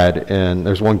add, and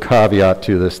there's one caveat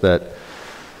to this that,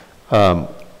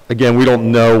 again, we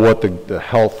don't know what the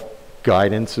health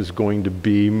guidance is going to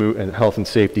be, and health and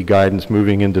safety guidance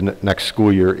moving into next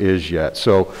school year is yet.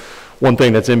 So one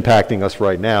thing that's impacting us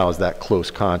right now is that close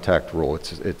contact rule.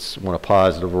 It's when a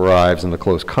positive arrives and the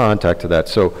close contact to that.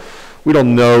 So we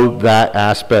don't know that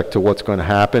aspect to what's going to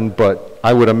happen, but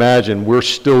I would imagine we're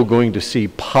still going to see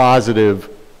positive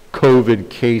COVID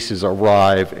cases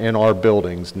arrive in our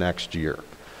buildings next year,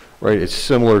 right? It's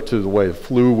similar to the way the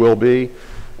flu will be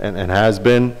and has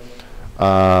been.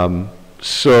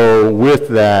 So with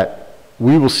that,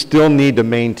 we will still need to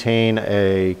maintain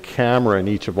a camera in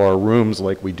each of our rooms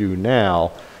like we do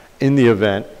now in the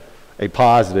event a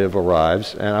positive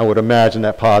arrives. And I would imagine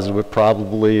that positive would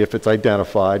probably, if it's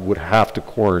identified, would have to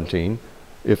quarantine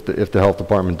if the health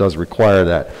department does require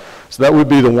that. So that would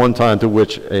be the one time to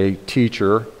which a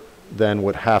teacher then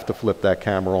would have to flip that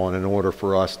camera on in order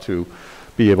for us to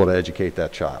be able to educate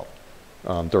that child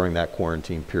during that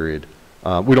quarantine period.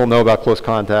 We don't know about close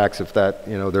contacts, if that,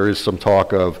 there is some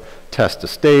talk of test to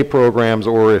stay programs,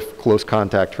 or if close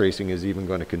contact tracing is even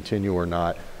going to continue or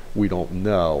not, we don't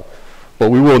know. But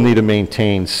we will need to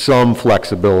maintain some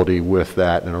flexibility with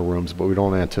that in our rooms, but we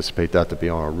don't anticipate that to be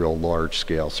on a real large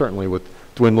scale. Certainly with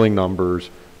dwindling numbers,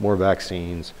 more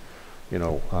vaccines,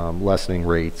 lessening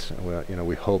rates,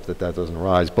 we hope that doesn't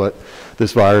rise. But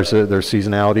this virus, there's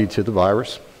seasonality to the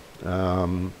virus.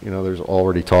 There's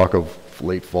already talk of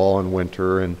late fall and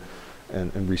winter and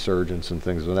resurgence and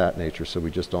things of that nature, so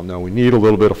we just don't know. We need a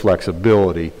little bit of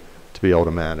flexibility to be able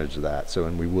to manage that,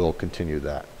 and we will continue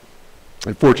that.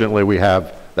 And fortunately, we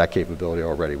have that capability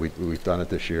already. We've done it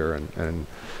this year, and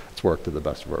it's worked to the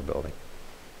best of our ability.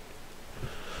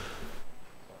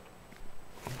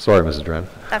 Sorry, Mrs. Dren.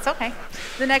 That's okay.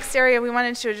 The next area we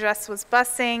wanted to address was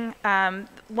busing.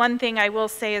 One thing I will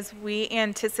say is we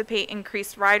anticipate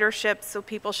increased ridership, so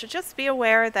people should just be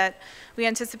aware that we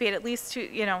anticipate at least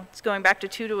it's going back to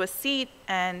 2 to a seat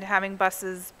and having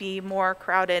buses be more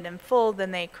crowded and full than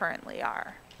they currently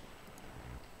are.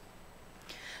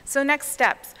 So next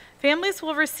steps. Families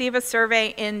will receive a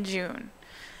survey in June.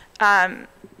 And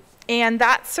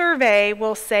that survey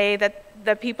will say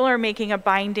that people are making a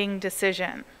binding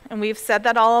decision. And we've said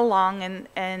that all along,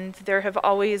 and there have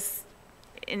always,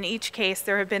 in each case,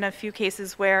 there have been a few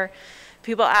cases where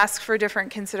people ask for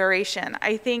different consideration.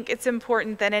 I think it's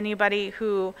important that anybody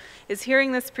who is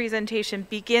hearing this presentation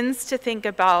begins to think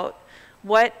about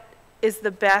what is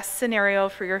the best scenario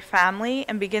for your family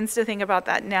and begins to think about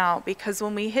that now, because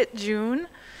when we hit June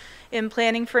in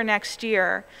planning for next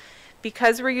year,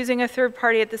 Because we're using a third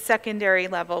party at the secondary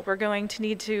level, we're going to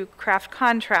need to craft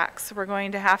contracts. We're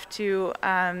going to have to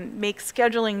make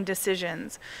scheduling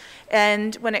decisions.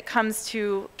 And when it comes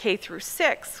to K through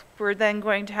 6, we're then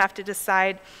going to have to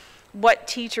decide what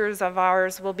teachers of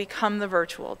ours will become the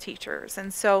virtual teachers.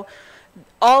 And so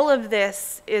all of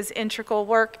this is integral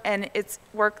work, and it's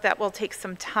work that will take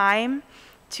some time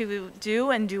to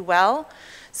do and do well.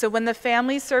 So when the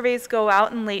family surveys go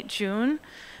out in late June,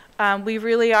 we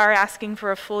really are asking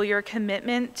for a full year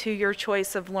commitment to your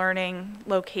choice of learning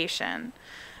location,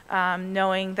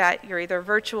 knowing that you're either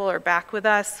virtual or back with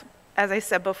us. As I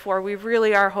said before, we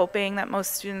really are hoping that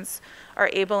most students are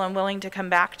able and willing to come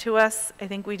back to us. I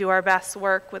think we do our best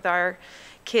work with our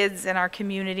kids and our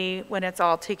community when it's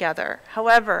all together.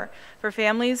 However, for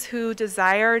families who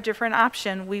desire a different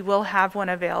option, we will have one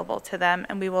available to them,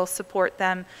 and we will support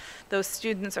them. Those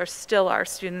students are still our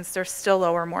students. They're still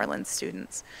Lower Moreland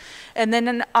students. And then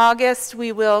in August,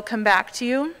 we will come back to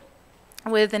you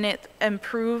with an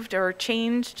improved or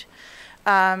changed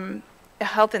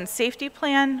health and safety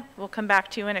plan. We'll come back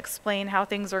to you and explain how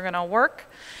things are going to work.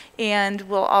 And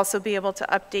we'll also be able to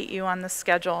update you on the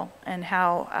schedule and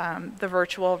how the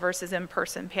virtual versus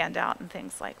in-person panned out and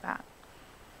things like that.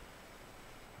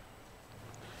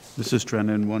 Mrs.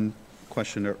 Drennan, one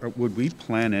question. Would we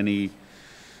plan any,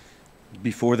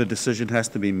 before the decision has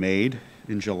to be made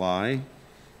in July,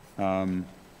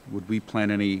 would we plan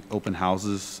any open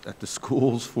houses at the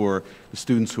schools for the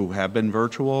students who have been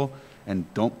virtual and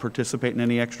don't participate in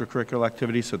any extracurricular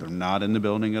activities, so they're not in the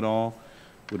building at all?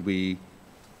 Would we,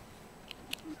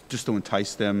 just to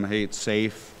entice them, hey, it's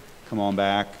safe, come on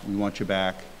back, we want you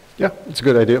back? Yeah, it's a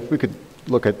good idea. We could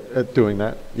look at doing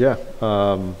that. Yeah.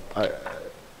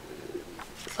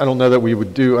 I don't know that we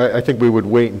would do, I think we would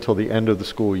wait until the end of the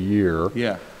school year.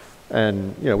 Yeah.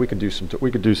 And, you know, we could do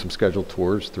some scheduled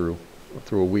tours through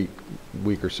a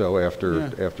week or so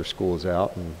after school is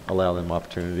out and allow them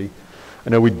opportunity. I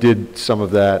know we did some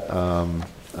of that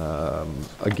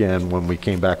again when we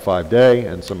came back 5-day,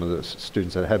 and some of the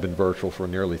students that had been virtual for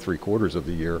nearly 3/4 of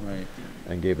the year, right,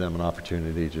 and gave them an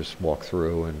opportunity to just walk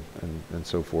through and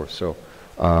so forth. So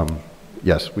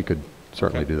yes, we could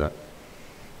certainly do that.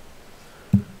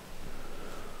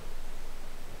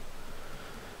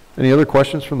 Any other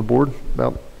questions from the board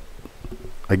about,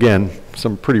 again,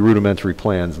 some pretty rudimentary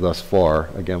plans thus far.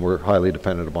 Again, we're highly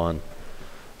dependent upon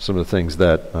some of the things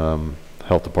that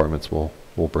health departments will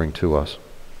bring to us.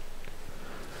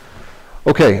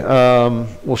 Okay,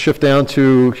 we'll shift down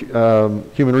to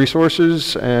human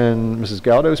resources and Mrs.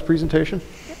 Gaudo's presentation.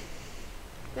 Yep.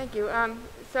 Thank you.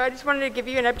 So I just wanted to give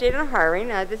you an update on hiring.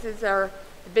 This is our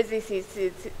busy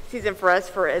season for us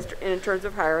in terms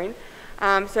of hiring.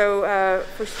 So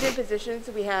for student positions,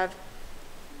 we have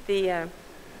the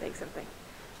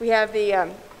we have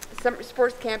the summer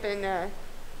sports camp and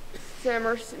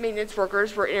summer maintenance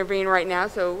workers. We're interviewing right now,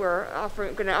 so we're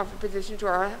going to offer positions to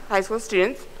our high school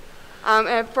students. And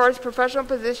as far as professional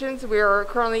positions, we are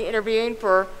currently interviewing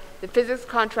for the physics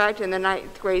contract and the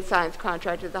 9th grade science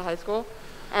contract at the high school.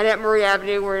 And at Murray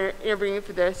Avenue, we're interviewing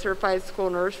for the certified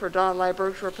school nurse for Donna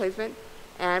Lieberg's replacement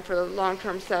and for the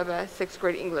long-term sub 6th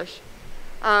grade English.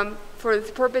 For the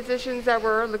support positions that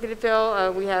we're looking to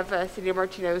fill, we have Cindy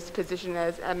Martino's position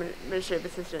as administrative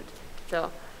assistant to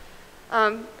fill.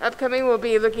 Upcoming, we'll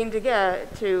be looking to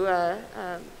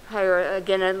hire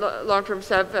again a long-term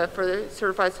sub for the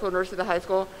certified school nurse at the high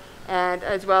school, and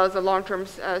as well as a long-term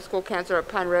school counselor at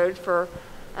Pine Road for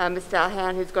Ms.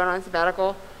 Dalhan, who's gone on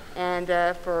sabbatical, and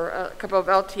for a couple of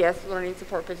LTS learning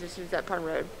support positions at Pine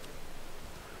Road.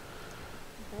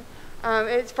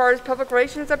 As far as public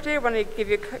relations update, I want to give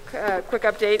you a quick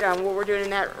update on what we're doing in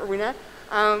that arena.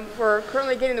 We're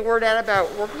currently getting the word out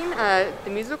about Working, the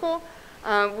musical,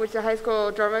 which the high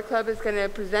school drama club is going to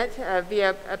present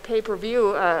via a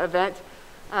pay-per-view event,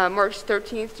 March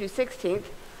 13th through 16th.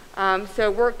 So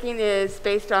Working is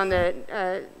based on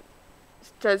the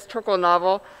Studs Terkel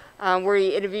novel, where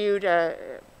he interviewed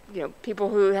people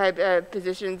who had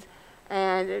positions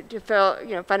and to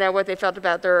find out what they felt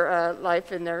about their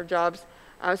life and their jobs.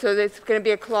 So it's going to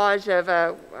be a collage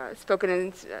of spoken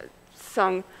and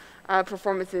sung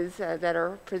performances that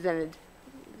are presented.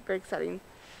 Very exciting.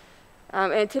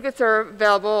 And tickets are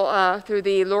available through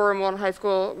the Lower Moreland High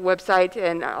School website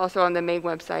and also on the main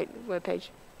website webpage.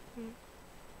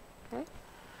 Okay.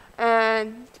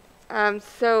 And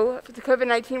so for the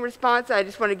COVID-19 response, I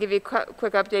just want to give you a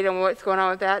quick update on what's going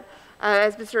on with that.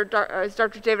 As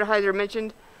Dr. David Heiser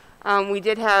mentioned, we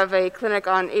did have a clinic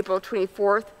on April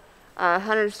 24th.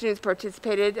 100 students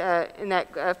participated in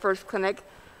that first clinic,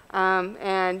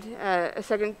 and a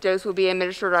second dose will be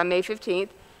administered on May 15th.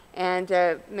 And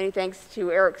many thanks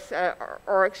to Eric's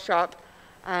RX Shop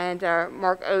and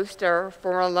Mark Ost, our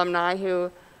former alumni,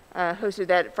 who hosted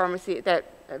that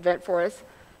event for us.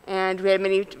 And we had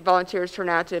many volunteers turn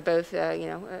out to both,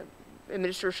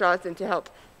 administer shots and to help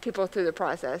people through the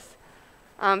process.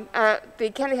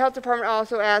 The County Health Department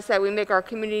also asked that we make our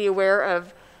community aware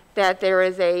of that there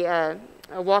is a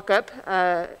walk-up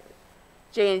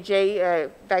J&J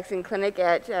vaccine clinic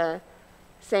at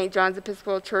St. John's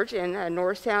Episcopal Church in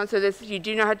Norristown. So you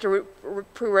do not have to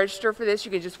pre-register for this.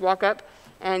 You can just walk up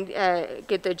and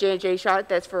get the J&J shot.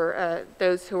 That's for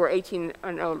those who are 18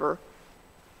 and older.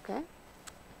 Okay.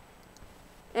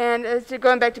 And so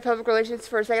going back to public relations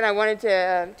for a second, I wanted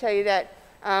to tell you that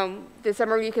this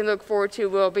summer you can look forward to,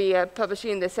 we'll be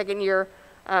publishing the second year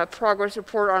progress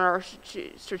report on our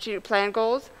strategic plan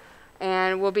goals.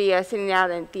 And we'll be sending out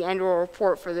the annual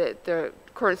report for the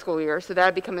current school year. So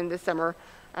that'll be coming this summer.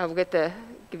 We'll give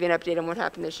you an update on what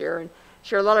happened this year and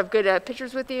share a lot of good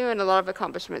pictures with you and a lot of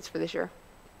accomplishments for this year.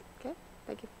 Okay,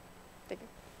 thank you. Thank you.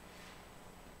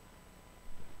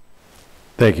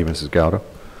 Thank you, Mrs. Gaudo.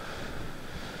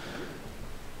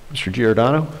 Mr.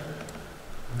 Giordano?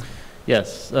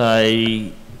 Yes,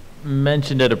 I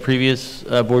mentioned at a previous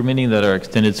board meeting that our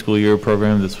extended school year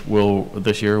program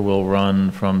this year will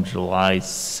run from July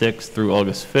 6th through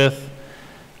August 5th.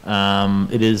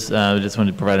 It is, I just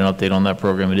wanted to provide an update on that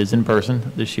program. It is in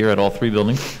person this year at all 3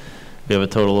 buildings. We have a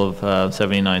total of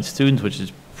 79 students, which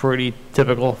is pretty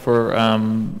typical for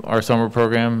our summer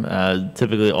program.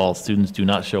 Typically all students do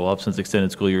not show up since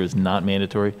extended school year is not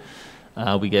mandatory.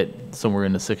 We get somewhere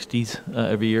in the 60s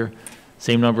every year.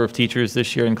 Same number of teachers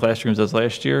this year in classrooms as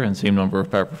last year, and same number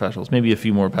of paraprofessionals. Maybe a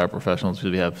few more paraprofessionals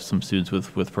because we have some students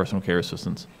with personal care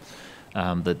assistants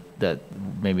that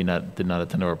maybe did not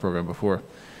attend our program before.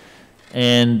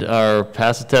 And our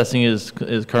PASA testing is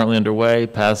currently underway.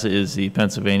 PASA is the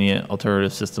Pennsylvania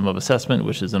Alternative System of Assessment,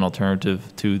 which is an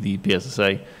alternative to the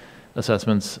PSSA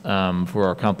assessments for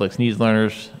our complex needs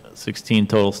learners. 16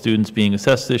 total students being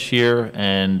assessed this year,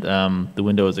 and the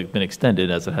window has been extended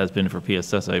as it has been for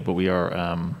PSSA, but we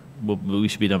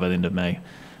should be done by the end of May.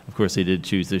 Of course, they did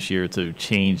choose this year to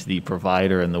change the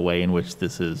provider and the way in which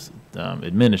this is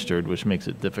administered, which makes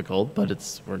it difficult, but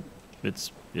it's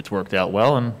worked out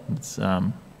well, and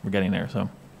we're getting there. So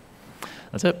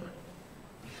that's it.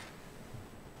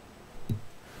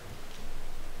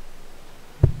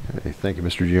 Okay, thank you,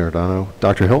 Mr. Giordano.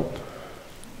 Dr. Hilt?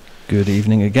 Good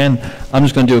evening again. I'm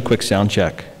just going to do a quick sound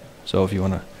check. So if you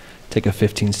want to take a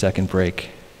 15-second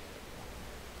break.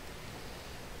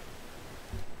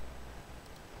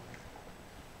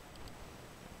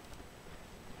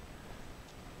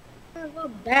 A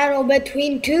battle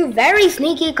between 2 very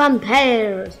sneaky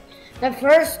competitors. The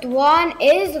first one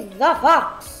is the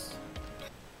Fox.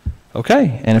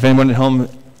 Okay, and if anyone at home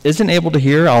isn't able to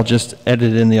hear, I'll just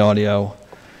edit in the audio,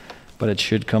 but it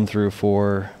should come through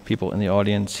for people in the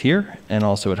audience here and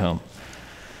also at home.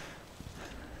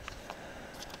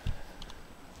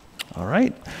 All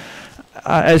right.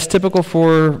 As typical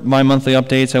for my monthly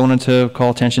updates, I wanted to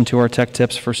call attention to our tech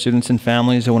tips for students and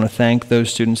families. I want to thank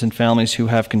those students and families who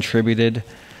have contributed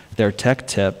their tech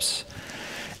tips.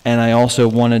 And I also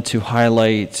wanted to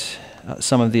highlight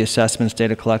some of the assessments,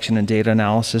 data collection, and data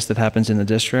analysis that happens in the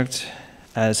district.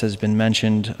 As has been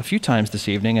mentioned a few times this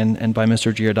evening and by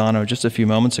Mr. Giordano just a few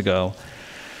moments ago,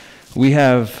 we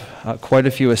have quite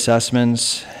a few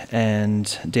assessments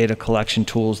and data collection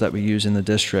tools that we use in the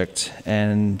district.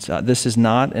 And this is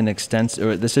not an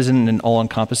this isn't an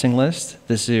all-encompassing list.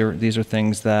 These are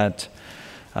things that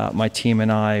my team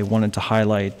and I wanted to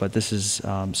highlight, but this is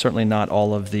certainly not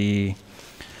all of the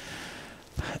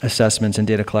assessments and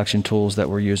data collection tools that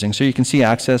we're using. So you can see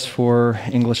access for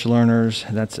English learners.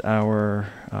 That's our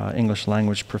English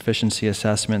language proficiency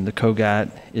assessment. The COGAT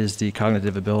is the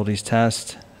cognitive abilities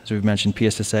test. As we've mentioned,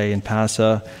 PSSA and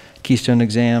PASA, Keystone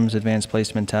exams, advanced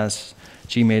placement tests,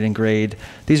 GMAT and grade.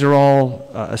 These are all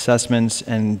assessments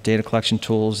and data collection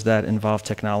tools that involve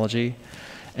technology.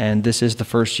 And this is the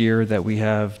first year that we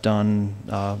have done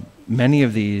many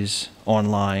of these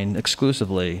online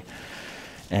exclusively.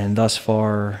 And thus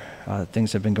far,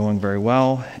 things have been going very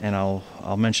well, and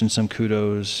I'll mention some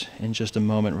kudos in just a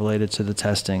moment related to the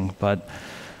testing. But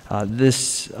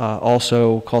this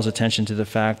also calls attention to the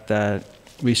fact that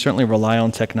we certainly rely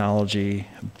on technology,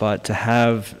 but to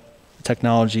have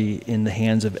technology in the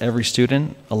hands of every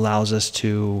student allows us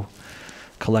to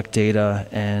collect data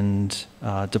and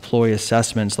deploy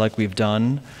assessments like we've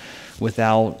done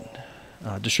without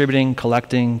distributing,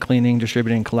 collecting, cleaning,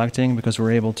 distributing, collecting, because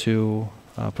we're able to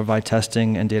provide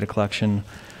testing and data collection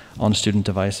on student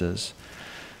devices.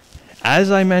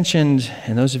 As I mentioned,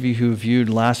 and those of you who viewed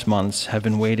last month's have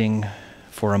been waiting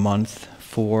for a month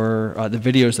for the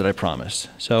videos that I promised.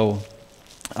 So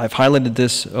I've highlighted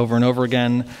this over and over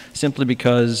again simply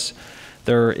because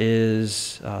there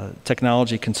is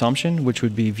technology consumption, which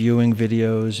would be viewing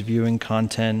videos, viewing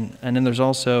content, and then there's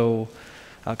also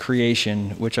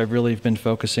creation, which I've really been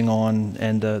focusing on,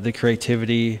 and the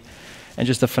creativity and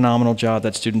just the phenomenal job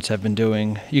that students have been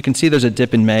doing. You can see there's a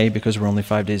dip in May because we're only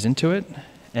 5 days into it,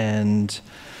 and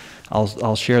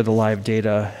I'll share the live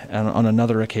data on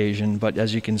another occasion, but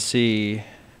as you can see,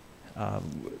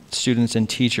 students and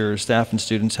teachers, staff and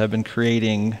students have been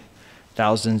creating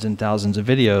thousands and thousands of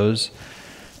videos,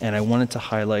 and I wanted to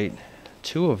highlight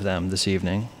 2 of them this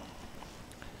evening.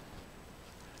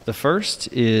 The first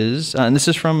is, and this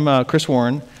is from Chris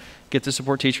Warren, Get to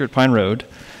Support Teacher at Pine Road,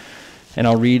 and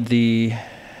I'll read the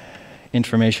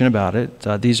information about it.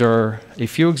 These are a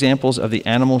few examples of the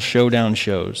animal showdown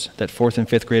shows that 4th and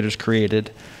 5th graders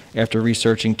created after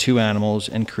researching 2 animals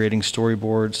and creating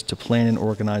storyboards to plan and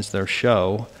organize their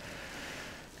show.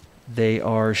 They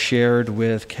are shared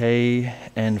with K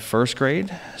and 1st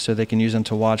grade, so they can use them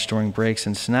to watch during breaks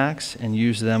and snacks and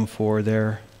use them for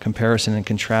their comparison and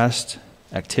contrast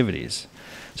activities.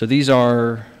 So these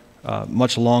are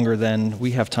much longer than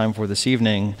we have time for this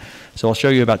evening. So I'll show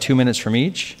you about 2 minutes from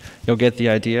each. You'll get the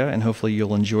idea, and hopefully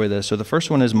you'll enjoy this. So the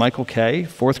first one is Michael K.,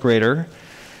 4th grader,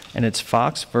 and it's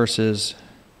fox versus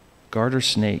garter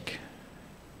snake.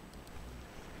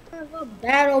 A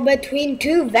battle between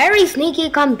 2 very sneaky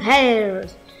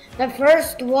competitors. The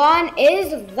first one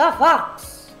is the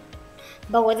fox.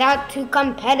 But without 2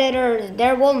 competitors,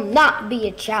 there will not be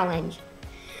a challenge.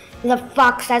 The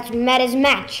fox has met his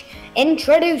match.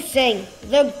 Introducing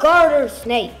the garter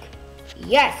snake.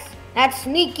 Yes, that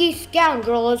sneaky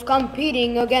scoundrel is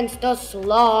competing against a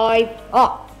sly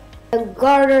fox. The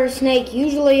garter snake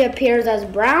usually appears as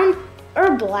brown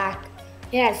or black.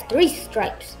 It has 3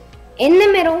 stripes, in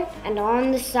the middle and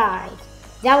on the sides.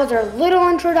 That was our little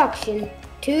introduction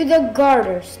to the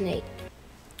garter snake.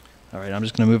 All right, I'm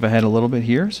just going to move ahead a little bit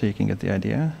here so you can get the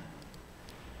idea.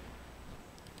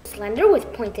 Slender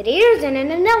with pointed ears and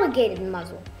an elongated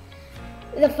muzzle.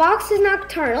 The fox is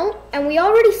nocturnal, and we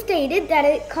already stated that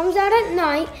it comes out at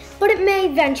night, but it may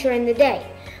venture in the day.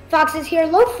 Foxes hear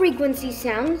low-frequency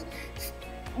sounds,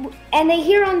 and they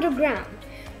hear underground.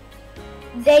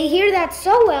 They hear that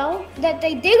so well that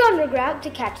they dig underground to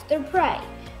catch their prey.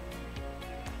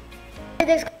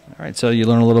 All right, so you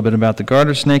learn a little bit about the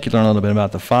garter snake, you learn a little bit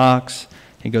about the fox.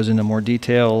 He goes into more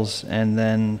details, and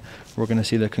then we're going to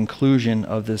see the conclusion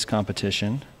of this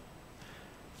competition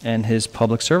and his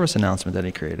public service announcement that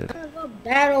he created. A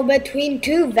battle between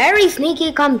 2 very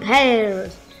sneaky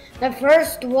competitors. The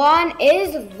first one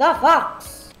is the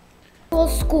fox.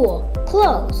 School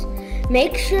clothes.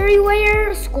 Make sure you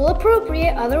wear school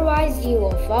appropriate, otherwise you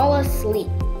will fall asleep.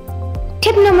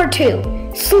 Tip number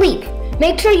 2, sleep.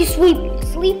 Make sure you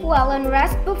sleep well and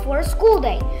rest before school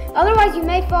day, otherwise you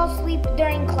may fall asleep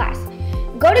during class.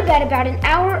 Go to bed about an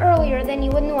hour earlier than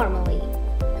you would normally.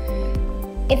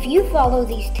 If you follow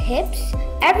these tips,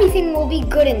 everything will be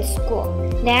good in school.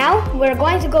 Now, we're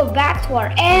going to go back to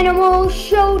our animal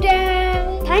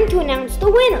showdown. Time to announce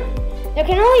the winner. There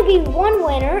can only be one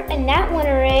winner, and that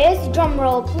winner is,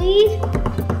 drumroll please,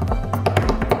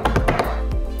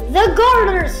 the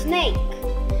garter snake.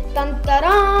 Dun dun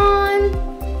dun!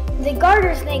 The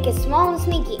garter snake is small and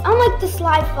sneaky, unlike the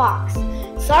sly fox.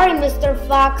 Sorry, Mr.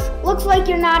 Fox. Looks like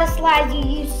you're not as sly as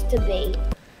you used to be.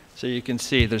 So you can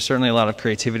see there's certainly a lot of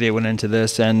creativity that went into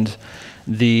this, and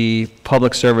the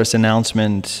public service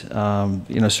announcement,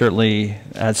 certainly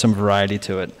adds some variety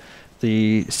to it.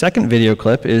 The second video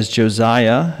clip is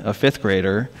Josiah, a 5th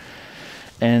grader,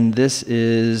 and this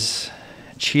is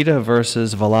cheetah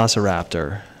versus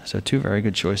velociraptor. So 2 very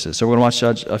good choices. So we're going to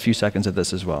watch a few seconds of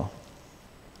this as well.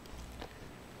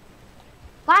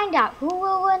 Find out who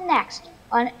will win next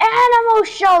on Animal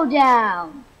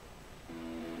Showdown.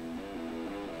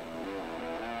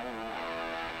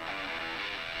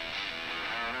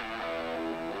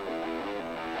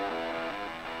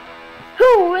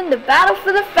 Who will win the battle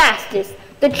for the fastest?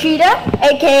 The cheetah,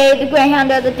 aka the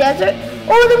greyhound of the desert,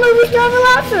 or the movie star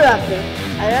velociraptor?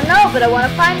 I don't know, but I want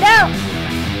to find out.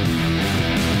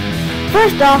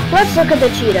 First off, let's look at the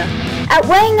cheetah. At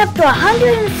weighing up to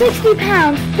 160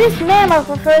 pounds, this mammal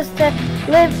prefers to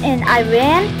live in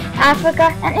Iran,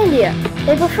 Africa, and India.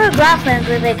 They prefer grasslands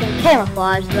where they can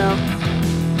camouflage, though.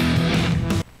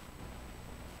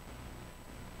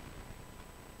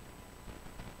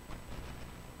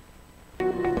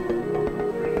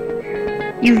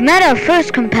 You've met our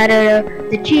first competitor,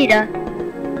 the cheetah.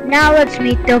 Now let's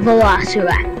meet the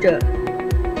Velociraptor.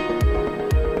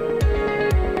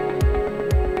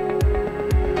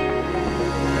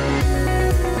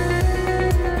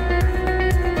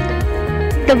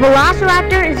 The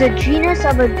Velociraptor is a genus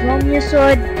of a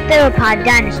dromaeosaur theropod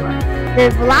dinosaur.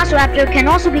 The Velociraptor can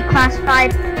also be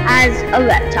classified as a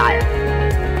reptile.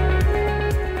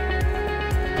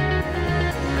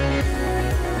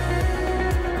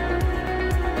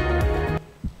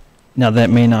 Now,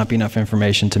 that may not be enough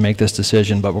information to make this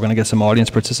decision, but we're going to get some audience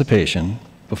participation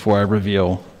before I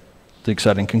reveal the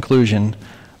exciting conclusion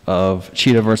of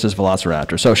cheetah versus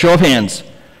velociraptor. So, show of hands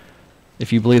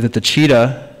if you believe that the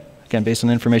cheetah, again, based on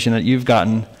the information that you've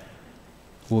gotten,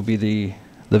 will be the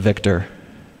victor.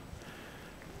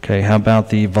 Okay, how about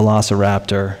the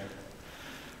velociraptor?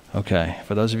 Okay,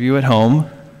 for those of you at home,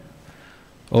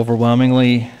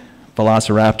 overwhelmingly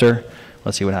velociraptor.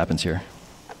 Let's see what happens here.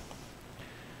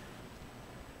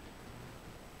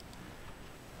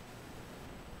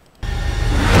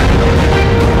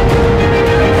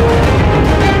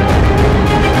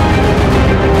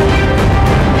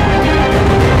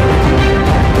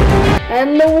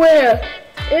 And the winner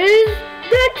is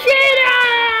the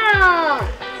cheetah!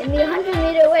 In the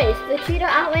 100-meter race, the cheetah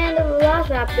outran the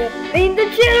velociraptor, meaning the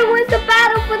cheetah wins the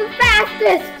battle for the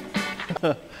fastest!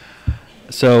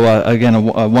 So again,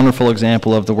 a wonderful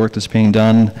example of the work that's being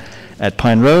done at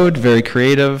Pine Road, very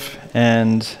creative,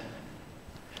 and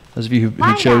those of you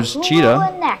who chose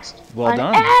cheetah, next well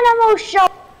done. Animal show.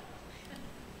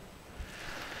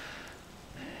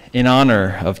 In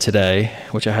honor of today,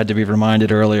 which I had to be reminded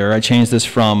earlier, I changed this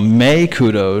from May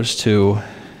kudos to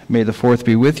May the 4th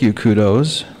be with you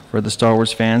kudos for the Star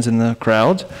Wars fans in the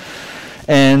crowd.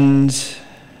 And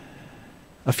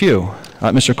a few.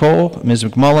 Mr. Cole, Ms.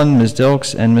 McMullen, Ms.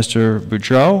 Dilks, and Mr.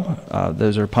 Boudreau.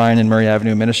 Those are Pine and Murray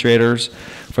Avenue administrators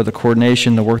for the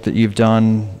coordination, the work that you've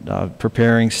done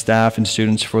preparing staff and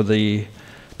students for the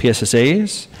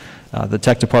PSSAs. The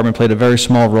tech department played a very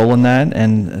small role in that,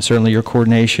 and certainly your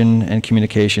coordination and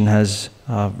communication has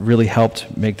really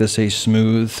helped make this a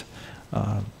smooth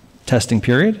testing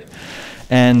period.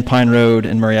 And Pine Road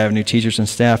and Murray Avenue teachers and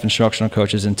staff, instructional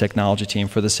coaches, and technology team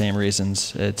for the same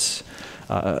reasons. It's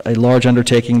a large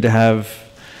undertaking to have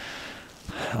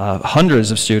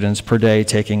hundreds of students per day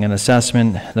taking an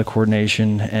assessment. The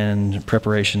coordination and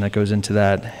preparation that goes into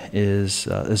that is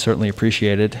certainly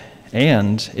appreciated.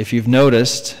 And if you've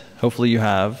noticed, hopefully you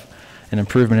have, an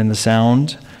improvement in the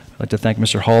sound. I'd like to thank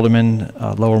Mr.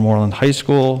 Haldeman, Lower Moreland High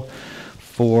School,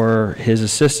 for his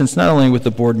assistance, not only with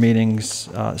the board meetings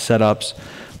setups,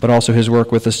 but also his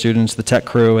work with the students, the tech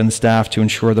crew, and the staff to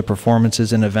ensure the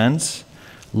performances and events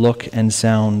look and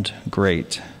sound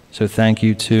great. So thank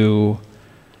you to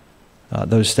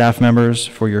those staff members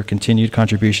for your continued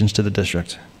contributions to the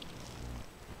district.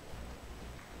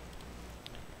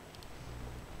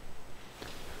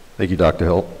 Thank you, Dr.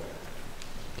 Hill.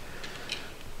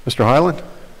 Mr. Highland?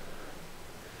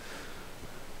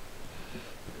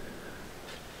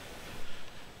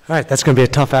 All right, that's going to be a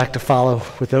tough act to follow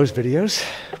with those videos.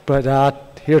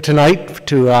 But here tonight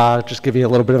to just give you a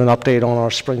little bit of an update on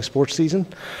our spring sports season.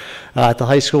 At the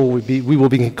high school, we will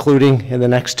be concluding in the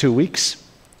next 2 weeks.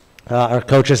 Our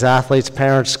coaches, athletes,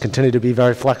 parents continue to be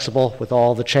very flexible with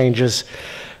all the changes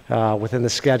within the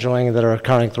scheduling that are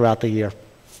occurring throughout the year.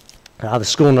 The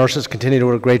school nurses continue to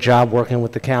do a great job working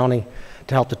with the county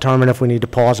to help determine if we need to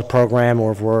pause a program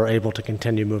or if we're able to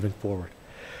continue moving forward.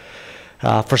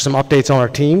 For some updates on our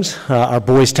teams, our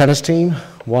boys tennis team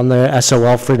won the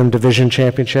SOL Freedom Division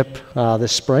Championship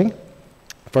this spring.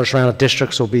 First round of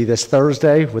districts will be this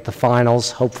Thursday with the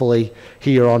finals hopefully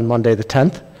here on Monday the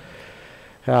 10th.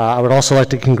 I would also like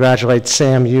to congratulate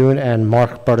Sam Yoon and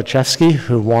Mark Bartoszewski,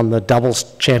 who won the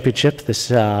doubles championship this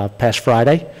past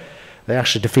Friday. They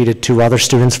actually defeated 2 other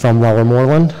students from Lower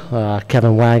Moreland,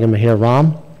 Kevin Wang and Mahir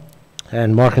Ram.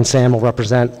 And Mark and Sam will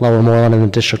represent Lower Moreland in the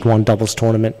District 1 doubles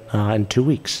tournament in 2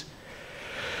 weeks.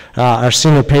 Our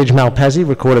senior Paige Malpezzi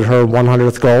recorded her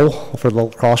 100th goal for the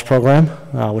lacrosse program,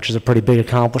 which is a pretty big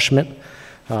accomplishment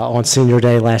on senior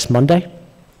day last Monday.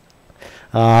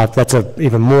 That's an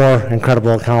even more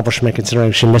incredible accomplishment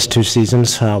considering she missed 2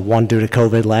 seasons, one due to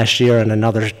COVID last year and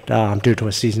another due to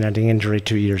a season-ending injury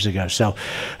 2 years ago. So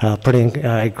pretty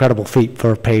incredible feat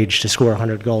for Paige to score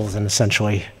 100 goals in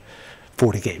essentially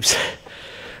 40 games.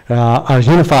 Our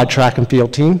unified track and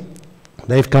field team,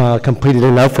 they've completed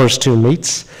in their first 2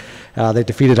 meets. They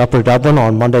defeated Upper Dublin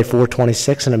on Monday,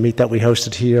 4/26 in a meet that we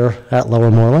hosted here at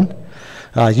Lower Moreland.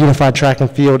 Unified Track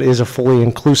and Field is a fully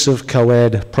inclusive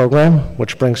co-ed program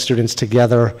which brings students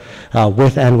together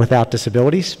with and without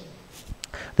disabilities.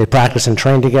 They practice and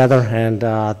train together, and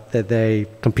that they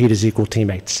compete as equal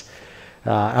teammates.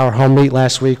 Our home meet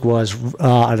last week was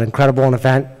an incredible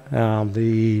event.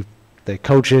 The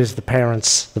coaches, the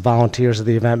parents, the volunteers of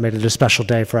the event made it a special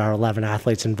day for our 11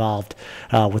 athletes involved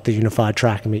with the unified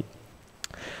track meet.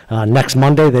 Next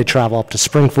Monday, they travel up to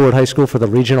Springford High School for the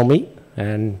regional meet,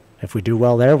 and if we do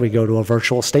well there, we go to a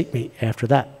virtual state meet after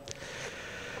that.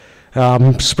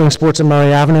 Spring sports at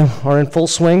Murray Avenue are in full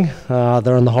swing.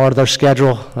 They're in the heart of their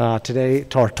schedule.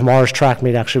 Tomorrow's track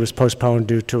meet actually was postponed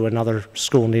due to another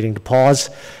school needing to pause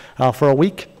for a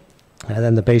week. And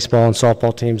then the baseball and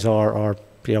softball teams are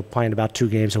playing about 2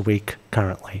 games a week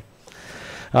currently.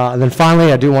 And then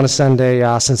finally, I do want to send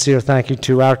a sincere thank you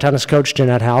to our tennis coach,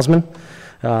 Jeanette Hausman.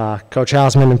 Coach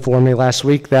Hausman informed me last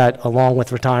week that along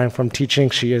with retiring from teaching,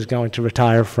 she is going to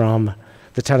retire from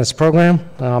the tennis program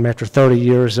after 30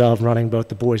 years of running both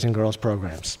the boys and girls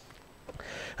programs.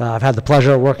 I've had the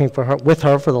pleasure of working with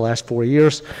her for the last 4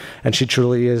 years, and she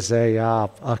truly is a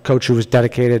coach who is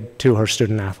dedicated to her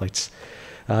student athletes.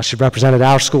 She represented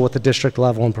our school at the district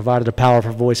level and provided a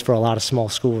powerful voice for a lot of small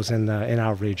schools in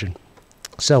our region.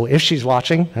 So if she's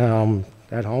watching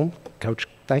at home, Coach,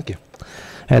 thank you.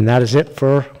 And that is it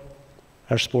for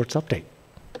our sports update.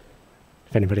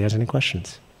 If anybody has any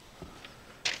questions.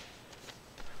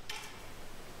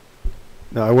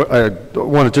 No, I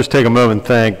want to just take a moment and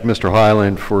thank Mr.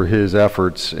 Highland for his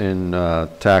efforts in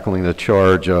tackling the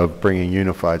charge of bringing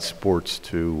unified sports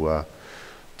to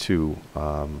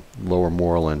Lower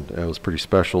Moreland. It was pretty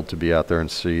special to be out there and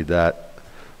see that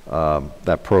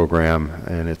program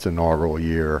in its inaugural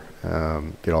year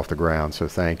get off the ground. So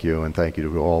thank you, and thank you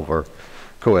to all of our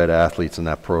co-ed athletes in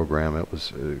that program. It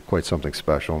was quite something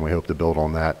special, and we hope to build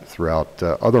on that throughout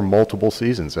other multiple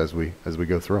seasons as we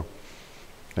go through.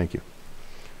 Thank you.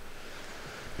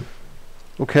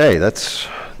 Okay, that's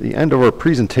the end of our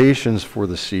presentations for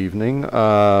this evening.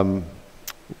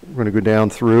 We're going to go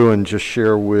down through and just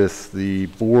share with the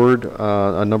board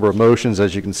a number of motions.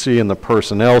 As you can see in the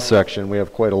personnel section, we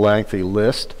have quite a lengthy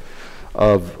list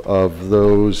of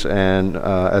those, and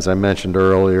as I mentioned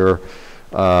earlier,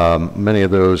 many of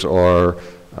those are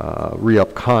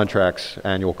re-up contracts,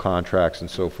 annual contracts,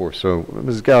 and so forth. So,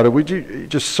 Ms. Gowda, would you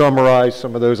just summarize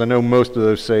some of those? I know most of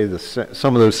those say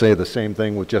some of those say the same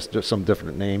thing with just some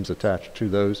different names attached to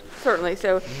those. Certainly.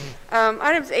 So,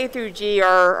 items A through G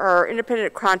are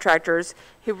independent contractors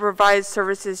who provide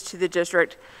services to the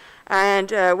district.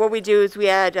 And what we do is we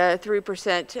add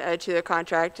 3% to the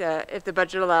contract if the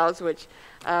budget allows, which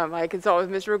I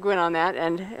consulted with Mr. McGuinn on that,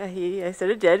 and he said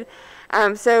it did.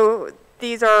 So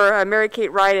these are Mary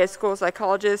Kate Wright as school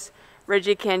psychologist,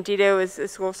 Reggie Candido is a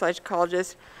school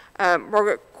psychologist,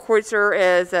 Margaret Kreutzer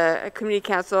is a community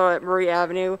counselor at Murray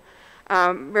Avenue,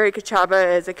 Mary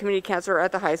Kachaba is a community counselor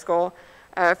at the high school,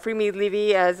 Freemy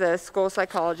Levy as a school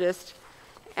psychologist,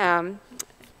 Jamie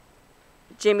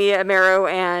Amaro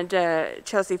and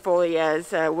Chelsea Foley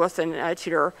as Wilson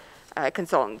tutor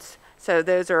consultants. So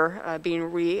those are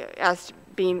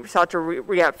being sought to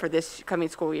re-up for this coming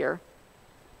school year.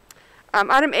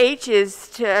 Item H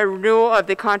is a renewal of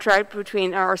the contract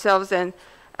between ourselves and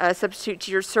Substitute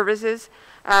Teacher Services.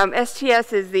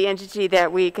 STS is the entity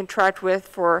that we contract with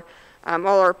for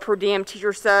all our per diem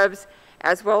teacher subs,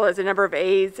 as well as a number of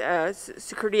aides,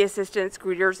 security assistants,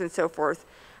 greeters, and so forth.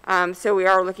 So we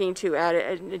are looking to add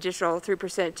an additional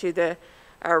 3% to the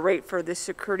rate for the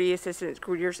security assistants,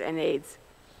 greeters, and aides.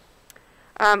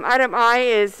 Item I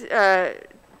is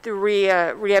the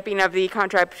re-upping of the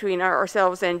contract between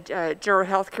ourselves and General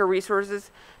Healthcare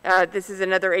Resources. This is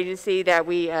another agency that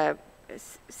we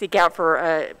seek out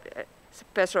for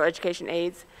special education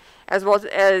aides, as well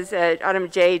as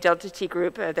item J, Delta T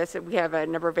Group. We have a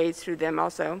number of aides through them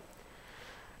also.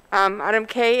 Item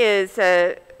K is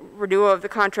renewal of the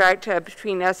contract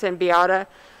between us and Beata.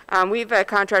 We've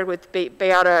contracted with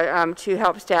Beata to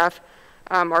help staff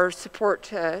our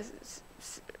support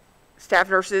staff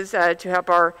nurses to help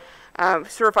our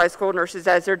certified school nurses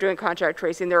as they're doing contact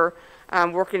tracing. They're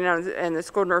working in the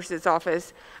school nurse's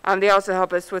office. They also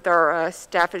help us with our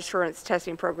staff insurance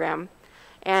testing program.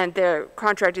 And the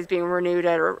contract is being renewed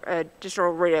at an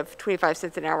additional rate of 25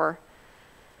 cents an hour.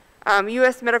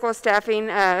 U.S. Medical Staffing,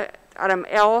 item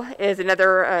L, is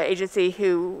another agency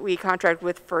who we contract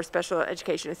with for special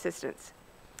education assistance.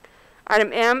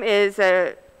 Item M is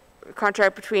a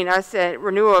contract between us,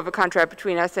 renewal of a contract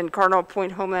between us and Cardinal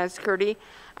Point Homeland Security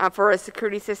for a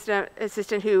security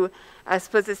assistant who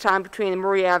splits his time between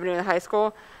Murray Avenue and the high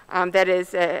school. That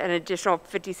is an additional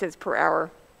 50 cents per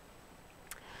hour.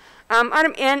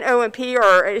 Item N, O, and P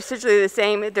are essentially the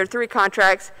same. There are 3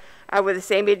 contracts with the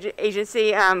same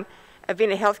agency.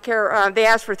 Avena Healthcare. They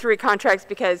asked for 3 contracts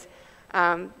because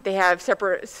they have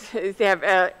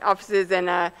offices in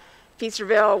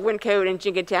Feasterville, Wyncote, and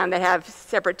Jenkintown that have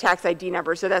separate tax ID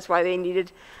numbers, so that's why they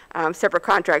needed separate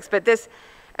contracts. But this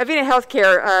Avena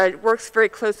Healthcare works very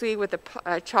closely with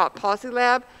the CHOP Policy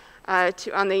Lab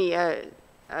on the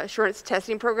assurance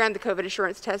testing program, the COVID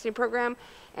assurance testing program.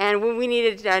 And when we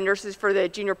needed nurses for the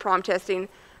junior prom testing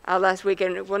last week,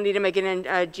 and we'll need them again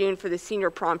in June for the senior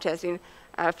prom testing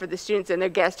for the students and their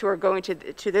guests who are going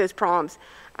to those proms.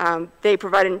 They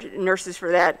provided nurses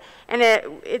for that. And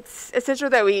it's essential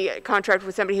that we contract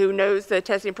with somebody who knows the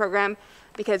testing program,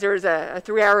 because there's a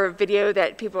 3-hour video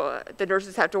that the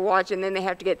nurses have to watch, and then they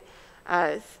have to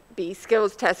be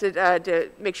skills tested to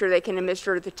make sure they can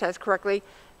administer the test correctly,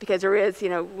 because there is,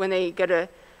 when they go to,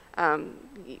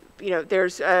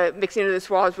 there's mixing of the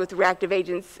swabs with reactive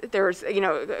agents. There's,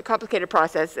 a complicated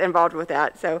process involved with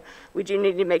that. So we do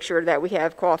need to make sure that we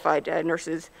have qualified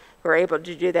nurses who are able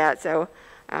to do that. So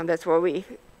that's why we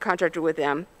contracted with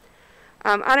them.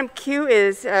 Item Q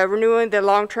is renewing the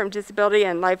long-term disability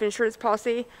and life insurance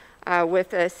policy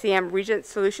with CM Regent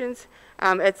Solutions.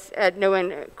 It's at no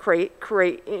increase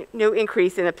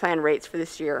in the plan rates for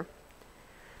this year.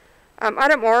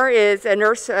 Item R is a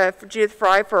nurse for Judith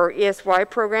Fry for our ESY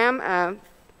program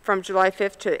from July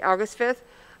 5th to August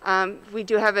 5th. We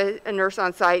do have a nurse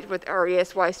on site with our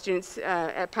ESY students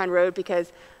at Pine Road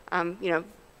because,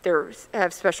 they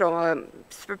have special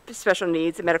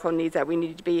needs, medical needs that we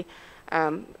need to be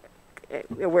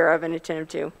aware of and attentive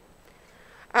to.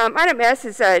 Item S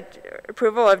is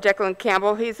approval of Declan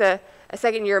Campbell. He's a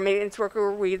second-year maintenance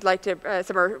worker. We'd like to,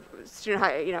 some of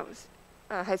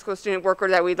our high school student worker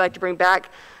that we'd like to bring back.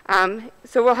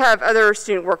 So we'll have other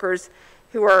student workers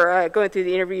who are going through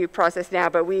the interview process now,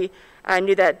 but we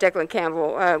knew that Declan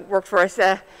Campbell worked for us,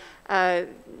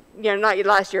 not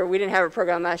last year. We didn't have a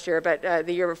program last year, but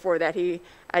the year before that, he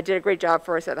did a great job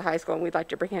for us at the high school, and we'd like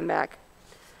to bring him back.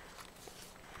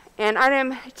 And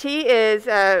item T is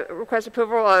request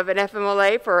approval of an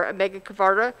FMLA for Megan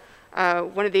Kavarda,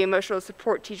 one of the emotional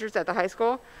support teachers at the high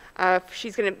school.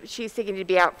 She's seeking to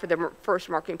be out for the first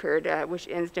marking period, which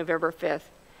ends November 5th.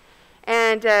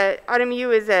 And item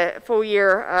U is a full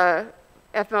year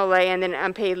FMLA and then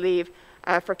unpaid leave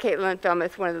for Caitlin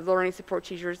Felmuth, one of the learning support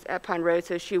teachers at Pine Road,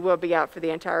 so she will be out for the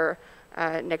entire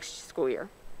next school year.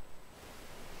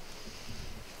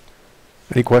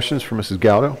 Any questions for Mrs.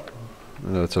 Gaudo? I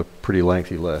know it's a pretty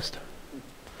lengthy list.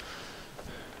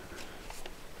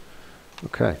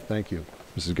 Okay, thank you,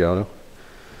 Mrs. Gaudo.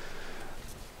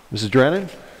 Mrs. Drennan,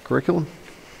 curriculum?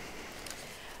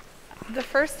 The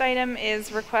first item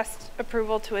is request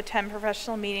approval to attend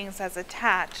professional meetings as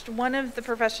attached. One of the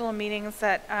professional meetings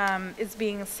that is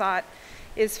being sought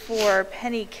is for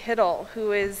Penny Kittle,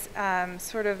 who is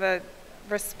sort of a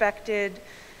respected,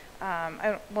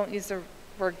 I won't use the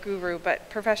word guru, but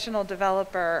professional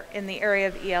developer in the area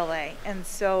of ELA. And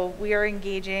so we are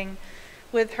engaging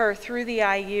with her through the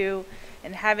IU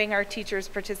and having our teachers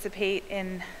participate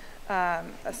in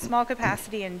a small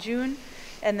capacity in June,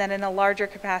 and then in a larger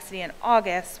capacity in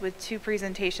August with 2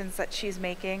 presentations that she's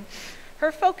making.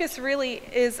 Her focus really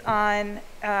is on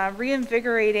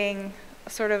reinvigorating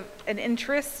sort of an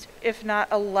interest, if not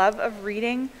a love of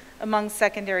reading among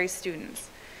secondary students.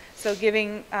 So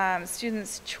giving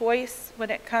students choice when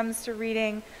it comes to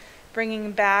reading,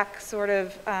 bringing back sort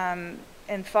of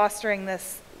and fostering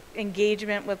this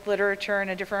engagement with literature in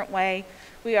a different way.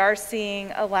 We are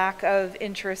seeing a lack of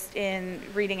interest in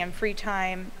reading in free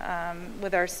time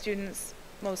with our students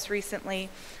most recently.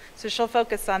 So she'll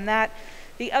focus on that.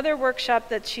 The other workshop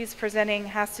that she's presenting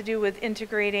has to do with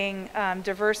integrating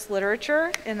diverse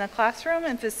literature in the classroom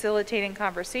and facilitating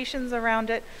conversations around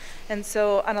it. And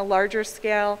so on a larger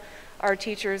scale, our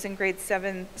teachers in grades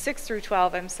 6 through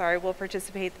 12, will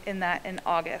participate in that in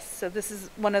August. So this is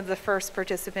one of the first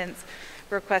participants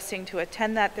requesting to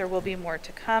attend that. There will be more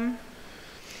to come.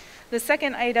 The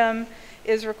second item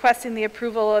is requesting the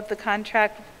approval of the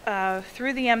contract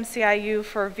through the MCIU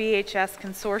for VHS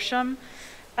Consortium.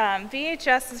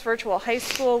 VHS is Virtual High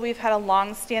School. We've had a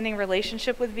long-standing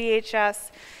relationship with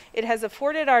VHS. It has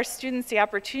afforded our students the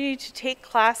opportunity to take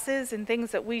classes in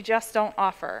things that we just don't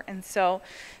offer. And so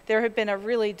there have been a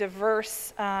really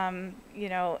diverse,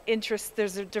 interest.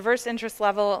 There's a diverse interest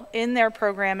level in their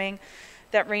programming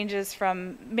that ranges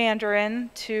from Mandarin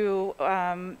to,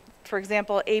 for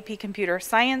example, AP Computer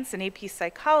Science and AP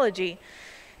Psychology.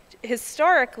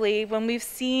 Historically, when we've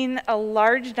seen a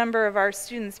large number of our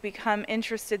students become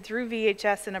interested through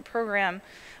VHS in a program,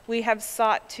 we have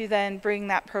sought to then bring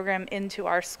that program into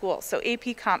our school. So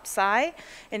AP Comp Sci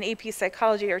and AP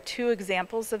Psychology are 2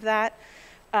 examples of that.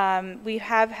 We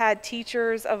have had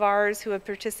teachers of ours who have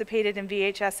participated in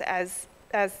VHS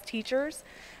as teachers,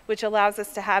 which allows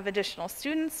us to have additional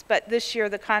students, but this year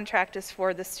the contract is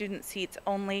for the student seats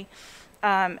only,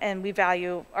 and we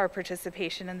value our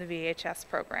participation in the VHS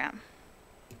program.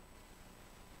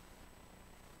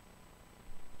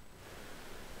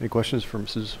 Any questions for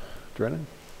Mrs. Drennan?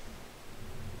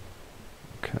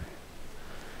 Okay.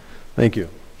 Thank you.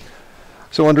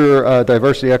 So under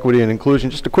diversity, equity, and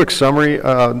inclusion, just a quick summary.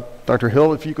 Dr.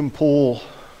 Hill, if you can pull,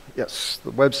 yes,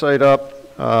 the website up.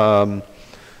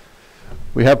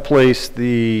 We have placed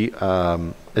the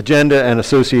agenda and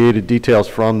associated details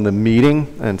from the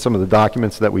meeting and some of the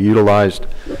documents that we utilized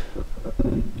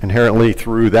inherently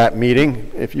through that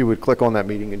meeting. If you would click on that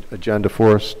meeting agenda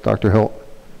for us, Dr. Hill.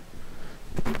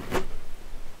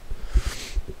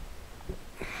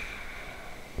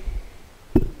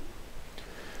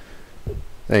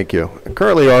 Thank you.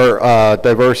 Currently, our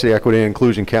Diversity, Equity, and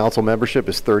Inclusion Council membership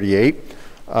is 38.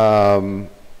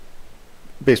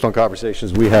 Based on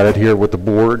conversations we had here with the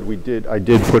board, I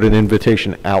did put an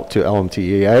invitation out to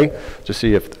LMTEA to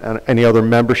see if any other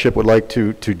membership would like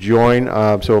to join.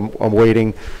 So I'm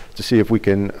waiting to see if we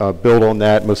can build on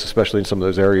that, most especially in some of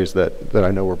those areas that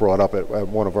I know were brought up at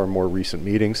one of our more recent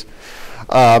meetings.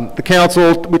 The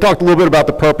council, we talked a little bit about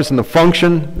the purpose and the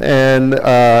function, and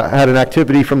had an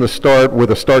activity from the start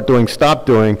with a start doing, stop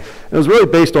doing. It was really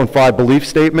based on 5 belief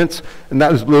statements, and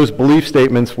those belief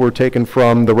statements were taken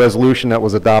from the resolution that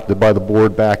was adopted by the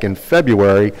board back in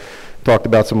February. Talked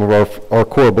about some of our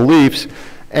core beliefs,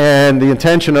 and the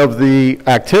intention of the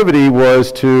activity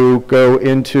was to go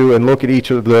into and look at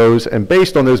each of those, and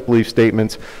based on those belief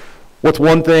statements, what's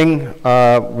one thing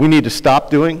we need to stop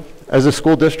doing as a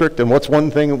school district, and what's one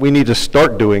thing we need to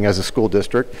start doing as a school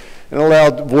district, and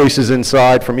allowed voices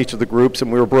inside from each of the groups,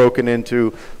 and we were broken into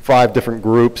 5 different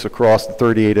groups across the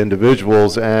 38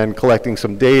 individuals, and collecting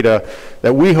some data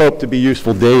that we hope to be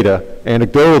useful data,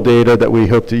 anecdotal data that we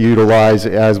hope to utilize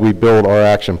as we build our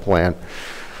action plan.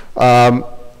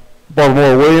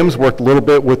 Barbara Williams worked a little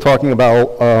bit with talking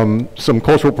about some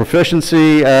cultural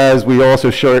proficiency, as we also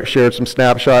shared some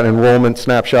enrollment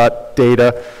snapshot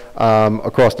data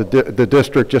across the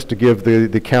district, just to give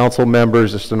the council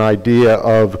members just an idea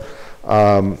of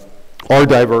our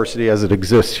diversity as it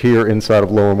exists here inside of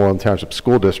Lower Moreland Township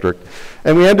School District.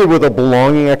 And we ended with a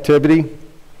belonging activity.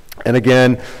 And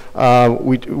again,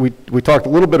 we talked a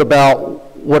little bit about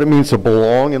what it means to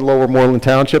belong in Lower Moreland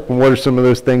Township, and what are some of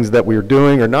those things that we are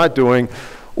doing or not doing,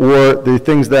 or the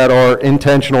things that are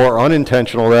intentional or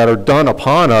unintentional that are done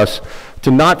upon us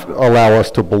to not allow us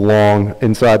to belong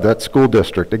inside that school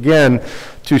district. Again,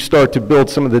 to start to build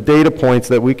some of the data points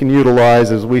that we can utilize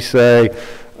as we say,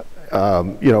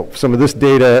 you know, some of this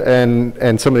data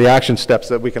and some of the action steps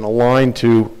that we can align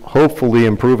to hopefully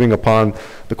improving upon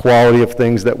the quality of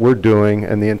things that we're doing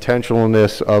and the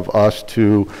intentionalness of us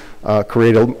to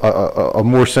create a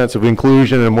more sense of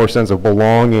inclusion and a more sense of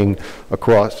belonging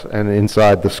across and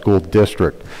inside the school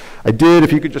district. I did,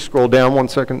 if you could just scroll down one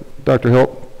second, Dr.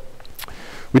 Hilt.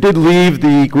 We did leave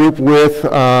the group with,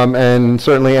 and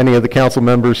certainly any of the council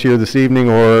members here this evening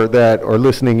or that are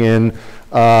listening in,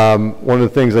 one of the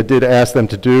things I did ask them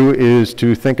to do is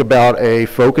to think about a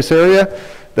focus area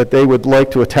that they would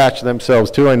like to attach themselves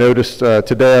to. I noticed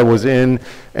today I was in,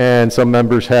 and some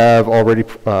members have already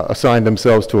assigned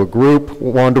themselves to a group.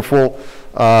 Wonderful.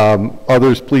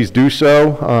 Others, please do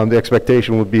so. The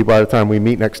expectation would be by the time we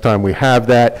meet next time we have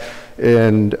that,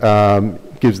 and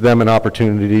gives them an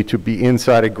opportunity to be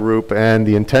inside a group. And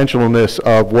the intentionalness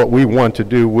of what we want to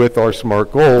do with our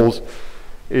SMART goals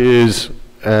is,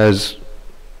 as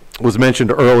was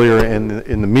mentioned earlier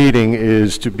in the meeting,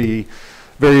 is to be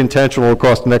very intentional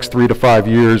across the next 3 to 5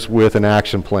 years with an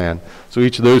action plan. So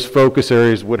each of those focus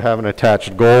areas would have an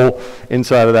attached goal.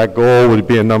 Inside of that goal would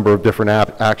be a number of different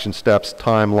action steps,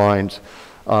 timelines,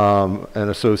 and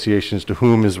associations to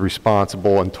whom is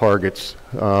responsible, and targets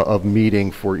of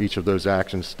meeting for each of those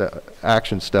action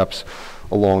steps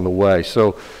along the way.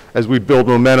 So as we build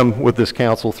momentum with this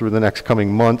council through the next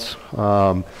coming months,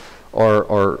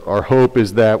 our hope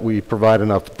is that we provide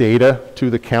enough data to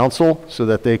the council so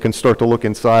that they can start to look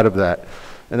inside of that.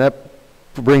 And that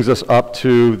brings us up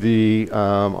to the,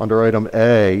 under item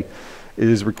A,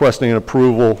 is requesting an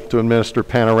approval to administer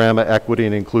Panorama Equity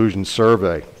and Inclusion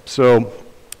Survey. So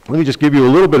let me just give you a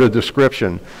little bit of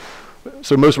description.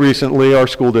 So most recently, our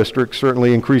school district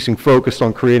certainly increasing focus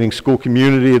on creating school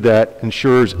community that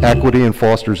ensures equity and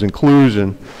fosters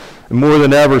inclusion. And more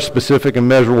than ever, specific and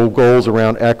measurable goals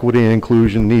around equity and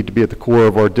inclusion need to be at the core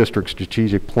of our district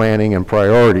strategic planning and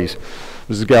priorities.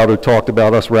 Mrs. Gaudo talked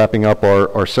about us wrapping up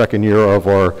our second year of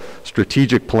our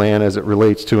strategic plan as it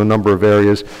relates to a number of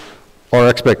areas. Our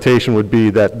expectation would be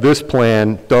that this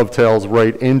plan dovetails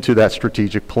right into that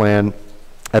strategic plan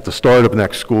at the start of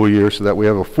next school year, so that we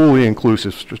have a fully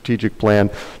inclusive strategic plan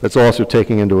that's also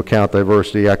taking into account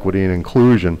diversity, equity, and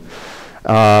inclusion.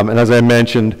 And as I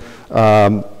mentioned,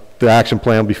 the action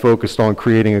plan will be focused on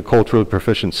creating a culturally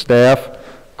proficient staff,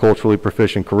 culturally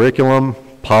proficient curriculum,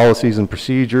 policies and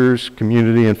procedures,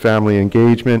 community and family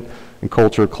engagement, and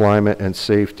culture, climate, and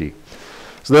safety.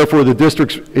 So therefore, the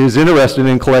district is interested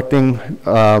in collecting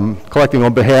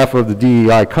on behalf of the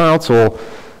DEI Council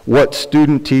what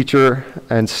student, teacher,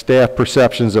 and staff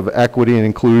perceptions of equity and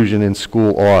inclusion in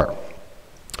school are.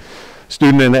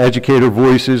 Student and educator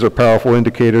voices are powerful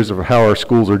indicators of how our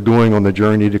schools are doing on the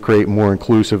journey to create more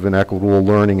inclusive and equitable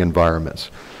learning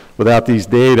environments. Without these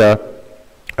data,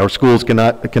 our schools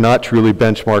cannot truly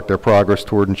benchmark their progress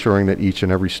toward ensuring that each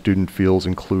and every student feels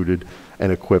included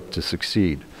and equipped to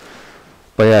succeed.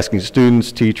 By asking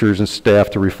students, teachers, and staff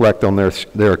to reflect on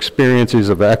their experiences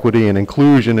of equity and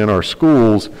inclusion in our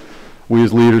schools, we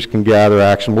as leaders can gather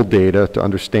actionable data to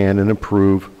understand and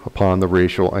improve upon the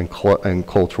racial and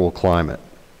cultural climate.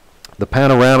 The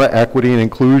Panorama Equity and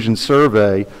Inclusion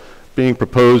Survey being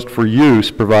proposed for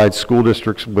use provides school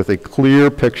districts with a clear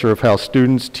picture of how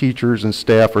students, teachers, and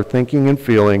staff are thinking and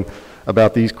feeling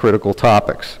about these critical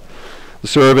topics. The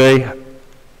survey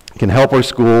can help our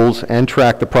schools and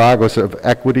track the progress of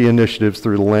equity initiatives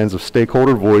through the lens of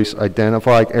stakeholder voice,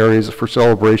 identify areas for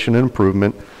celebration and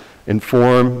improvement,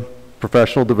 inform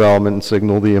professional development, and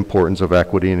signal the importance of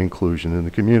equity and inclusion in the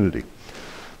community.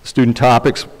 Student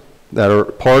topics that are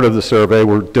part of the survey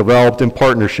were developed in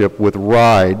partnership with the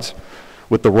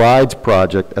RIDES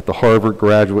project at the Harvard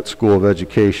Graduate School of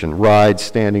Education. RIDES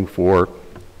standing for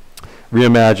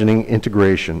Reimagining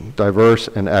Integration, Diverse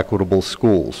and Equitable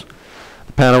Schools.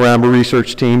 The Panorama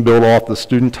research team built off the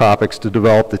student topics to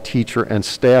develop the teacher and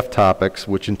staff topics,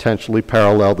 which intentionally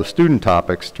parallel the student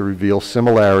topics to reveal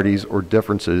similarities or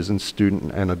differences in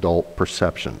student and adult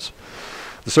perceptions.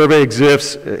 The survey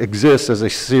exists as a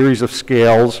series of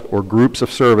scales or groups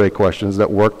of survey questions that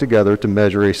work together to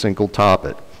measure a single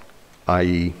topic,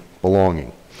 i.e.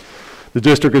 belonging. The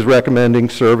district is recommending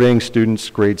surveying students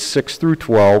grades 6 through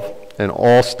 12 and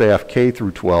all staff K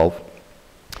through 12.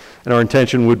 And our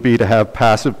intention would be to have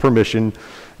passive permission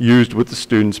used with the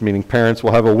students, meaning parents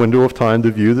will have a window of time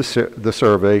to view the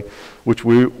survey, which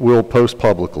we will post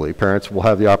publicly. Parents will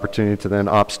have the opportunity to then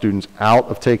opt students out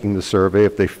of taking the survey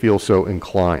if they feel so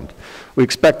inclined. We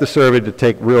expect the survey to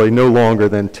take really no longer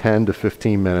than 10 to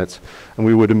 15 minutes, and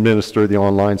we would administer the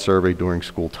online survey during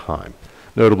school time,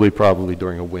 notably probably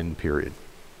during a WIN period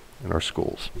in our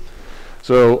schools.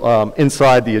 So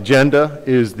inside the agenda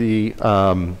is the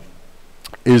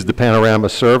Panorama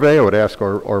survey. I would ask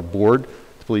our board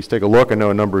to please take a look. I know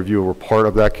a number of you were part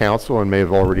of that council and may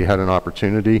have already had an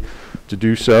opportunity to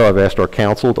do so. I've asked our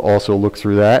council to also look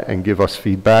through that and give us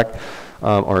feedback.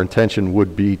 Our intention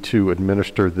would be to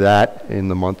administer that in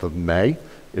the month of May,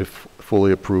 if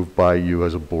fully approved by you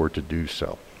as a board to do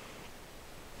so.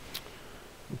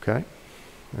 Okay,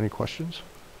 any questions?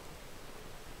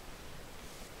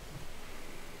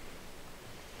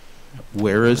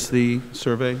 Where is the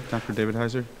survey, Dr. David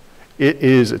Heiser? It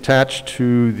is attached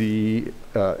to the,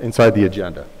 inside the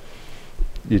agenda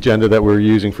that we're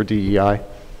using for DEI.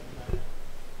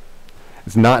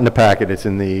 It's not in the packet, it's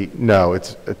in the, no,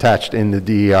 it's attached in the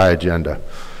DEI agenda.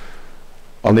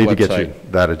 I'll need to get you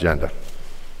that agenda.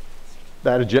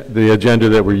 The agenda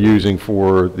that we're using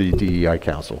for the DEI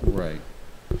Council. Right.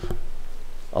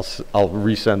 I'll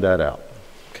resend that out.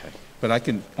 Okay. But I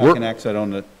can access it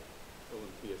on the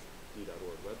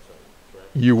LMTSD.org website,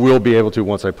 correct? You will be able to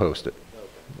once I post it.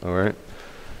 Okay. All right.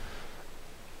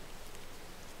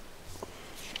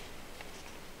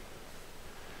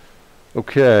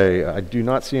 Okay, I do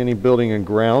not see any building and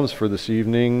grounds for this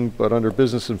evening, but under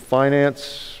business and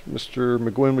finance, Mr.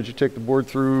 McGuinn, would you take the board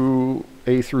through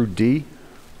A through D?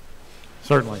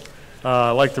 Certainly.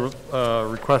 I'd like to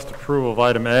request approval of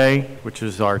item A, which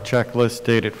is our checklist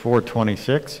dated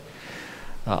 4/26.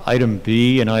 Item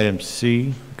B and item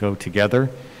C go together.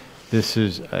 This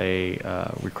is a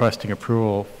requesting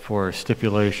approval for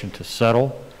stipulation to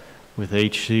settle with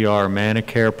HCR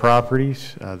Manicare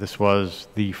Properties. This was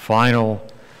the final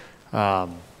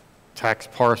tax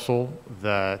parcel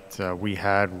that we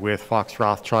had with Fox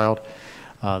Rothschild.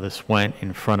 This went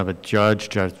in front of a judge,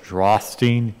 Judge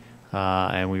Rothstein,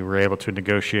 and we were able to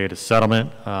negotiate a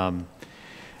settlement.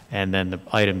 And then the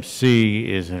item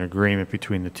C is an agreement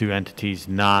between the two entities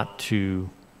not to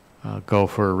go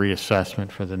for a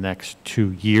reassessment for the next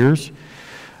 2 years.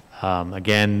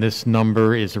 Again, this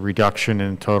number is a reduction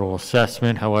in total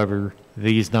assessment. However,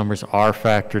 these numbers are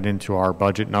factored into our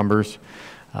budget numbers.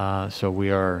 So we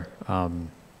are,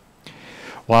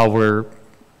 while we're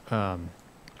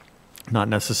not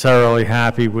necessarily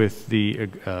happy with the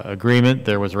agreement,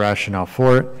 there was rationale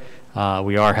for it.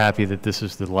 We are happy that this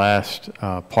is the last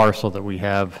parcel that we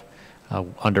have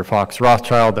under Fox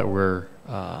Rothschild that we're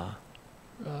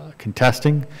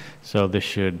contesting. So this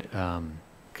should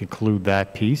conclude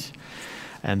that piece.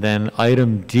 And then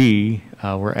item D,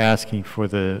 we're asking for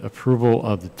the approval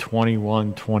of the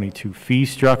 21-22 fee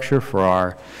structure for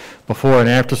our before and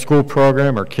after school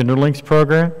program or Kinderlinks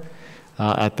program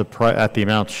at the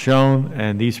amounts shown.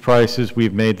 And these prices,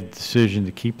 we've made the decision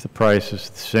to keep the prices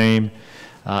the same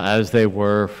as they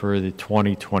were for the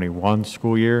 2021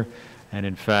 school year. And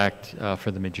in fact, for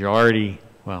the majority,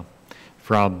 well,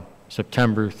 from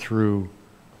September through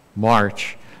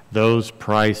March, those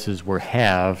prices were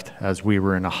halved as we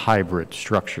were in a hybrid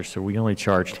structure. So we only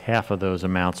charged half of those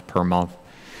amounts per month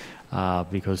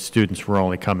because students were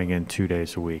only coming in 2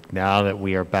 days a week. Now that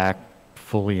we are back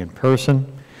fully in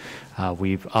person,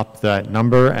 we've upped that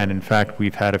number, and in fact,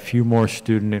 we've had a few more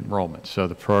student enrollments. So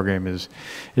the program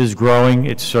is growing.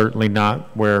 It's certainly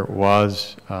not where it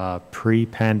was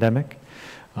pre-pandemic,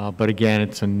 but again,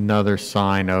 it's another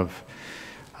sign of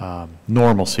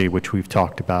normalcy, which we've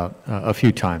talked about a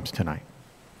few times tonight.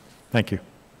 Thank you.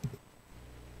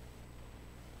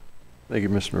 Thank you,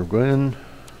 Mr. McGuinn.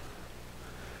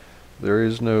 There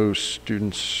is no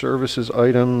student services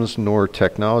items nor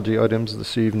technology items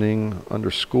this evening. Under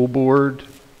school board,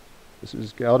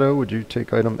 Mrs. Gaudo, would you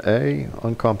take item A,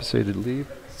 uncompensated leave?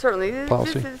 Certainly.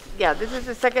 Policy? This is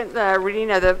the second reading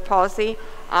of the policy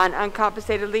on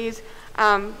uncompensated leaves.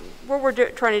 What we're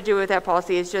trying to do with that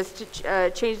policy is just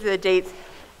to change the dates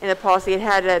in the policy. It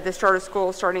had the start of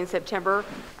school starting in September.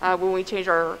 When we changed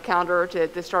our calendar to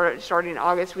the starting in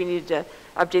August, we needed to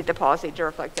update the policy to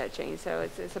reflect that change. So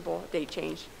it's a simple date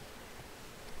change.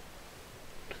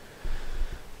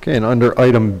 Okay, and under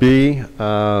item B,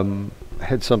 I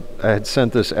had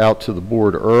sent this out to the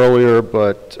board earlier,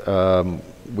 but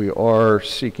we are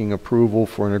seeking approval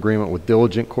for an agreement with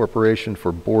Diligent Corporation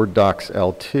for Board Docs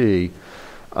LT.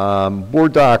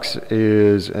 Board Docs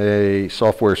is a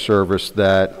software service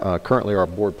that currently our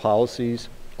board policies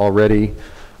already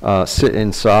sit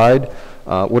inside.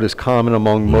 What is common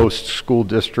among most school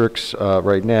districts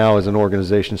right now is an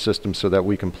organization system so that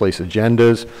we can place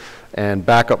agendas and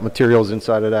backup materials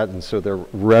inside of that, and so they're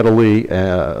readily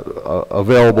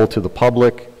available to the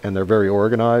public, and they're very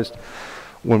organized.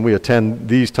 When we attend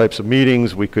these types of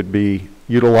meetings, we could be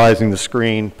utilizing the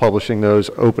screen, publishing those,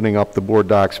 opening up the board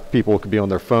docs. People could be on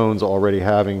their phones already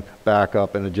having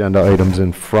backup and agenda items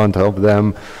in front of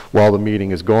them while the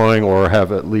meeting is going, or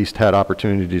have at least had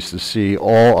opportunities to see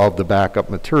all of the backup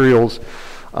materials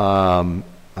to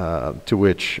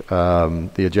which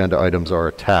the agenda items are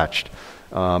attached.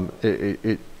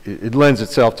 It lends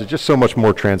itself to just so much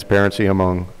more transparency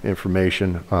among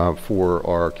information for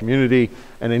our community,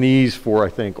 and an ease for, I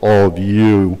think, all of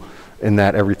you in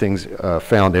that everything's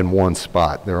found in one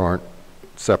spot. There aren't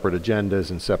separate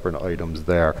agendas and separate items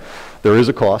there. There is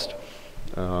a cost,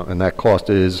 and that cost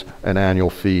is an annual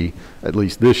fee, at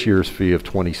least this year's fee of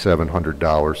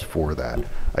 $2,700 for that.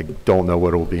 I don't know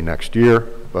what it will be next year,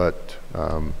 but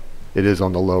it is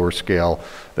on the lower scale.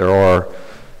 There are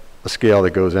a scale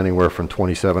that goes anywhere from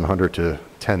 $2,700 to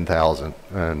 $10,000,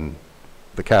 and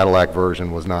the Cadillac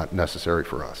version was not necessary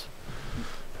for us.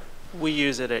 We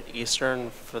use it at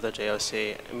Eastern for the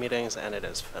JOC meetings, and it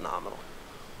is phenomenal.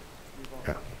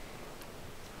 Yeah.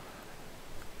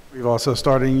 We've also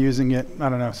started using it, I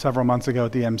don't know, several months ago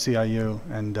at the MCIU,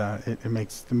 and it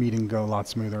makes the meeting go a lot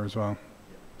smoother as well.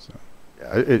 So.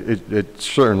 Yeah, it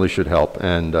certainly should help,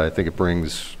 and I think it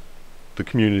brings the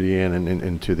community in and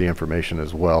into the information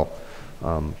as well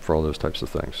for all those types of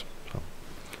things. So.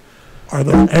 Are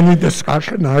there any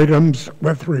discussion items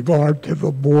with regard to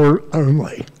the board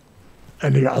only?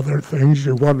 Any other things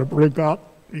you want to bring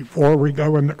up before we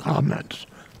go into comments?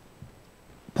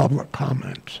 Public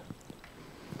comments.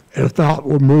 If not,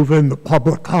 we'll move into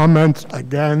public comments.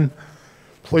 Again,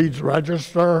 please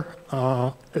register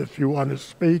if you want to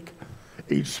speak.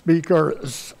 Each speaker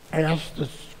is asked to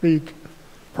speak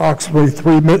approximately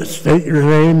 3 minutes. State your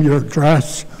name, your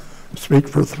address, speak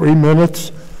for 3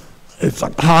 minutes. It's a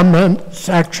comment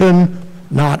section,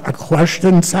 not a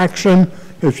question section.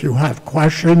 If you have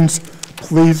questions,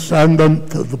 please send them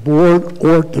to the board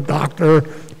or to Dr.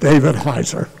 David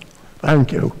Heiser.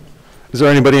 Thank you. Is there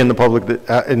anybody in the public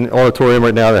that, in the auditorium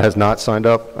right now that has not signed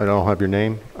up? I don't have your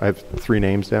name. I have 3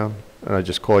 names down, and I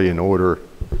just call you in order.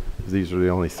 These are the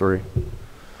only 3.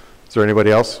 Is there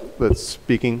anybody else that's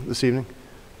speaking this evening?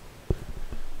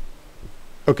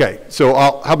 Okay, so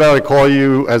how about I call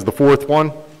you as the fourth one,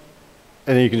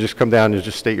 and then you can just come down and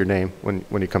just state your name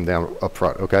when you come down up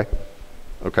front, okay?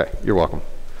 Okay, you're welcome.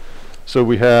 So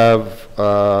we have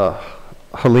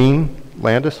Helene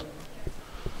Landis.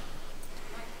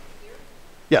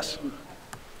 Yes.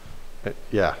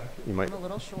 Yeah, you might. I'm a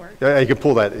little short. Yeah, you can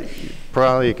pull that.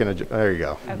 Probably you can, there you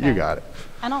go. Okay. You got it.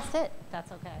 And I'll sit,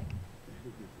 that's okay.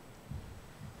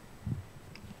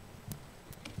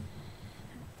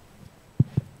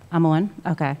 I'm on?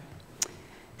 Okay.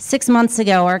 6 months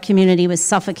ago, our community was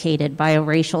suffocated by a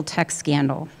racial text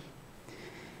scandal.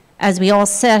 As we all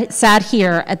sat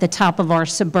here at the top of our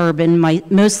suburban,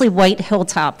 mostly white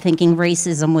hilltop, thinking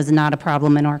racism was not a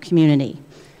problem in our community.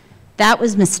 That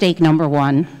was mistake number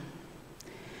one.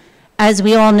 As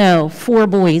we all know, 4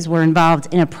 boys were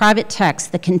involved in a private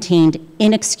text that contained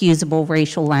inexcusable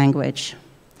racial language.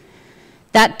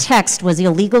 That text was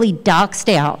illegally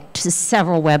doxed out to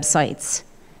several websites.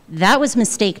 That was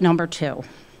mistake number 2.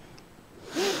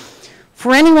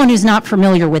 For anyone who's not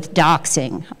familiar with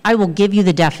doxing, I will give you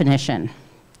the definition.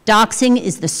 Doxing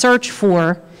is the search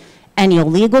for and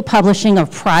illegal publishing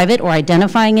of private or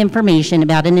identifying information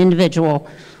about an individual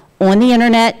on the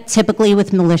internet, typically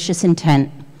with malicious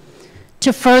intent.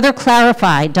 To further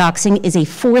clarify, doxing is a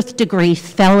 4th-degree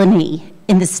felony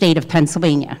in the state of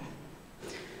Pennsylvania.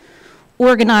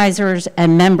 Organizers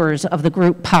and members of the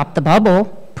group Pop the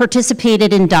Bubble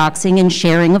participated in doxing and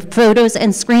sharing of photos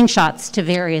and screenshots to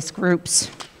various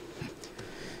groups.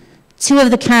 2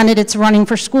 of the candidates running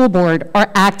for school board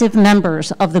are active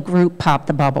members of the group Pop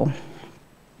the Bubble.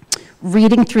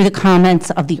 Reading through the comments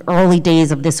of the early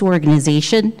days of this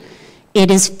organization,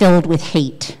 it is filled with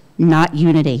hate, not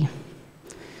unity.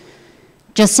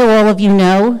 Just so all of you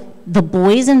know, the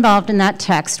boys involved in that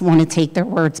text want to take their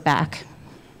words back.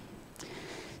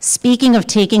 Speaking of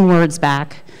taking words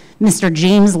back, Mr.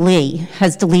 James Lee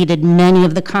has deleted many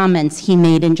of the comments he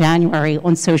made in January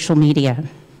on social media.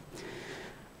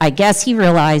 I guess he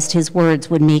realized his words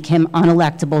would make him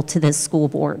unelectable to this school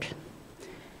board.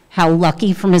 How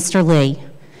lucky for Mr. Lee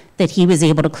that he was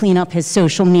able to clean up his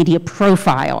social media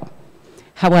profile.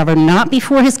 However, not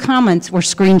before his comments were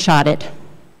screenshotted.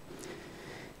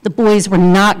 The boys were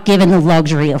not given the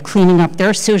luxury of cleaning up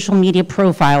their social media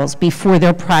profiles before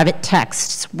their private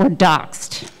texts were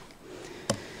doxed.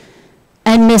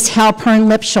 And Ms. Halpern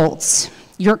Lipschultz,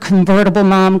 your convertible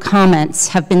mom comments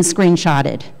have been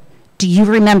screenshotted. Do you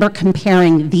remember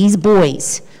comparing these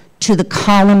boys to the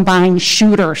Columbine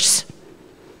shooters?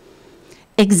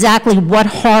 Exactly what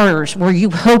horrors were you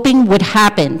hoping would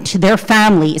happen to their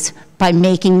families by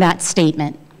making that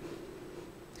statement?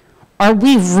 Are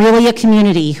we really a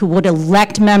community who would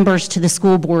elect members to the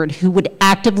school board who would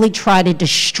actively try to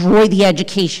destroy the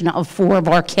education of 4 of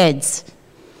our kids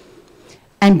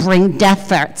and bring death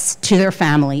threats to their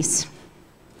families?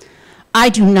 I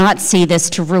do not say this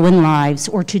to ruin lives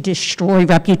or to destroy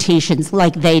reputations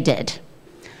like they did.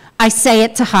 I say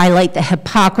it to highlight the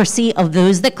hypocrisy of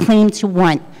those that claim to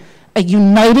want a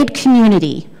united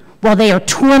community while they are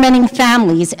tormenting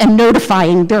families and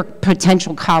notifying their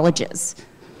potential colleges.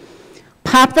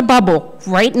 Pop the Bubble,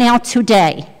 right now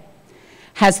today,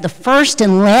 has the first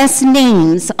and last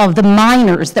names of the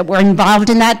minors that were involved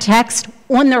in that text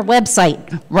on their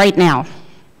website right now.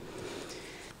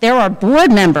 There are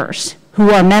board members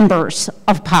who are members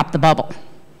of Pop the Bubble.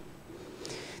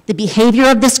 The behavior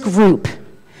of this group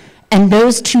and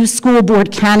those 2 school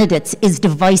board candidates is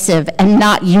divisive and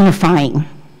not unifying.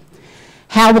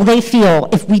 How will they feel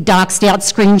if we doxed out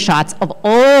screenshots of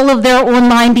all of their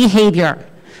online behavior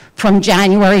from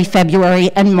January,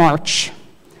 February, and March?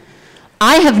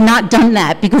 I have not done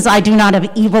that because I do not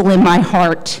have evil in my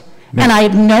heart, and I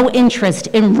have no interest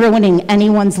in ruining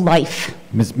anyone's life.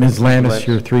 Ms. Landis,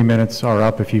 your 3 minutes are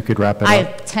up. If you could wrap it up. I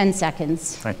have 10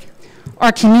 seconds. Thank you.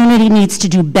 Our community needs to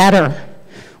do better.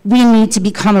 We need to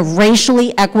become a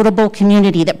racially equitable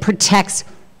community that protects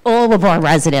all of our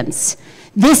residents.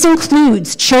 This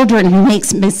includes children who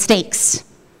make mistakes.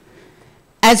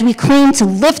 As we claim to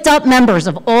lift up members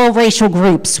of all racial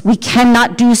groups, we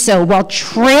cannot do so while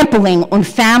trampling on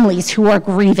families who are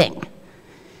grieving.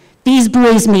 These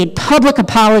boys made public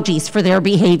apologies for their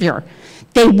behavior.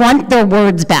 They want their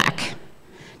words back.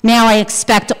 Now I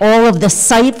expect all of the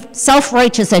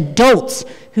self-righteous adults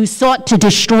who sought to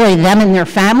destroy them and their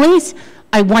families,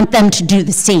 I want them to do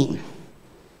the same.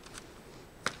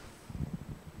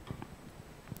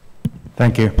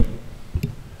 Thank you.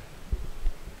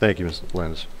 Thank you, Ms.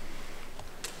 Lenz.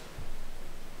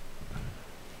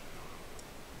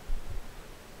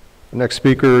 Next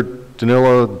speaker,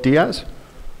 Danilo Diaz.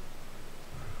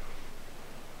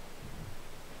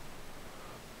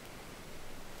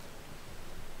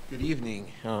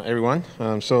 everyone.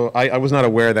 So I was not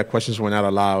aware that questions were not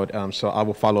allowed, so I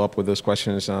will follow up with those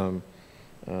questions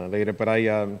later. But I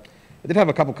did have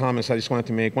a couple comments I just wanted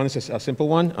to make. One is a simple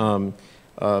one.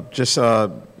 I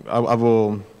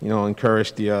will,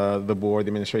 encourage the board, the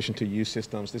administration to use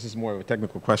systems. This is more of a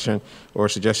technical question or a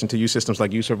suggestion to use systems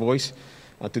like user voice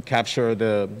to capture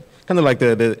the kind of like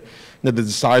the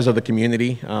desires of the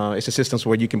community. It's a systems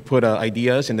where you can put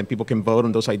ideas and then people can vote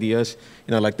on those ideas.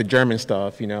 Like the German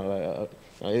stuff.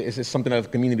 It's just something that the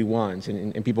community wants,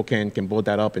 and people can vote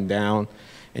that up and down,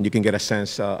 and you can get a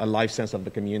sense, a live sense of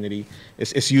the community.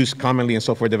 It's used commonly in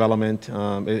software development.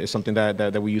 It's something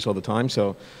that we use all the time.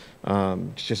 So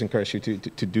just encourage you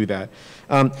to do that.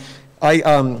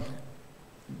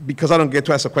 Because I don't get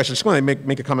to ask a question, just want to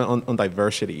make a comment on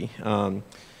diversity.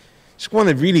 Just want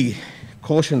to really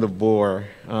caution the board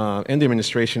and the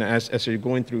administration as you're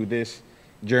going through this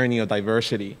journey of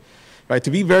diversity, right?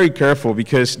 To be very careful,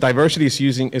 because diversity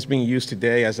is being used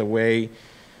today as a way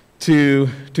to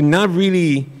not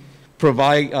really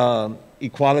provide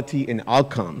equality in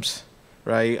outcomes,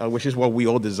 right? Which is what we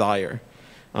all desire.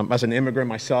 As an immigrant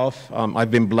myself, I've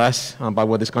been blessed by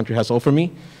what this country has offered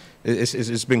me.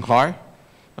 It's been hard.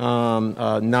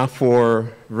 Not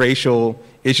for racial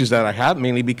issues that I have,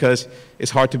 mainly because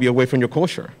it's hard to be away from your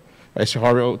culture. Right? It's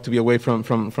hard to be away from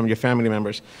your family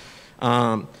members.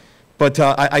 But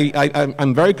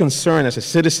I'm very concerned as a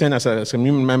citizen, as a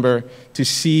community member, to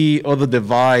see all the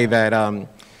divide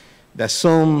that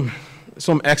some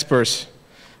experts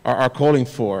are calling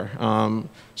for.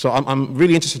 So I'm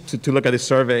really interested to look at this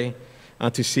survey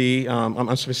to see.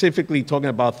 I'm specifically talking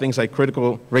about things like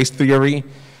critical race theory,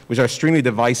 which are extremely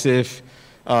divisive,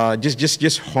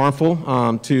 just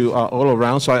harmful to all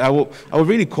around. So I will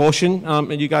really caution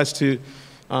you guys to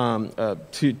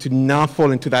not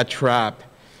fall into that trap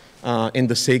in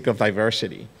the sake of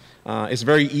diversity. It's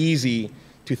very easy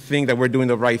to think that we're doing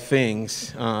the right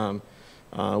things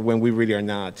when we really are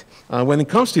not. When it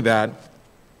comes to that,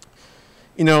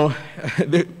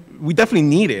 we definitely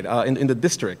need it in the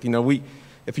district.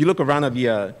 If you look around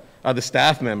at the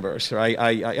staff members, right?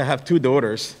 I have two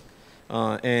daughters,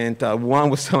 and one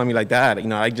was telling me like that.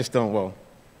 I just don't. Well,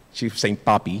 she's saying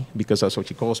 "papi" because that's what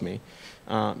she calls me.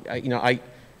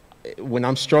 When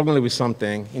I'm struggling with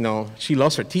something, she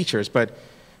loves her teachers, but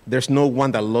there's no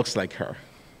one that looks like her.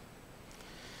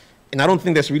 And I don't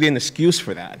think there's really an excuse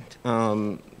for that.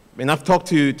 And I've talked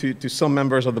to some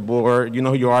members of the board, you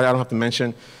know who you are, I don't have to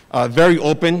mention, very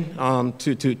open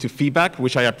to feedback,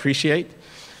 which I appreciate.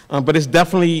 But it's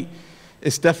definitely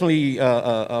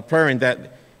apparent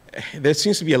that there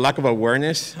seems to be a lack of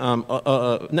awareness.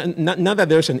 Not that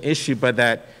there's an issue, but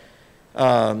that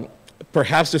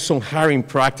perhaps there's some hiring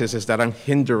practices that are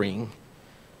hindering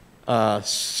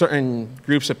certain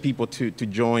groups of people to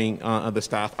join the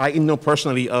staff. I know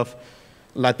personally of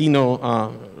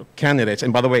Latino candidates,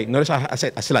 and by the way, notice I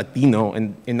said Latino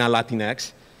and not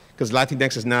Latinx, because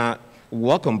Latinx is not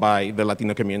welcomed by the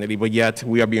Latino community, but yet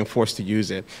we are being forced to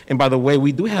use it. And by the way,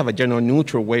 we do have a gender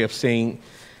neutral way of saying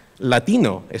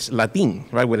Latino. It's Latin,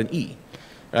 right, with an E,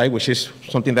 right, which is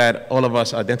something that all of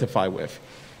us identify with.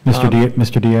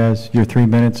 Mr. Diaz, your 3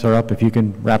 minutes are up. If you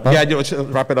can wrap up. Yeah, just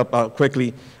wrap it up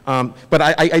quickly. But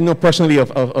I know personally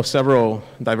of several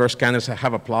diverse candidates that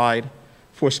have applied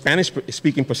for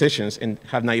Spanish-speaking positions and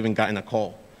have not even gotten a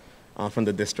call from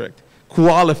the district.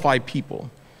 Qualified people,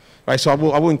 right? So I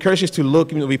will encourage you to look,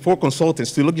 before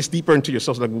consultants, to look just deeper into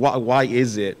yourselves. Like, why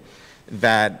is it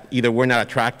that either we're not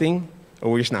attracting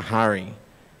or we're just not hiring,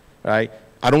 right?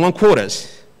 I don't want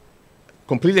quotas.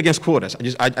 Completely against quotas.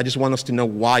 I just want us to know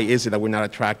why is it that we're not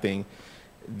attracting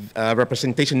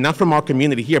representation, not from our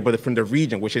community here, but from the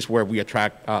region, which is where we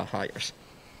attract hires.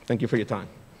 Thank you for your time.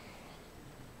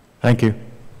 Thank you.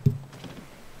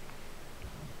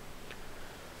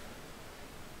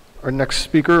 Our next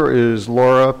speaker is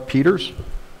Laura Peters.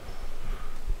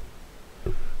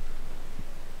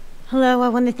 Hello, I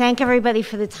want to thank everybody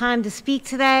for the time to speak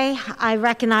today. I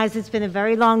recognize it's been a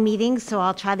very long meeting, so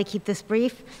I'll try to keep this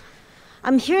brief.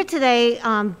 I'm here today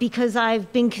because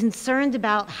I've been concerned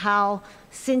about how,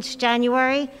 since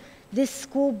January, this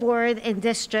school board and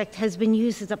district has been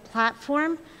used as a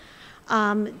platform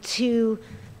to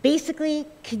basically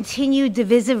continue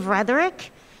divisive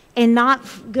rhetoric and not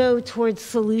go towards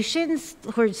solutions,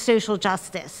 towards social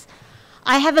justice.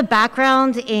 I have a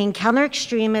background in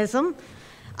counter-extremism.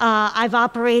 I've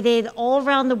operated all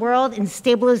around the world in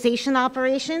stabilization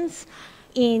operations,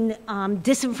 in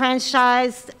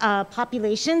disenfranchised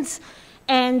populations.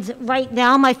 And right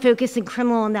now, my focus in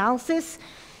criminal analysis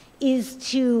is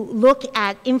to look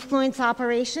at influence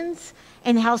operations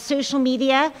and how social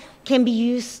media can be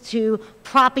used to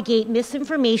propagate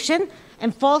misinformation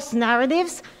and false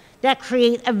narratives that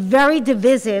create a very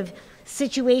divisive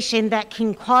situation that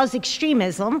can cause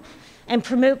extremism and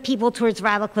promote people towards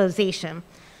radicalization.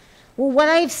 Well, what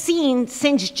I've seen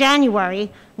since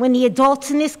January, when the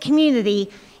adults in this community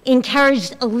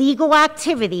encouraged illegal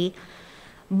activity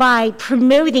by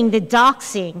promoting the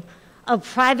doxing of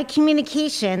private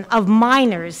communication of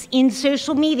minors in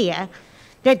social media,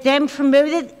 that then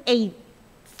promoted a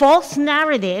false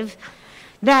narrative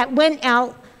that went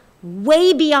out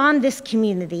way beyond this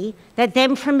community, that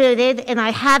then promoted, and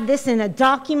I have this in a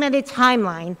documented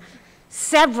timeline,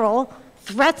 several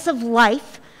threats of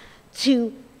life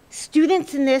to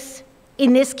students in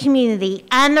this community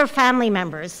and their family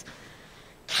members,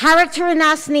 character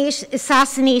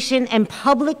assassination and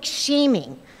public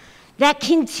shaming that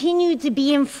continued to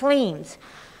be inflamed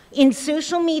in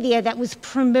social media that was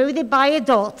promoted by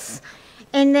adults,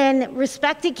 and then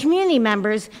respected community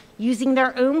members using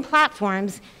their own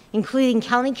platforms, including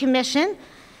county commission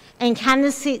and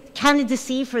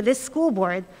candidacy for this school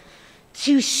board,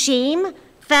 to shame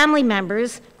family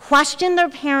members, question their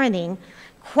parenting,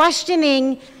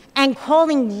 questioning and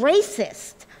calling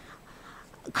racist,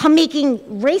 making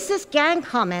racist gang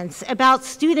comments about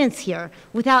students here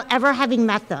without ever having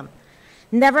met them,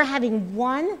 never having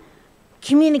one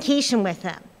communication with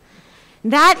them.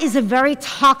 That is a very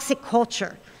toxic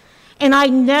culture. And I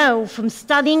know from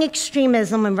studying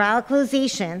extremism and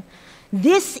radicalization,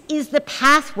 this is the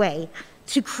pathway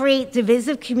to create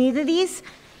divisive communities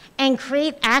and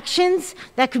create actions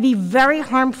that could be very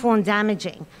harmful and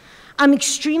damaging. I'm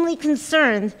extremely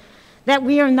concerned that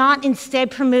we are not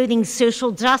instead promoting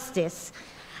social justice,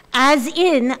 as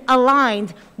in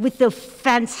aligned with the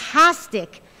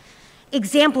fantastic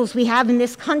examples we have in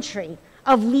this country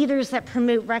of leaders that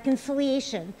promote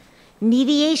reconciliation,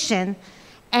 mediation,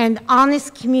 and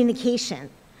honest communication.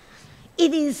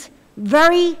 It is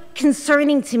very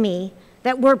concerning to me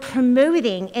that we're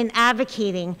promoting and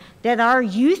advocating that our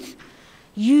youth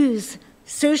use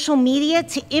social media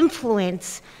to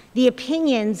influence the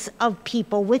opinions of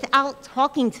people without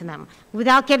talking to them,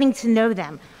 without getting to know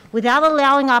them, without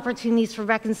allowing opportunities for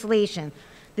reconciliation.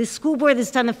 The school board has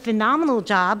done a phenomenal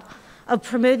job of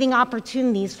promoting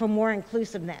opportunities for more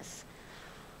inclusiveness.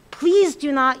 Please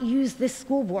do not use this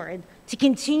school board to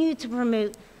continue to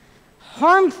promote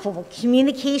harmful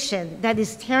communication that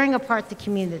is tearing apart the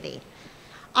community.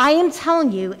 I am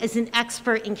telling you, as an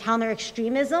expert in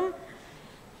counter-extremism,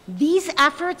 these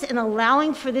efforts in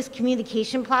allowing for this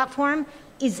communication platform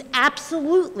is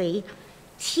absolutely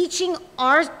teaching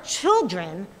our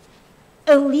children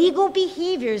illegal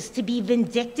behaviors to be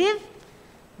vindictive,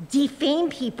 defame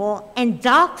people, and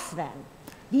dox them.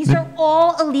 These are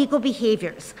all illegal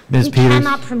behaviors. Ms. We Peters,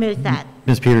 cannot promote that.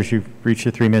 Ms. Peters, you've reached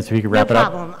your 3 minutes. If you could wrap it No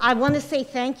up. problem. I want to say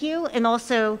thank you and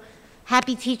also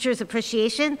happy Teachers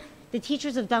Appreciation. The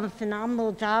teachers have done a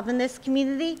phenomenal job in this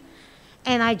community,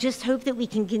 and I just hope that we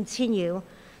can continue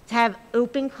to have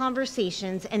open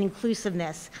conversations and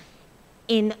inclusiveness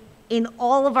in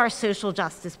all of our social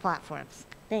justice platforms.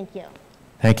 Thank you.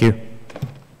 Thank you.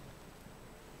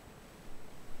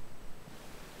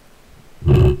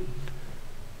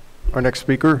 Our next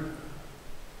speaker.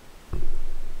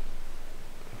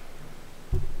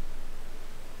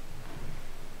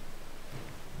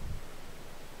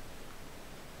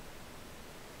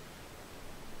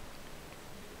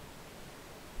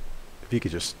 If you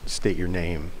could just state your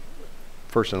name,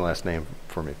 first and last name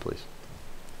for me, please.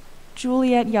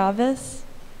 Juliet Yavis.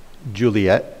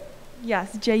 Juliet.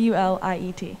 Yes, Juliet.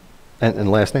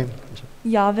 And last name?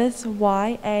 Yavis,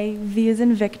 Y-A-V as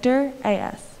in Victor,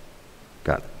 A-S.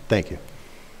 Got it. Thank you.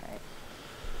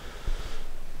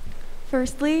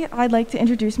 Firstly, I'd like to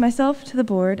introduce myself to the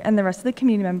board and the rest of the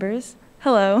community members.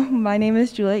 Hello, my name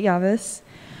is Juliet Yavis.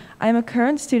 I am a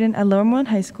current student at Lower Moreland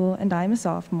High School, and I am a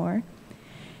sophomore.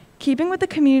 Keeping with the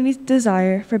community's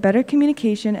desire for better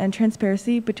communication and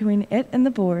transparency between it and the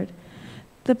board,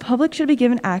 the public should be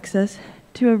given access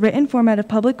to a written format of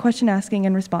public question asking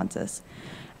and responses.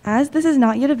 As this is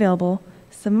not yet available,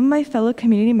 some of my fellow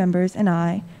community members and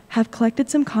I have collected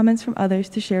some comments from others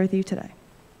to share with you today.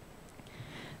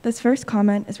 This first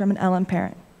comment is from an LM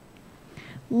parent.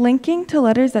 Linking to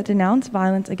letters that denounce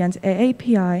violence against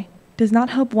AAPI does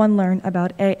not help one learn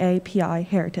about AAPI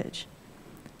heritage.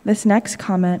 This next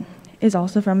comment is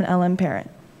also from an LM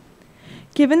parent.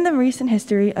 Given the recent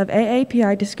history of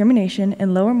AAPI discrimination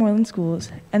in Lower Moreland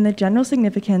schools and the general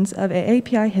significance of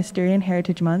AAPI History and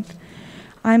Heritage Month,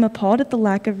 I am appalled at the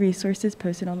lack of resources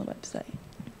posted on the website.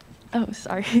 Oh,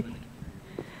 sorry.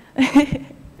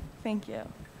 Thank you.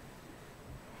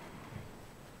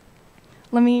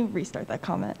 Let me restart that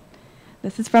comment.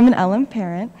 This is from an LM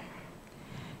parent.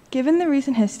 Given the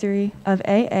recent history of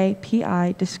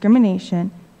AAPI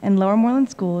discrimination in Lower Moreland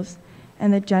schools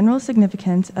and the general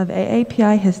significance of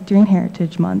AAPI History and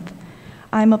Heritage Month,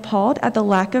 I'm appalled at the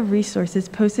lack of resources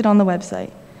posted on the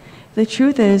website. The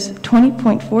truth is,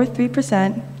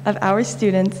 20.43% of our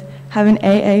students have an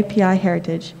AAPI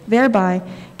heritage, thereby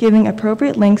giving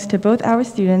appropriate links to both our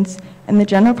students and the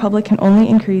general public can only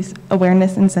increase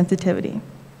awareness and sensitivity.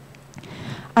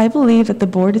 I believe that the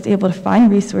board is able to find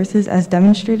resources as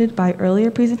demonstrated by earlier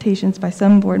presentations by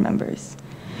some board members.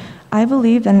 I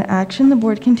believe that an action the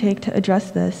board can take to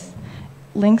address this,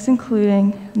 links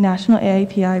including national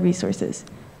AAPI resources,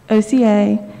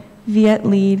 OCA, Viet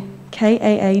Lead,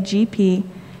 KAAGP,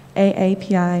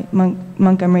 AAPI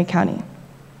Montgomery County.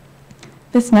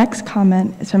 This next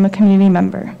comment is from a community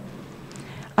member.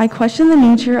 I question the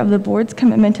nature of the board's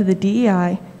commitment to the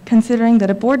DEI, considering that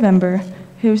a board member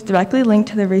who is directly linked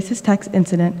to the racist text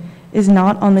incident is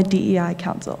not on the DEI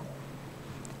council.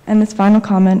 And this final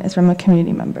comment is from a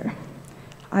community member.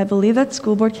 I believe that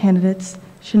school board candidates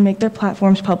should make their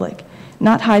platforms public,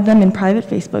 not hide them in private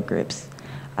Facebook groups.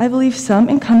 I believe some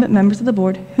incumbent members of the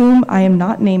board, whom I am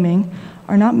not naming,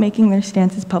 are not making their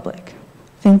stances public.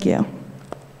 Thank you.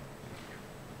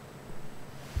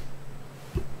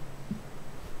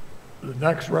 The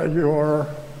next regular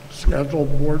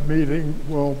scheduled board meeting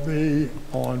will be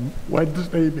on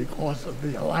Wednesday because of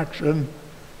the election,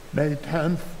 May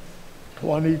 10th,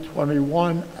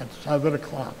 2021 at 7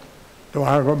 o'clock. Do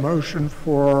I have a motion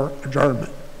for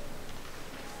adjournment?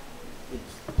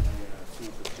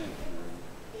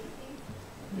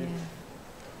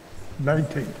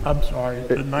 19th, I'm sorry,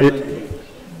 the 19th.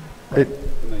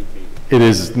 It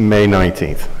is May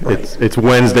 19th. Right. It's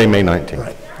Wednesday, May 19th.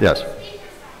 Right. Yes.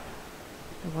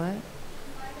 What?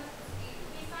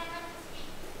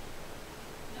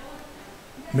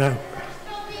 No.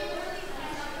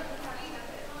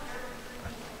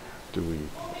 Do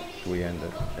we end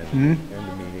it? End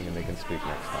the meeting and they can speak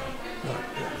next time?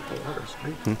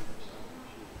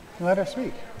 Let her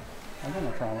speak. I got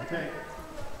no problem with it.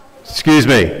 Excuse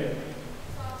me.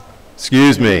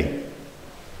 Excuse me.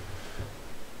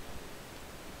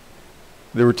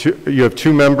 There were you have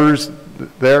two members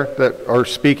there that are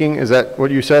speaking. Is that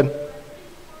what you said?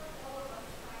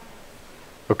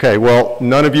 Okay, well,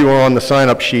 none of you are on the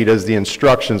sign-up sheet as the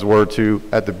instructions were to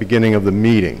at the beginning of the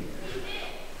meeting.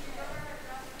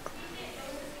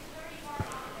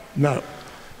 No.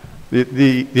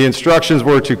 The instructions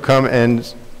were to come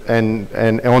and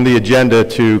on the agenda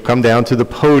to come down to the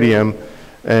podium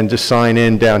and just sign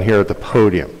in down here at the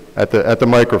podium, at the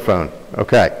microphone.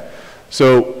 Okay.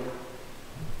 So,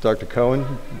 Dr. Cohen,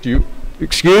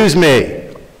 excuse me.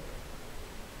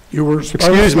 You were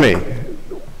Excuse me.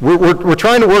 We're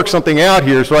trying to work something out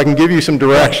here so I can give you some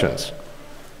directions.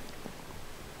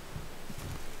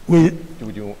 Would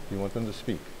you want them to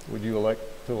speak? Would you like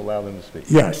to allow them to speak?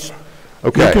 Yes.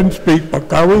 Okay. You can speak, but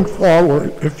going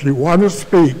forward, if you want to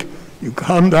speak, you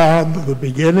come down to the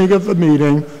beginning of the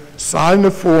meeting, sign the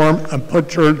form, and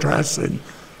put your address in.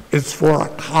 It's for a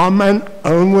comment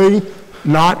only,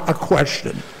 not a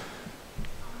question.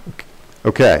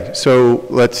 Okay, so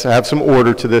let's have some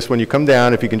order to this. When you come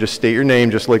down, if you can just state your name,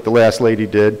 just like the last lady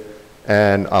did,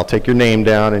 and I'll take your name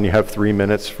down, and you have 3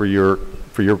 minutes for your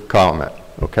comment,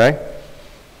 okay?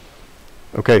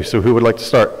 Okay, so who would like to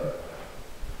start?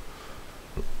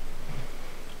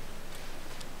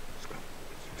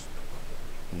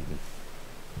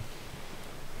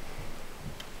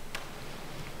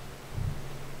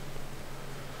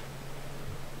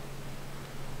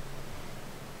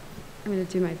 I'm going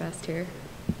to do my best here.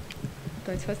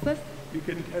 Do I twist this? You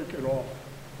can take it off.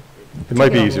 It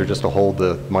might be easier just to hold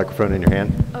the microphone in your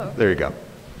hand. Oh. There you go.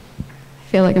 I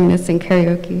feel like I'm going to sing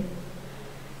karaoke.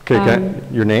 Okay,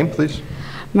 your name, please?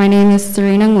 My name is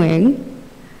Serena Nguyen,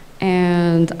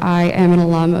 and I am an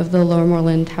alum of the Lower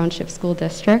Moreland Township School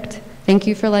District. Thank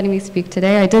you for letting me speak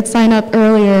today. I did sign up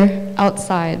earlier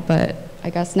outside, but I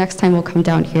guess next time we'll come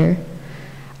down here.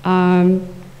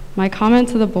 My comment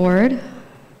to the board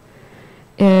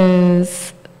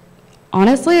is,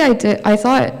 honestly, I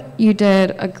thought you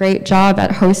did a great job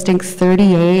at hosting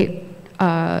 38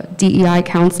 DEI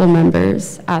council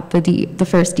members at the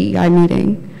first DEI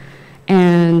meeting.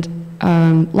 And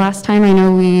last time I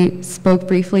know we spoke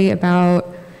briefly about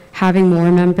having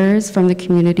more members from the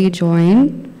community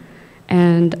join.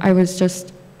 And I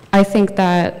think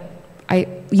that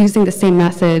using the same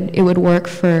method, it would work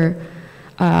for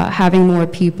having more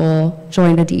people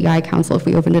join the DEI council if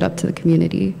we opened it up to the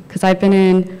community. Because I've been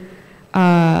in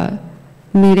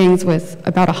meetings with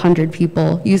about 100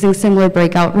 people using similar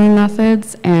breakout room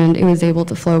methods, and it was able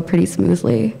to flow pretty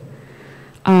smoothly.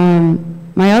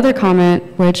 My other comment,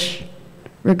 which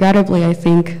regrettably I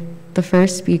think the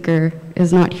first speaker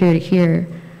is not here to hear,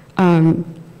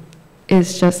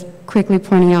 is just quickly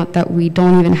pointing out that we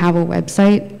don't even have a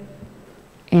website,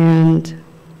 and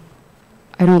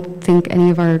I don't think any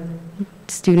of our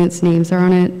students' names are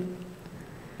on it.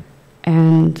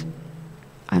 And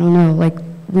I don't know, like,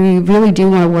 we really do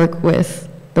want to work with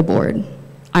the board.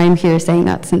 I'm here saying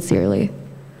that sincerely.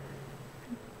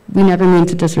 We never mean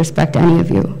to disrespect any of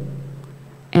you.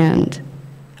 And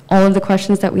all of the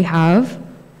questions that we have,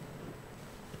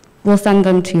 we'll send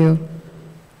them to you.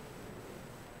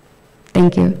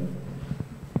 Thank you.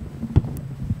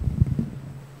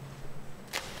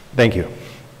 Thank you.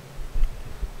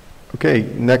 Okay,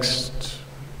 next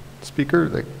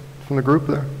speaker from the group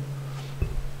there.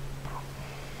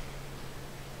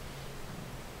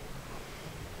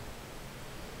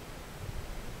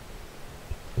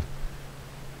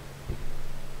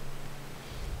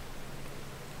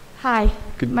 Hi,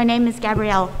 my name is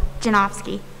Gabrielle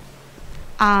Janowski.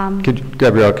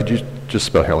 Gabrielle, could you just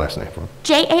spell her last name for me?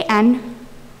 Janovsky.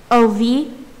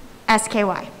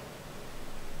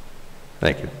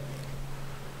 Thank you.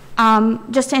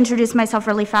 Just to introduce myself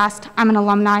really fast, I'm an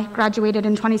alumni, graduated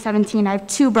in 2017. I have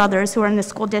 2 brothers who are in the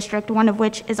school district, one of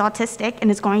which is autistic and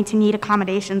is going to need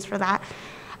accommodations for that.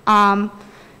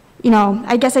 You know,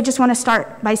 I guess I just want to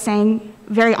start by saying,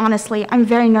 very honestly, I'm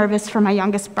very nervous for my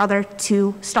youngest brother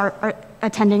to start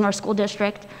attending our school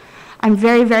district. I'm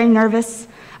very, very nervous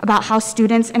about how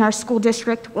students in our school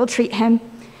district will treat him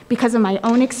because of my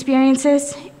own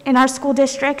experiences in our school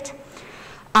district.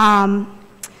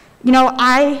 You know,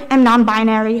 I am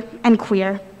non-binary and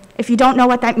queer. If you don't know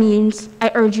what that means, I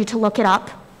urge you to look it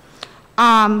up.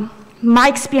 My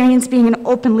experience being an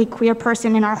openly queer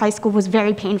person in our high school was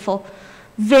very painful.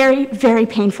 Very, very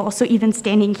painful. So even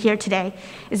standing here today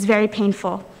is very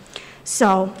painful.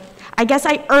 So I guess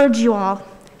I urge you all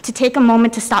to take a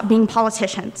moment to stop being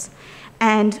politicians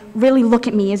and really look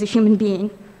at me as a human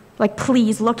being. Like,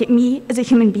 please look at me as a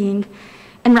human being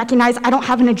and recognize I don't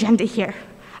have an agenda here.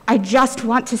 I just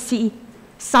want to see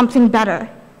something better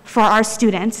for our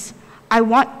students. I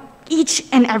want each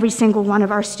and every single one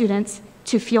of our students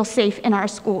to feel safe in our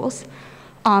schools.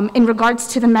 In regards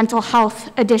to the mental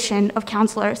health addition of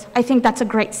counselors, I think that's a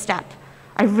great step.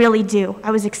 I really do.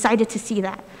 I was excited to see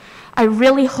that. I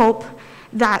really hope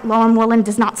that Lower Moreland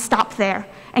does not stop there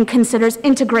and considers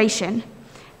integration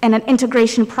and an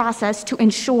integration process to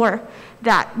ensure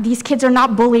that these kids are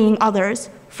not bullying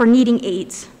others for needing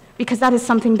aids, because that is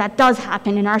something that does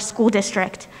happen in our school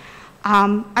district.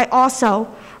 I also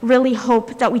really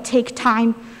hope that we take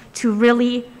time to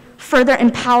really further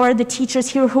empower the teachers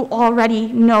here who already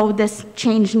know this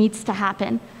change needs to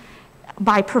happen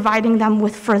by providing them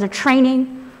with further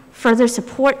training, further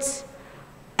supports,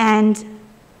 and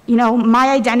you know, my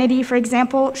identity, for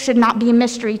example, should not be a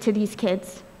mystery to these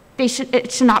kids.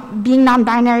 Being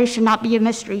non-binary should not be a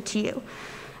mystery to you.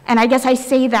 And I guess I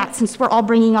say that since we're all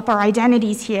bringing up our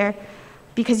identities here,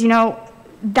 because, you know,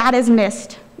 that is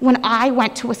missed. When I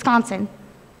went to Wisconsin,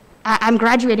 I'm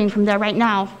graduating from there right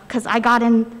now, because I got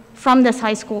in from this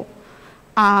high school.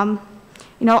 You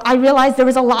know, I realized there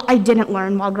was a lot I didn't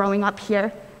learn while growing up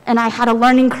here, and I had a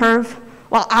learning curve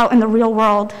while out in the real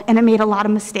world, and I made a lot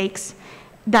of mistakes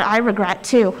that I regret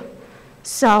too.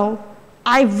 So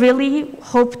I really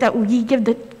hope that we give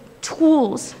the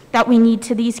tools that we need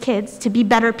to these kids to be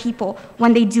better people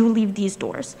when they do leave these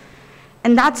doors.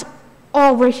 And that's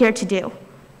all we're here to do.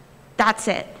 That's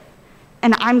it.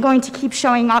 And I'm going to keep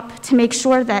showing up to make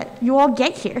sure that you all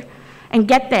get here and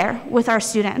get there with our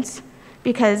students,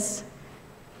 because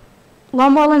Lower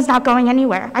Moreland's not going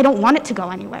anywhere. I don't want it to go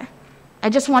anywhere. I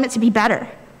just want it to be better.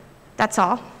 That's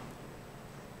all.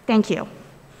 Thank you.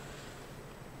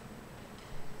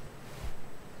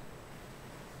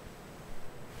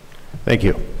 Thank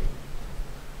you.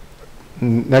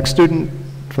 Next student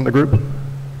from the group.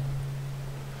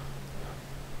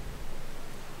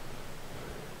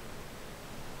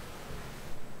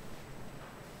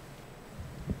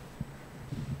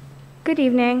 Good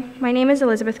evening. My name is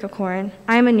Elizabeth Kokorin.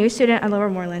 I am a new student at Lower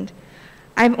Moreland.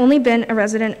 I have only been a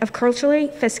resident of culturally,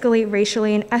 fiscally,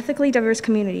 racially, and ethically diverse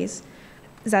communities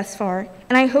thus far,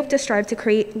 and I hope to strive to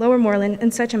create Lower Moreland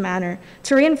in such a manner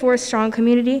to reinforce strong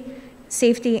community,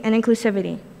 safety, and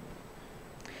inclusivity.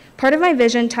 Part of my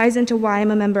vision ties into why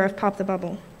I'm a member of Pop the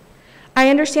Bubble. I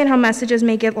understand how messages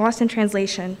may get lost in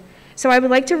translation, so I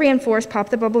would like to reinforce Pop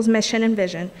the Bubble's mission and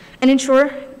vision and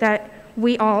ensure that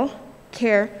we all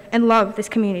care and love this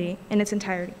community in its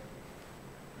entirety.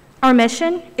 Our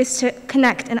mission is to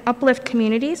connect and uplift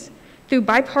communities through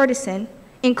bipartisan,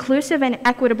 inclusive, and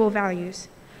equitable values.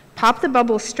 Pop the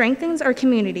Bubble strengthens our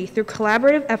community through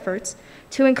collaborative efforts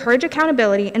to encourage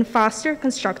accountability and foster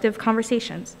constructive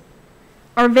conversations.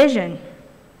 Our vision: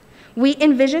 we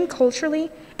envision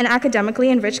culturally and academically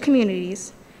enriched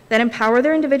communities that empower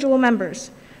their individual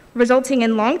members, resulting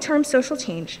in long-term social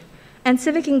change and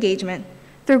civic engagement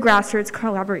through grassroots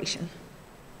collaboration.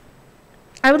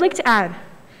 I would like to add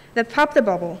that Pop the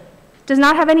Bubble does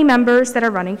not have any members that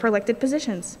are running for elected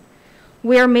positions.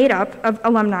 We are made up of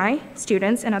alumni,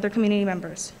 students, and other community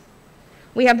members.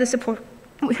 We have the support,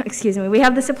 we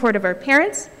have the support of our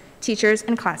parents, teachers,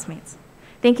 and classmates.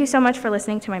 Thank you so much for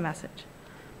listening to my message.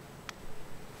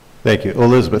 Thank you.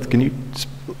 Elizabeth, can you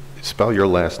spell your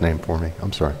last name for me?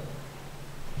 I'm sorry.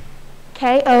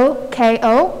 Kokorin.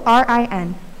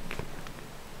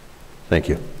 Thank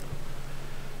you.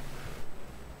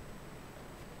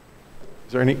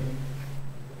 Is there any?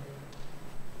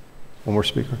 One more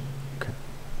speaker? Okay.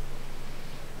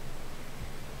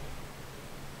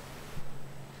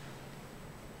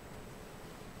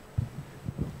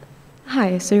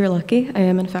 Hi, so you're lucky. I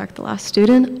am, in fact, the last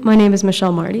student. My name is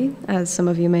Michelle Marty. As some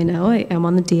of you may know, I am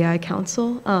on the DI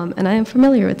Council, and I am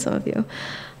familiar with some of you.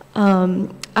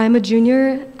 I'm a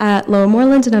junior at Lower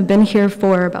Moreland, and I've been here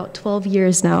for about 12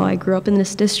 years now. I grew up in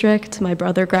this district. My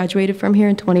brother graduated from here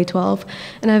in 2012,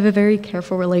 and I have a very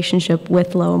careful relationship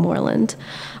with Lower Moreland.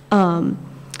 From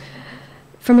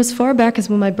as far back as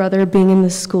when my brother being in the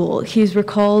school, he's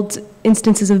recalled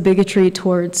instances of bigotry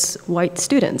towards white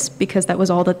students, because that was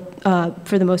all that,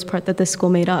 for the most part, that this school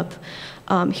made up.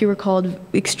 He recalled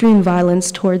extreme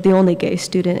violence toward the only gay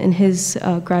student in his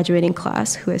graduating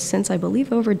class, who has since, I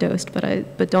believe, overdosed,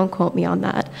 but don't quote me on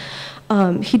that.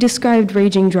 He described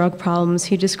raging drug problems.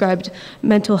 He described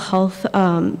mental health,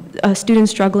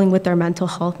 students struggling with their mental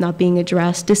health not being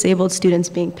addressed, disabled students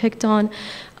being picked on,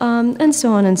 and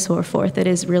so on and so forth. It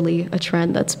is really a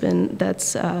trend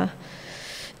that's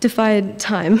defied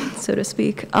time, so to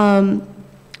speak.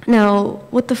 Now,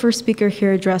 what the first speaker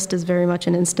here addressed is very much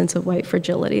an instance of white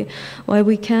fragility. While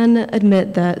we can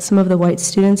admit that some of the white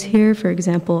students here, for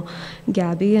example,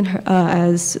 Gabby, and her,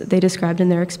 as they described in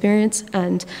their experience,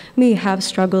 and me have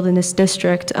struggled in this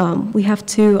district, we have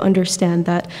to understand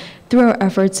that through our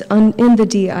efforts in the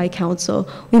DEI Council,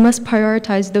 we must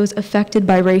prioritize those affected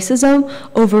by racism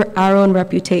over our own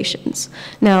reputations.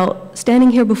 Now, standing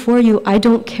here before you, I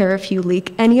don't care if you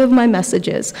leak any of my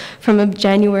messages from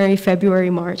January, February,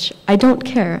 March. I don't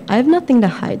care. I have nothing to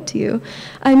hide to you.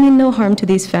 I mean no harm to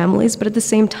these families, but at the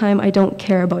same time, I don't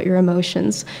care about your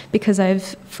emotions, because I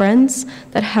have friends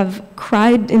that have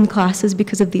cried in classes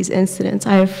because of these incidents.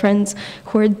 I have friends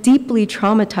who are deeply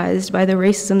traumatized by the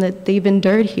racism that they've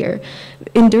endured here.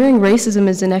 Enduring racism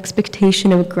is an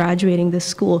expectation of graduating this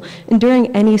school. Enduring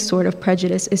any sort of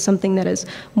prejudice is something that is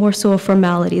more so a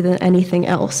formality than anything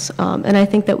else. And I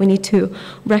think that we need to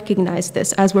recognize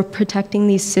this as we're protecting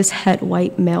these cis-het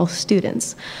white male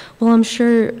students. Well, I'm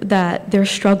sure that they're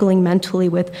struggling mentally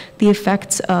with the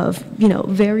effects of,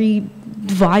 very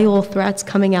vile threats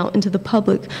coming out into the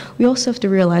public. We also have to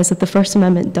realize that the First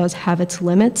Amendment does have its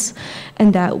limits,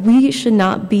 and that we should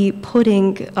not be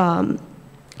putting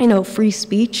free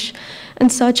speech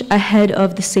and such ahead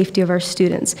of the safety of our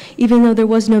students. Even though there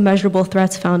was no measurable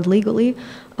threats found legally,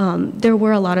 there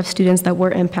were a lot of students that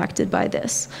were impacted by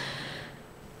this.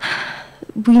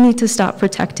 We need to stop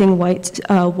protecting white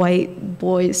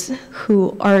boys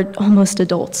who are almost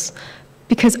adults,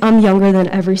 because I'm younger than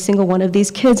every single one of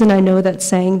these kids, and I know that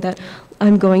saying that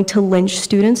I'm going to lynch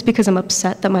students because I'm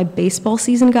upset that my baseball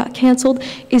season got canceled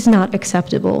is not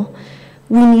acceptable.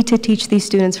 We need to teach these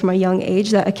students from a young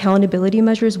age that accountability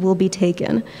measures will be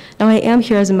taken. Now, I am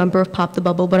here as a member of Pop the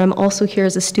Bubble, but I'm also here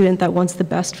as a student that wants the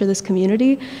best for this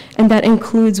community, and that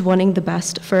includes wanting the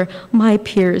best for my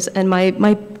peers and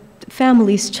my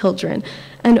family's children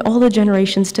and all the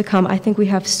generations to come. I think we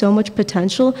have so much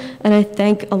potential, and I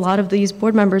thank a lot of these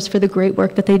board members for the great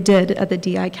work that they did at the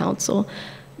DI Council.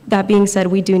 That being said,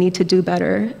 we do need to do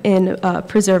better in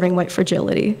preserving white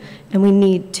fragility, and we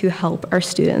need to help our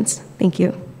students. Thank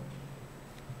you.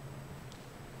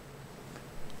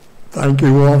 Thank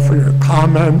you all for your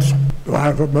comments. Do I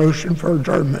have a motion for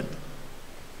adjournment?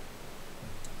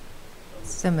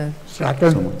 So moved.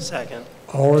 Second? Second.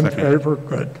 All in favor?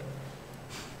 Good.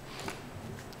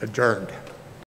 Adjourned.